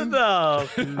rest of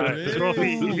them. Alright, Squirrel,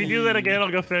 if you do that again, I'll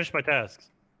go finish my tasks.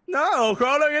 No,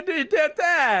 Chrono, you're doing your damn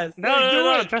task.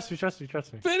 No, trust me.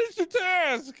 Finish the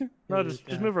task. No, just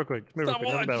move real quick. Move real Stop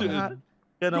quick. watching.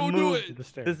 Gonna Go do move. it. The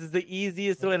stairs. This is the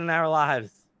easiest win in our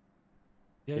lives.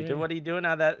 Yeah, Victor, yeah. what are you doing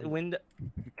out that window?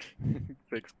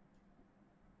 Fix.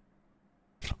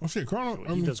 Oh shit, Chrono. He I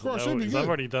mean, doesn't Squirrel know, should be 'cause good. I've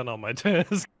already done all my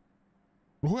tasks.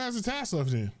 Who has the task left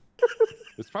then?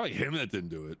 It's probably him that didn't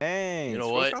do it. Dang. You know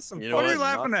Squirrel what? got some You know What are fun, you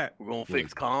laughing at? We're gonna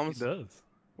fix He comms. does.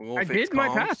 We're gonna I fix did my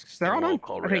comms, tasks. They're and all we'll done.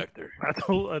 call I think- reactor.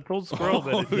 I told Squirrel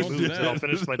that if he don't do moves, that. I'll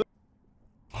finish my.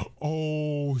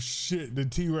 Oh shit, the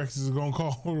T-Rex is gonna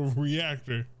call a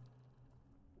reactor.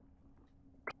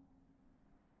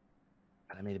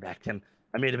 I made it back, Tim.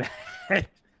 I made it back.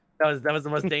 that was the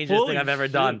most dangerous thing I've ever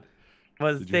done.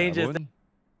 Was Did you have dangerous. one?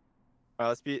 All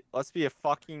right, let's be a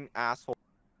fucking asshole.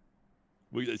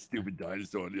 We got a stupid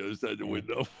dinosaur on the other side of the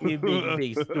window. You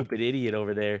big stupid idiot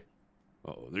over there.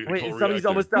 Oh, they're Wait, gonna somebody's reactor.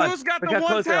 almost done. Who's got Look the how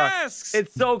one close they are. tasks?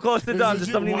 It's so close to There's done.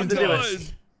 Just somebody legit needs to do one it.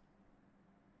 task.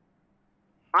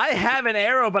 I have an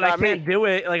arrow, but I can't do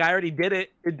it. Like I already did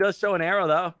it. It does show an arrow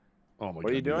though. Oh my god.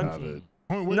 What are you doing? have it.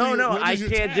 No, I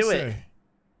can't do it. Say?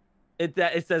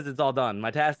 It says it's all done.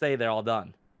 My tasks say they're all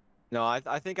done. No, I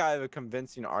think I have a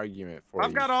convincing argument for you.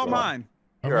 I've got all Squirrel. mine.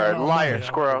 You're a liar, Yeah,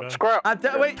 Squirrel. yeah. Squirrel.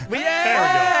 Wait,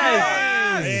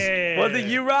 Yes! yes! Was it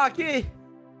you, Rocky?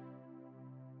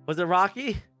 Was it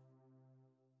Rocky?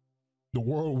 The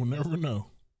world will never know.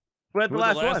 Who had the Who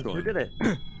had last, the last one? one? Who did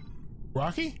it?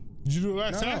 Rocky? Did you do the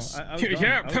last test? I was done.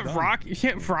 I was done. Rocky.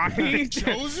 Rocky.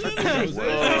 Chosen? Chosen.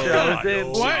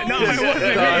 What? No, Son it wasn't of a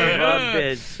me.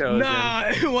 bitch, Chosen. Nah,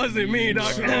 it wasn't me,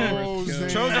 dog. Chosen.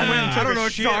 Chosen went and I took don't a know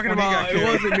what shit you're talking when he about. got It killed.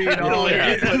 wasn't me, dog. What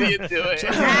are you doing?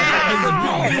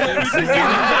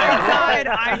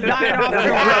 I died off the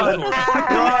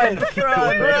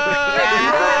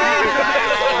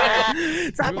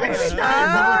It's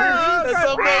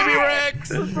a baby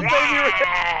Rex. It's a baby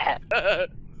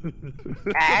Rex.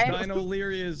 Dino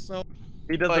Leary is so.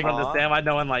 He doesn't understand why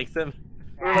no one likes him.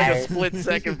 We're like a split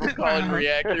second from calling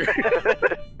reactor.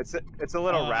 It's a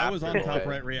little rap. I was on top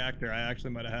right reactor. I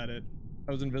actually might have had it.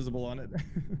 I was invisible on it.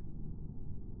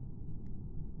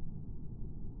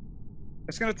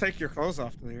 It's gonna take your clothes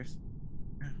off, Delirious.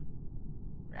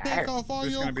 Take off all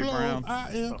It's your gonna be clothes. brown. I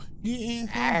am getting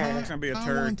so It's gonna be a I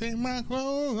turd. want to take my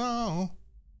clothes off.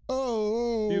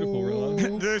 Oh. Beautiful, Rilla.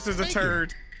 This is a Thank you.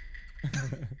 turd.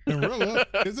 And Rilla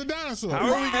is a dinosaur. How are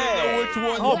we gonna know which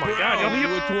one's Oh my God,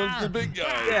 brown, which one's the big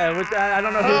guy? Yeah, which I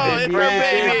don't know who Oh, did. it's our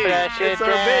baby. It's our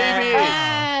baby.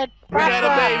 We got a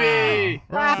baby.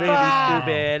 Baby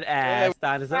stupid ass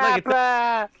dinosaur. Look, it's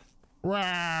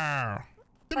Wow.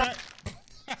 Sit back.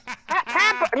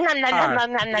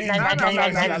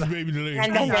 Baby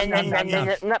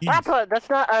delirious. Papa, that's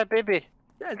not our baby.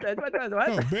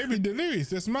 No, baby delirious.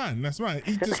 That's mine. That's mine.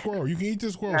 Eat the squirrel. You can eat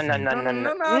the squirrel. No, for me. I'm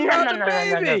not the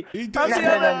baby. Eat I'm the the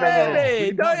other squirrel.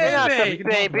 baby. Don't You're not eat the me.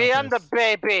 baby. I'm the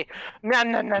baby. No,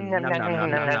 no, no, no, no,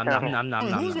 no, no, no, no.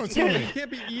 Wait, who's gonna tell You me?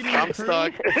 can't be eating. I'm a turd.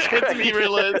 stuck. It's me,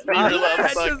 Rilla. It's me, Rilla. I'm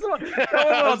stuck.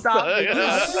 I'm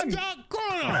stuck. Stop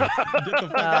corner. Get the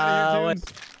fuck out of here, Toons.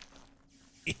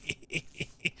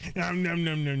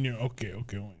 Nom. Okay.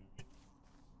 Wait.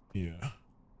 Yeah.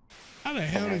 How the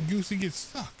hell did Goosey get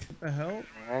stuck? What the hell?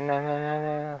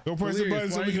 No. Go press the button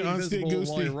Delirious, so why we are you can unstick invisible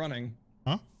while you're Goosey. running?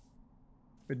 Huh?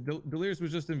 But Delirious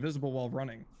was just invisible while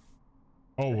running.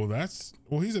 Oh,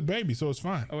 well, he's a baby, so it's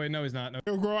fine. Oh wait, no, he's not. No.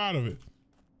 He'll grow out of it.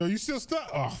 So you still stuck?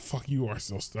 Oh, fuck, you are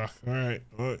still stuck. All right.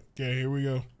 Okay, here we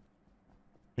go.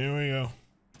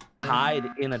 Hide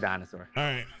in a dinosaur. All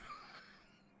right.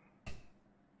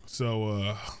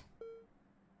 So,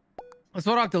 Let's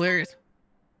vote off Delirious.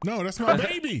 no, that's my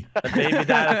baby. The baby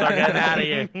dinosaur getting out of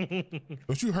here.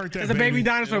 Don't you hurt that It's a baby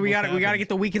dinosaur. We It gotta almost get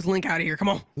the weakest link out of here. Come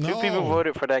on. No. 2 people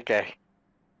voted for that guy.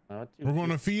 We're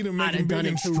gonna feed him, make I'd him have done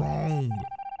big and it too. strong.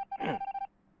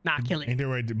 Nah, kill it. Ain't that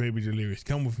right, the baby delirious?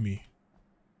 Come with me.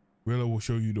 Rilla will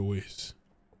show you the ways.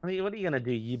 I mean, what are you gonna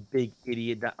do, you big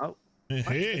idiot? Oh,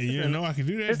 Hey, you didn't know I could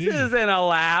do that, this did you? isn't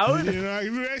allowed. You didn't know I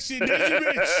could do that shit, did you,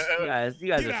 bitch? You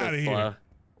guys Get are outta so here. slow.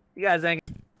 You guys ain't.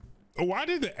 Why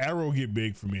did the arrow get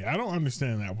big for me? I don't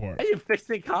understand that part. How you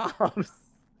fixing comms?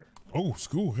 Oh,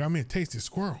 school got me a tasted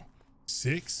squirrel.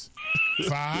 6,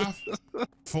 5,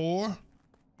 4,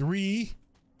 3,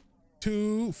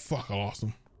 2. Fuck, I lost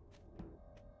him.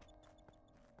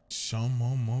 Some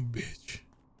on my bitch.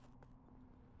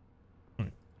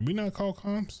 Wait, did we not call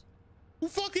comms? Who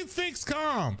fucking fixed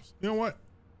comms? You know what?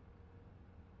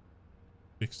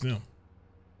 Fix them.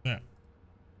 Yeah.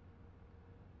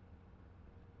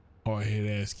 Hard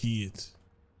head ass kids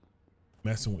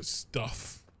messing with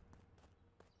stuff.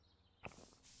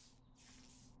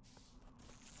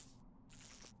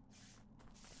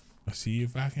 Let's see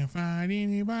if I can find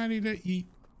anybody to eat.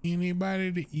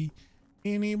 Anybody to eat.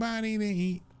 Anybody to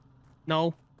eat.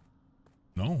 No.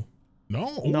 No.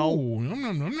 No. No. Ooh, nom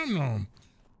nom nom nom nom.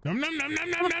 Nom nom nom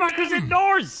nom nom. What the fuck is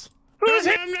indoors? Who's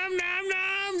nom nom nom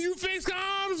nom? You fix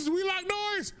comms. We lock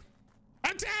doors.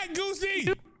 Attack,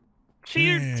 Goosey.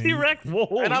 T-Rex.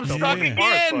 Whoa. And I'm stuck Yeah.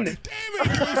 again. Damn it,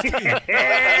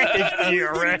 Goosey.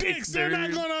 T-Rex, Dicks, they're not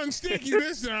dude. gonna unstick you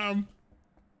this time.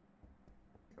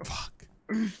 Fuck.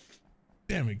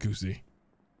 Damn it, Goosey.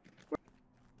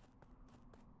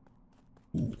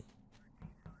 Ooh.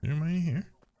 Anybody in here?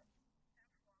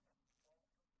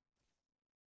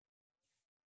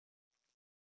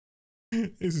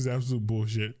 This is absolute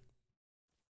bullshit.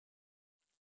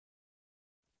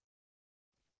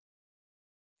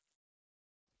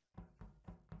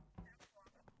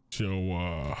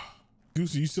 So,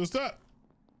 Goosey, you still stuck?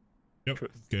 Yep.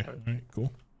 Okay. All right.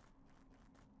 Cool.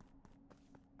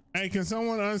 Hey, can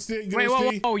someone unstick? Wait,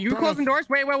 whoa. You closing doors?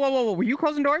 Wait, whoa. Were you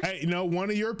closing doors? Hey, no, one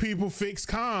of your people fixed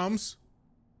comms.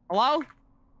 Hello?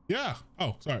 Yeah.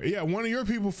 Oh, sorry. Yeah, one of your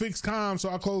people fixed comms, so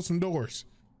I closed some doors.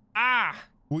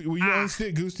 Will you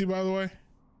unstick Goosey, by the way?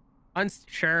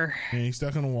 Sure. Yeah, he's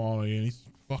stuck in the wall again. He's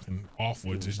fucking off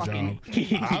with this job.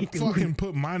 I fucking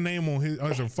put my name on his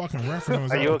as a fucking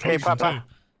reference. Are you okay, Papa?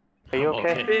 Are you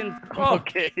okay?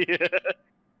 Okay.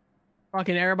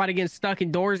 Fucking everybody getting stuck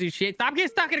indoors and shit. Stop getting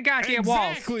stuck in the goddamn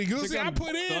walls. Exactly, Goosey. I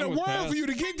put in a world for you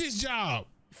to get this job.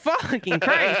 Fucking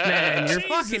Christ, man. You're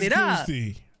fucking it up.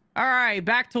 Goosey. All right,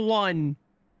 back to 1.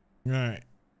 All right.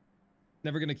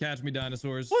 Never gonna catch me,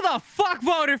 dinosaurs. Who the fuck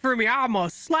voted for me? I'm gonna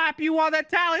slap you on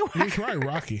that tallywhacker. That's right,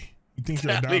 Rocky. You think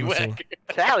you're a dinosaur.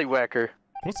 Tallywhacker.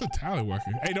 What's a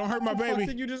tallywhacker? Hey, don't hurt my baby. What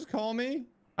did you just call me?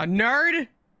 A nerd?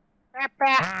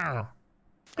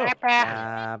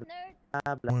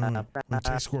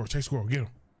 Chase Squirrel. Chase Squirrel. Get him.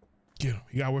 Get him.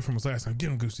 He got away from us last time. Get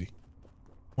him, Goosey.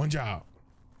 One job.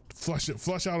 Flush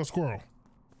out a squirrel.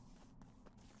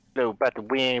 No, about to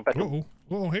win.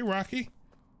 Whoa, hey, Rocky.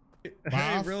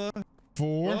 5, Rilla.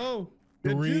 4, Whoa.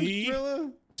 3, Juice, Rilla.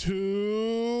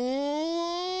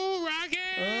 2, Rocky.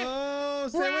 Oh,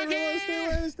 stay away,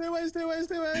 Rilla. Stay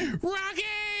away. Rocky.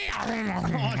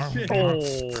 Oh, shit.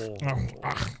 Oh.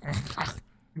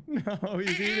 No,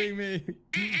 he's eating me.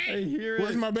 I hear it.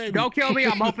 Where's my baby? Don't kill me.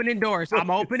 I'm opening doors.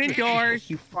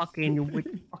 You fucking.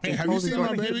 Hey, have you seen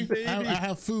my baby? I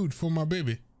have food for my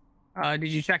baby. Did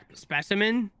you check the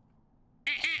specimen?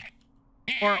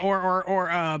 Or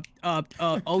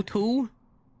O2?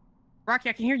 Rocky,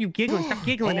 I can hear you giggling. Stop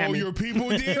giggling at me. Oh, your people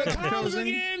did a comms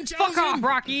again. Fuck off,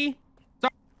 Rocky.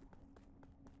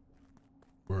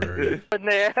 Where are you?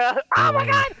 Oh my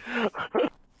god!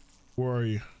 Where are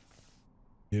you?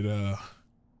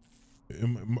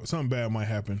 Something bad might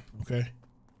happen. Okay.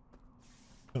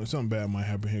 Something bad might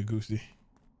happen here, Goosey.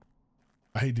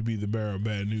 I hate to be the bearer of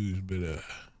bad news, but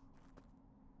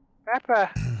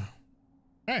Papa.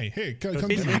 Hey, come to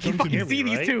me. Come to me. See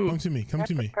these two. Come to me. Come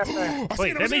to me.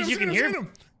 Wait, that means you can hear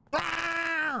him.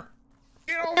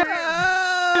 Get over here.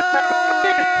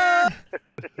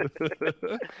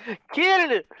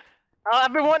 Kill it.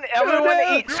 Everyone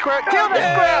to eat squirrel. Kill the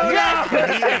squirrel. Yes.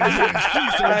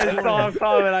 I saw him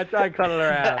coming. I tried cutting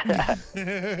her out.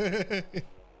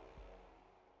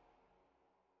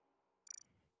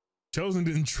 Chosen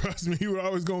didn't trust me. He would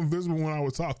always go invisible when I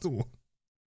would talk to him.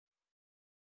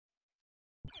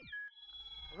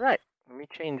 Right. Let me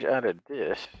change out of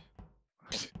this.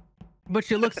 But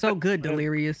you look so good,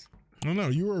 Delirious. No,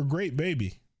 you were a great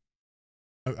baby.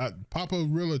 Papa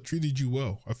Rilla treated you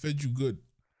well. I fed you good.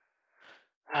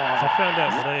 I found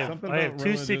out that I have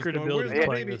 2 secret abilities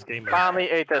playing this game. Finally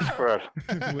ate that squirrel.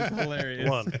 It was hilarious.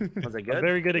 1. Was it good? I'm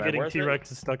very good at getting Was that worth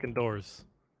T-Rexes stuck indoors.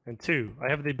 And 2, I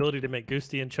have the ability to make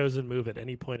Goosey and Chosen move at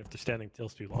any point if they're standing still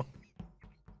too long.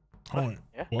 Oh,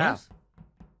 Yeah. what?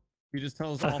 You just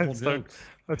tell us awful jokes.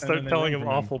 Let's start telling him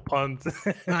awful puns.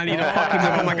 I need a fucking move.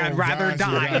 I'm like, I'd rather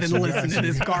die than listen to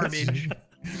this garbage.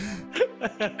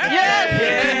 Yes!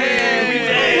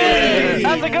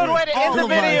 That's a good way to end the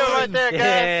video right there,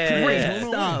 guys. Great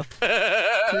stuff.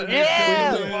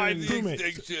 Yeah!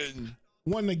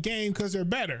 Won the game because they're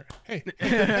better. Hey.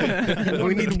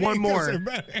 We need one more.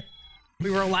 Better. We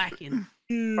were lacking.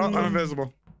 Oh, I'm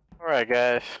invisible. All right,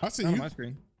 guys. I see On you. my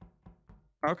screen.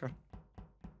 Okay.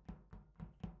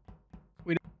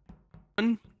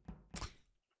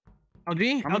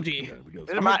 LG?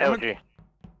 This is my LG.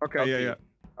 Okay, yeah.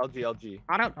 LG.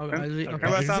 I don't know. Okay. Okay.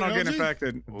 Unless I don't get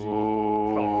infected.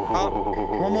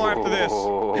 One more after this.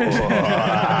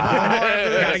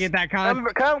 Gotta get that con.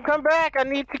 Come back. I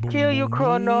need to kill you,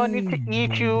 Chrono. I need to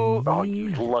eat you. Oh, you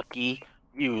lucky.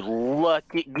 You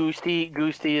lucky Goosey.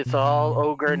 Goosey, it's all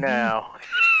ogre now.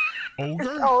 Ogre?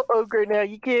 It's all ogre now.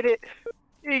 You get it?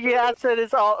 Yeah, I said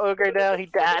it's all ogre now. He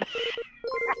died.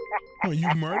 Oh, you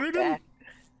murdered him?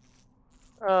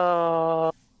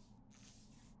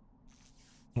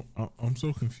 I'm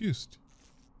so confused.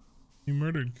 You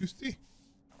murdered Goosey?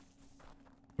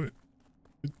 But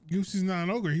Goosey's not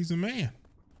an ogre, he's a man.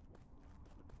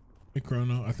 Hey,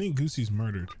 Chrono, I think Goosey's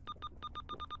murdered.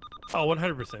 Oh,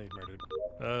 100% he's murdered.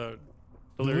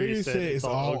 Delirious said it's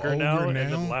all ogre now, and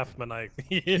then laughed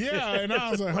maniacally. Yeah, and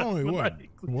I was like, holy, what?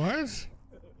 What?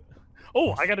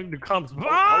 Oh, I gotta do comms.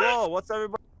 Hello, what's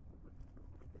everybody?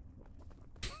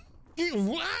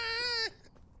 What?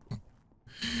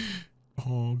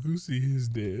 Oh, Goosey is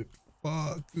dead.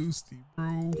 Fuck Goosey,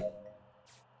 bro.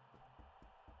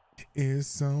 It's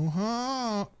so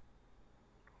hard.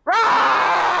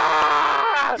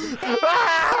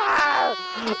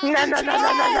 Okay,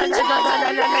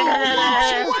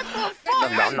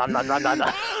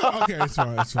 it's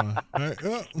fine. It's fine. All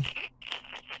right.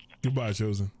 Goodbye,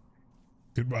 Chosen.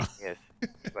 Goodbye. Yes.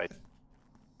 Right.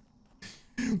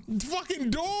 Fucking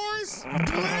doors.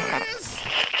 Delirious.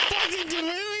 Fucking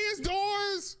delirious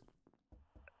doors.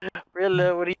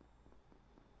 Rilla, what are you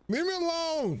Leave me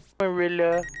alone. doing,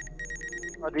 Rilla?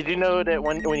 Oh, did you know that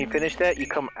when you finish that, you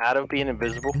come out of being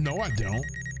invisible? No, I don't.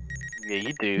 Yeah,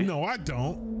 you do. No, I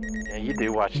don't. Yeah, you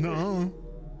do. Watch this. No.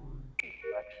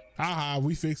 Aha,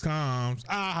 we fix comms.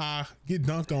 Aha, get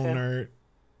dunked on, nerd.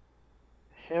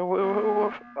 Yeah,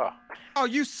 oh. Oh,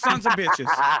 you sons of bitches.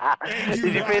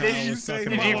 Did you finish?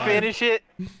 Did you finish it?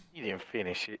 You didn't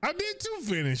finish it. I did too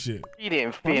finish it. You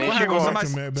didn't finish What it.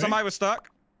 happened? Somebody was stuck?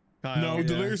 No, yeah.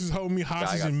 Delirious is holding me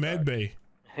hostage in med bay.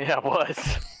 Yeah, I was.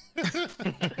 You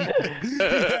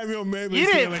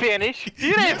didn't finish.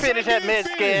 You didn't finish that med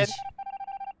scan.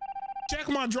 Check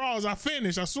my drawers. I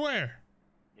finished. I swear.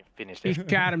 You finished He it.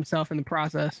 shot himself in the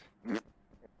process.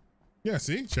 Yeah,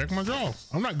 see? Check my drawers.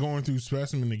 I'm not going through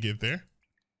specimen to get there.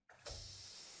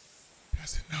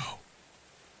 Doesn't know.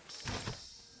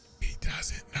 He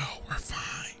doesn't know. We're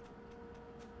fine.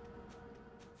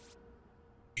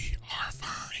 We are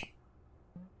fine.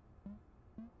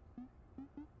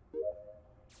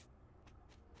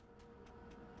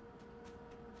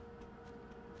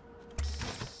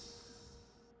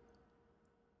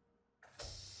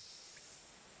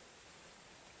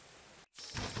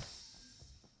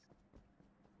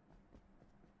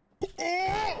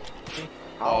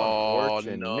 How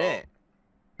unfortunate.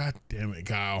 God damn it,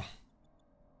 Kyle.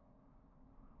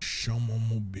 Show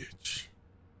momo bitch.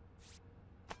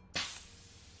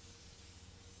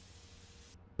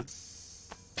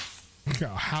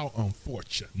 God, how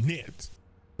unfortunate.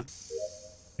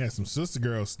 Yeah, some sister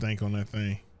girls stank on that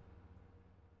thing.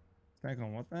 Stank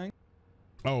on what thing?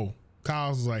 Oh, Kyle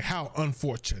was like, how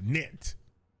unfortunate.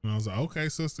 And I was like, okay,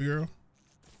 sister girl.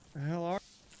 The hell are?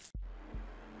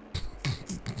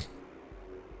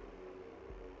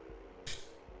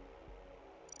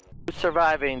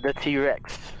 Surviving the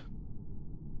T-Rex.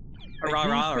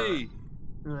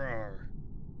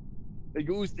 Hey,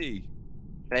 Goosey.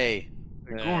 Hey,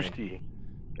 Hey. Goosey.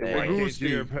 in case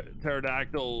you're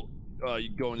pterodactyl, you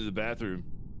go into the bathroom.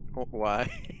 Why?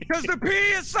 Because the P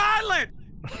is silent.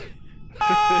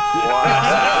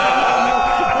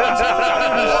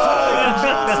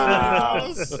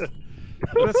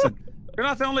 Listen, you're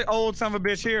not the only old son of a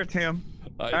bitch here, Tim.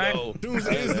 I know. Dude is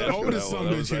the oldest son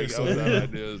of a bitch here. So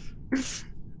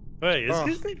Wait, is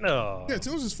Goosey? No. yeah,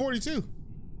 Tunes is 42.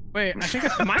 Wait, I think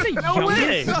it's mine. No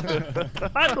way.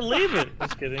 I believe it.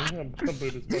 Just kidding. I'm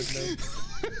Buddhist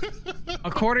now.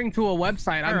 According to a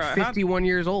website, I'm Alright, 51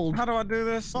 years old. How do I do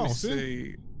this? Let Oh, me see?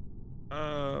 see.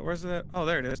 Where's that? Oh,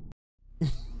 there it is.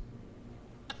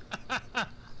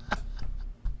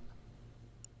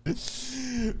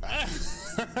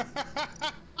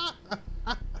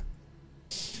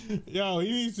 Yo,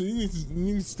 you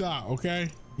need to stop, okay?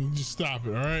 You just stop it,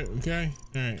 all right? Okay?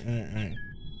 All right.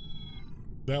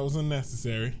 That was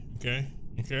unnecessary, okay?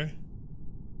 Okay.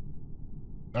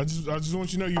 I just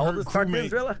want you to know you hurt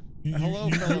crewmate. You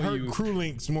hurt crew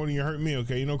links more than you hurt me,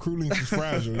 okay? You know crew links is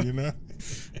fragile, you know?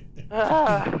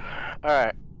 All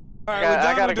right.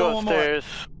 I gotta go upstairs.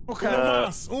 Okay.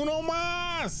 Uno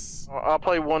mas. I'll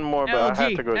play one more, but I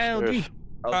have to go upstairs.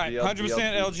 All right, 100%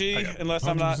 LG, unless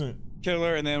I'm not 100%.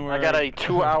 killer, and then we're. I got a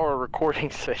 2-hour recording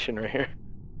session right here.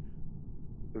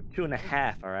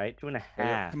 2.5, all right?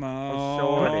 2.5. Come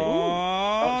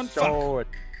on. on.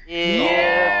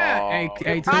 Yeah.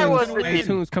 Hey, I was Toons. Hey,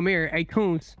 Toons, come here. Hey,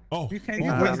 Toons. Oh, You can't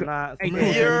I'm get not. Hey, Come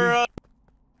here, You're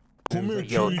come here,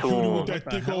 Yo, cutie, Toon. with that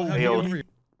thick old Yo. booty.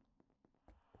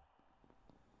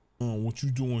 What you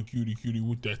doing, cutie,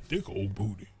 with that thick old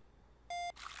booty?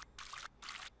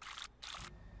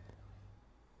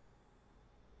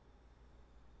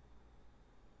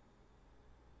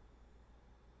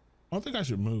 I think I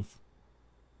should move.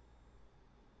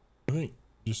 I think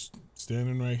just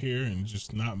standing right here and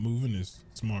just not moving is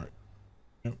smart.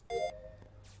 Yep.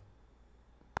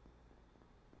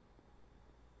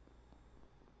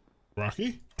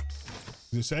 Rocky?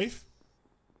 Is it safe?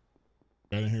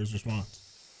 I didn't hear his response.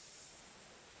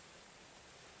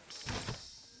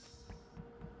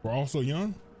 We're also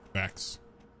young? Facts.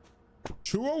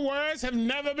 Truer words have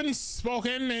never been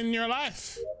spoken in your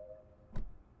life.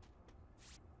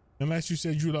 Unless you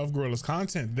said you love Gorilla's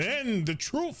content, then the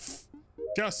truth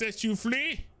shall set you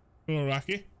free. Hello,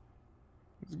 Rocky.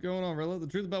 What's going on, Rilla? The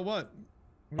truth about what?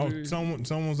 Oh,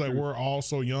 someone's like, we're all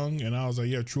so young, and I was like,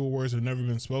 yeah, truer words have never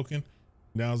been spoken.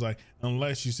 And I was like,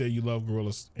 unless you say you love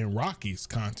Gorilla's and Rocky's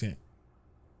content,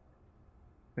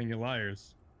 Then you're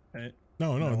liars. Right?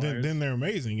 No, They're liars. then they're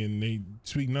amazing and they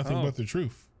speak nothing but the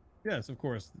truth. Yes, of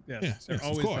course. Yes, Yes, they're yes,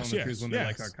 always of course, telling the truth when they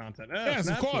like our content. Yes,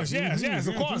 of course. Yes,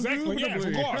 of course. Excellent. Yes,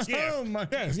 of course.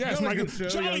 Yes, my good,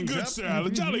 jolly good sir,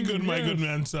 jolly good, my good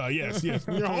man, sir. Yes.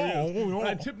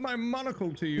 I tip my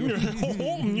monocle to you.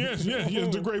 Yes,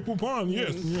 the great poupon.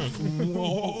 Yes.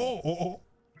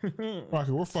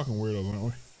 Rocky, we're fucking weirdos, aren't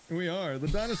we? We are. The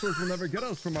dinosaurs will never get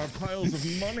us from our piles of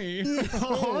money.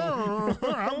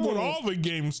 I put all the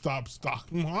GameStop stock.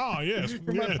 Ah, yes.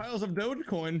 From my piles of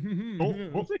Dogecoin.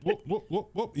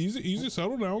 Easy,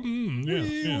 settle down.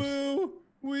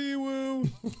 Wee woo.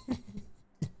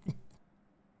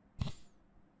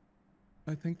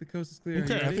 I think the coast is clear.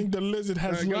 Okay, I think the lizard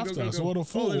has left us. What a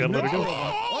fool. Gotta let it go.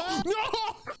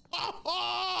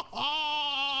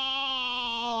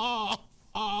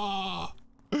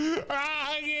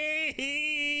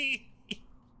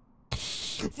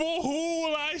 For who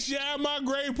will I share my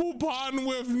great poupon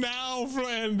with now,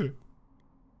 friend?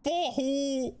 For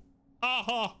who?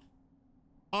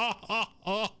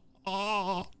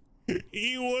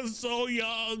 He was so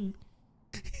young.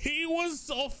 He was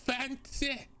so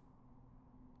fancy.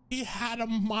 He had a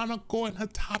monocle and a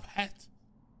top hat.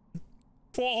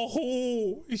 For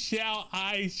who shall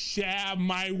I share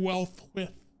my wealth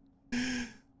with?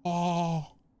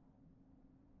 Oh.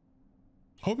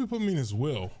 Hope he put me in his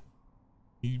will.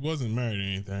 He wasn't married or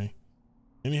anything.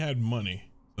 And he had money.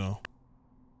 So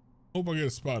hope I get a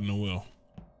spot in the will.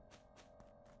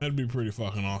 That'd be pretty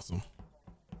fucking awesome.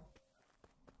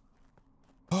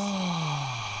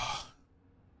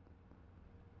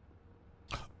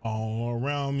 All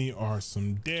around me are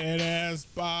some dead ass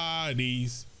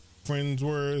bodies. Friends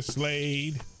were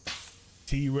slayed.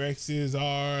 T-Rexes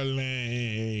are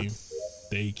lame.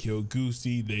 They killed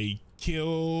Goosey. They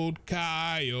killed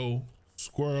Kyle.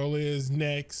 Squirrel is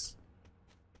next.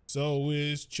 So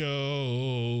is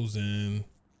Chosen.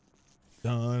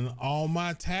 Done all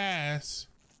my tasks.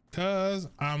 'Cause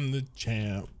I'm the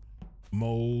champ.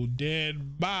 More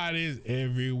dead bodies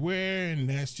everywhere. And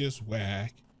that's just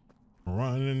whack.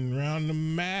 Running around the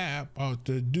map. About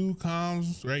to do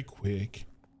comms right quick.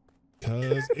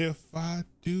 'Cause if I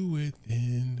do it,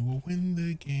 then we'll win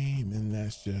the game. And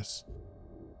that's just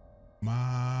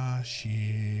my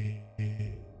shit.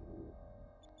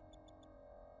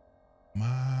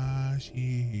 My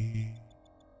shit.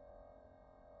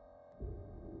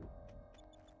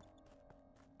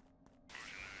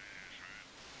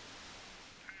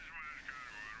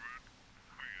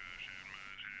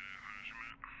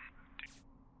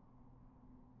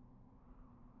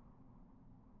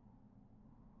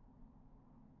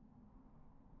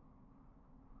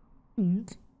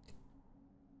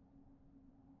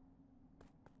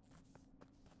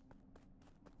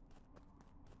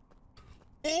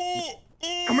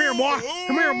 Come here, boy.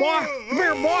 Come here, boy. Come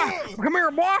here, boy. Come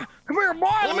here, boy. Come here, boy.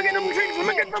 Let me get them chicks. Let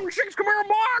me get them chicks. Come here,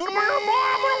 boy. Come here, boy.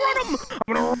 I'm gonna run them.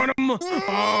 I'm gonna run them.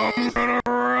 I'm gonna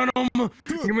run them.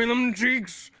 Give me them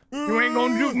cheeks. You ain't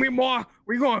gonna juke me, boy.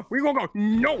 We gonna go.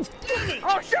 No.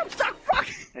 Oh shit, I'm stuck. Fuck.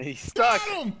 He's stuck.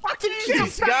 Fucking shit.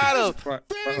 He's got him.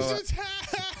 Finish the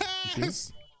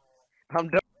task. I'm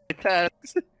done with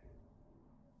tasks.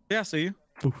 Yeah, I see you.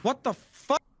 What the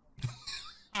fuck?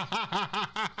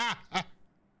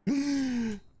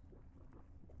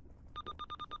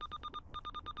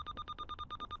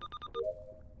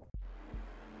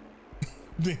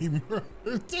 They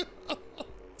murdered.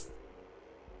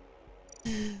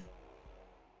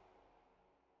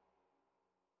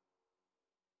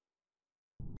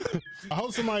 I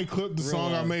hope somebody clipped the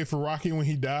song I made for Rocky when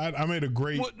he died. I made a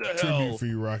great tribute for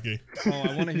you, Rocky. Oh,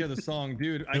 I want to hear the song,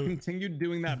 dude. I continued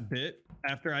doing that bit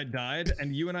after I died,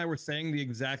 and you and I were saying the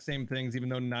exact same things, even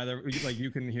though neither, like, you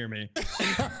couldn't hear me.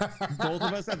 Both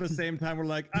of us at the same time were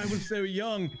like, I was so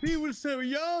young. He was so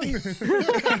young. It was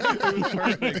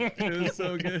perfect. It was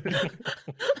so good.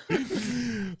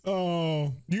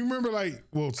 Oh, do you remember, like,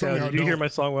 well, some of y'all did you hear my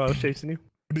song while I was chasing you?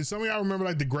 Did some of y'all remember,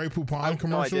 like, the Grey Poupon commercials?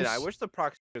 No, I did. I wish the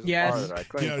proxy was farther.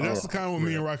 Yeah, that's the kind of what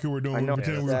me and Rocky were doing. We were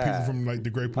pretending we were people from, like, the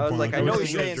Grey Poupon. I was like, I know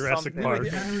he's saying Jurassic something. Park.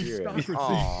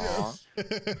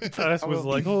 I was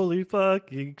like, holy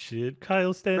fucking shit.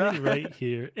 Kyle's standing right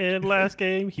here. And last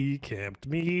game, he camped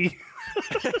me.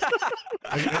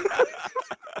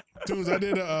 Cartoonz, I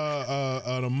did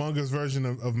an Among Us version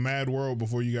of Mad World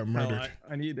before you got murdered.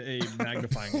 I need a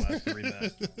magnifying glass to read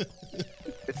that.